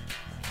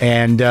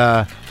 and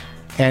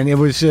it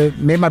was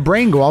made my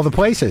brain go all the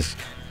places.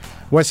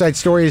 West Side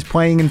Story is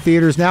playing in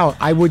theaters now.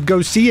 I would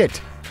go see it.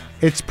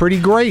 It's pretty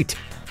great.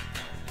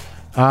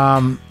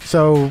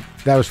 So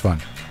That was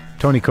fun.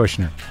 Tony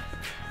Kushner.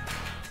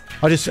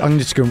 I'm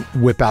just going to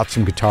whip out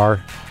some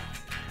guitar.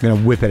 I'm going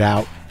to whip it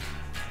out.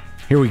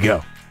 Here we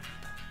go.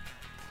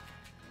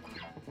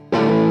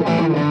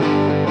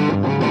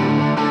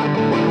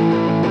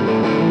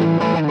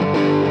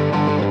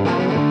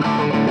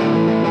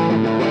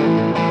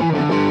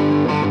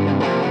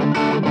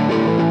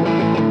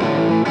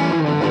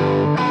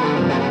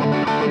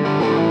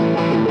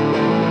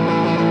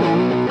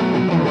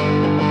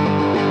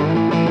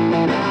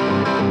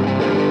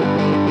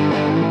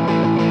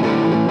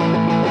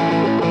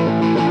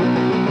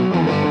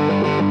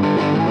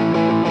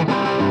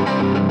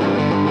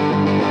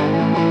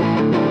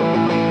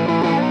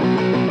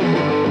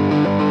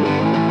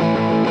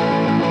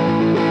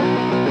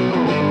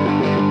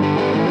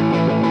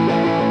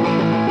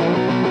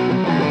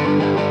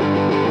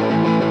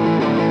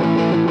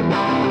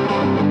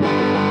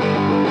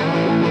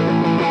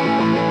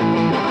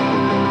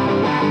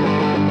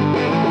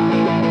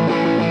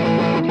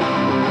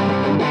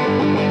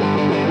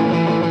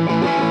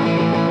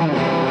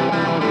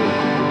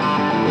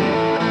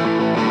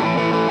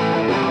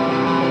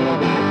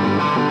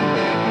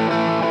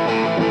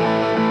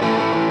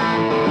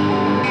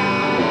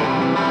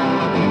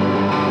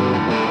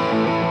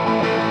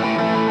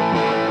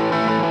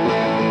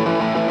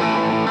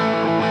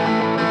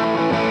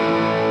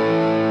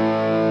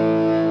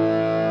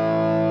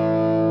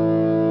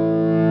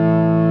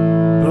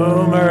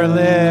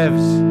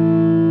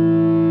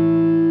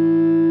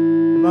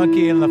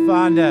 Monkey and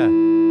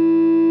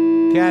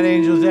LaFonda. Cat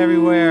angels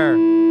everywhere.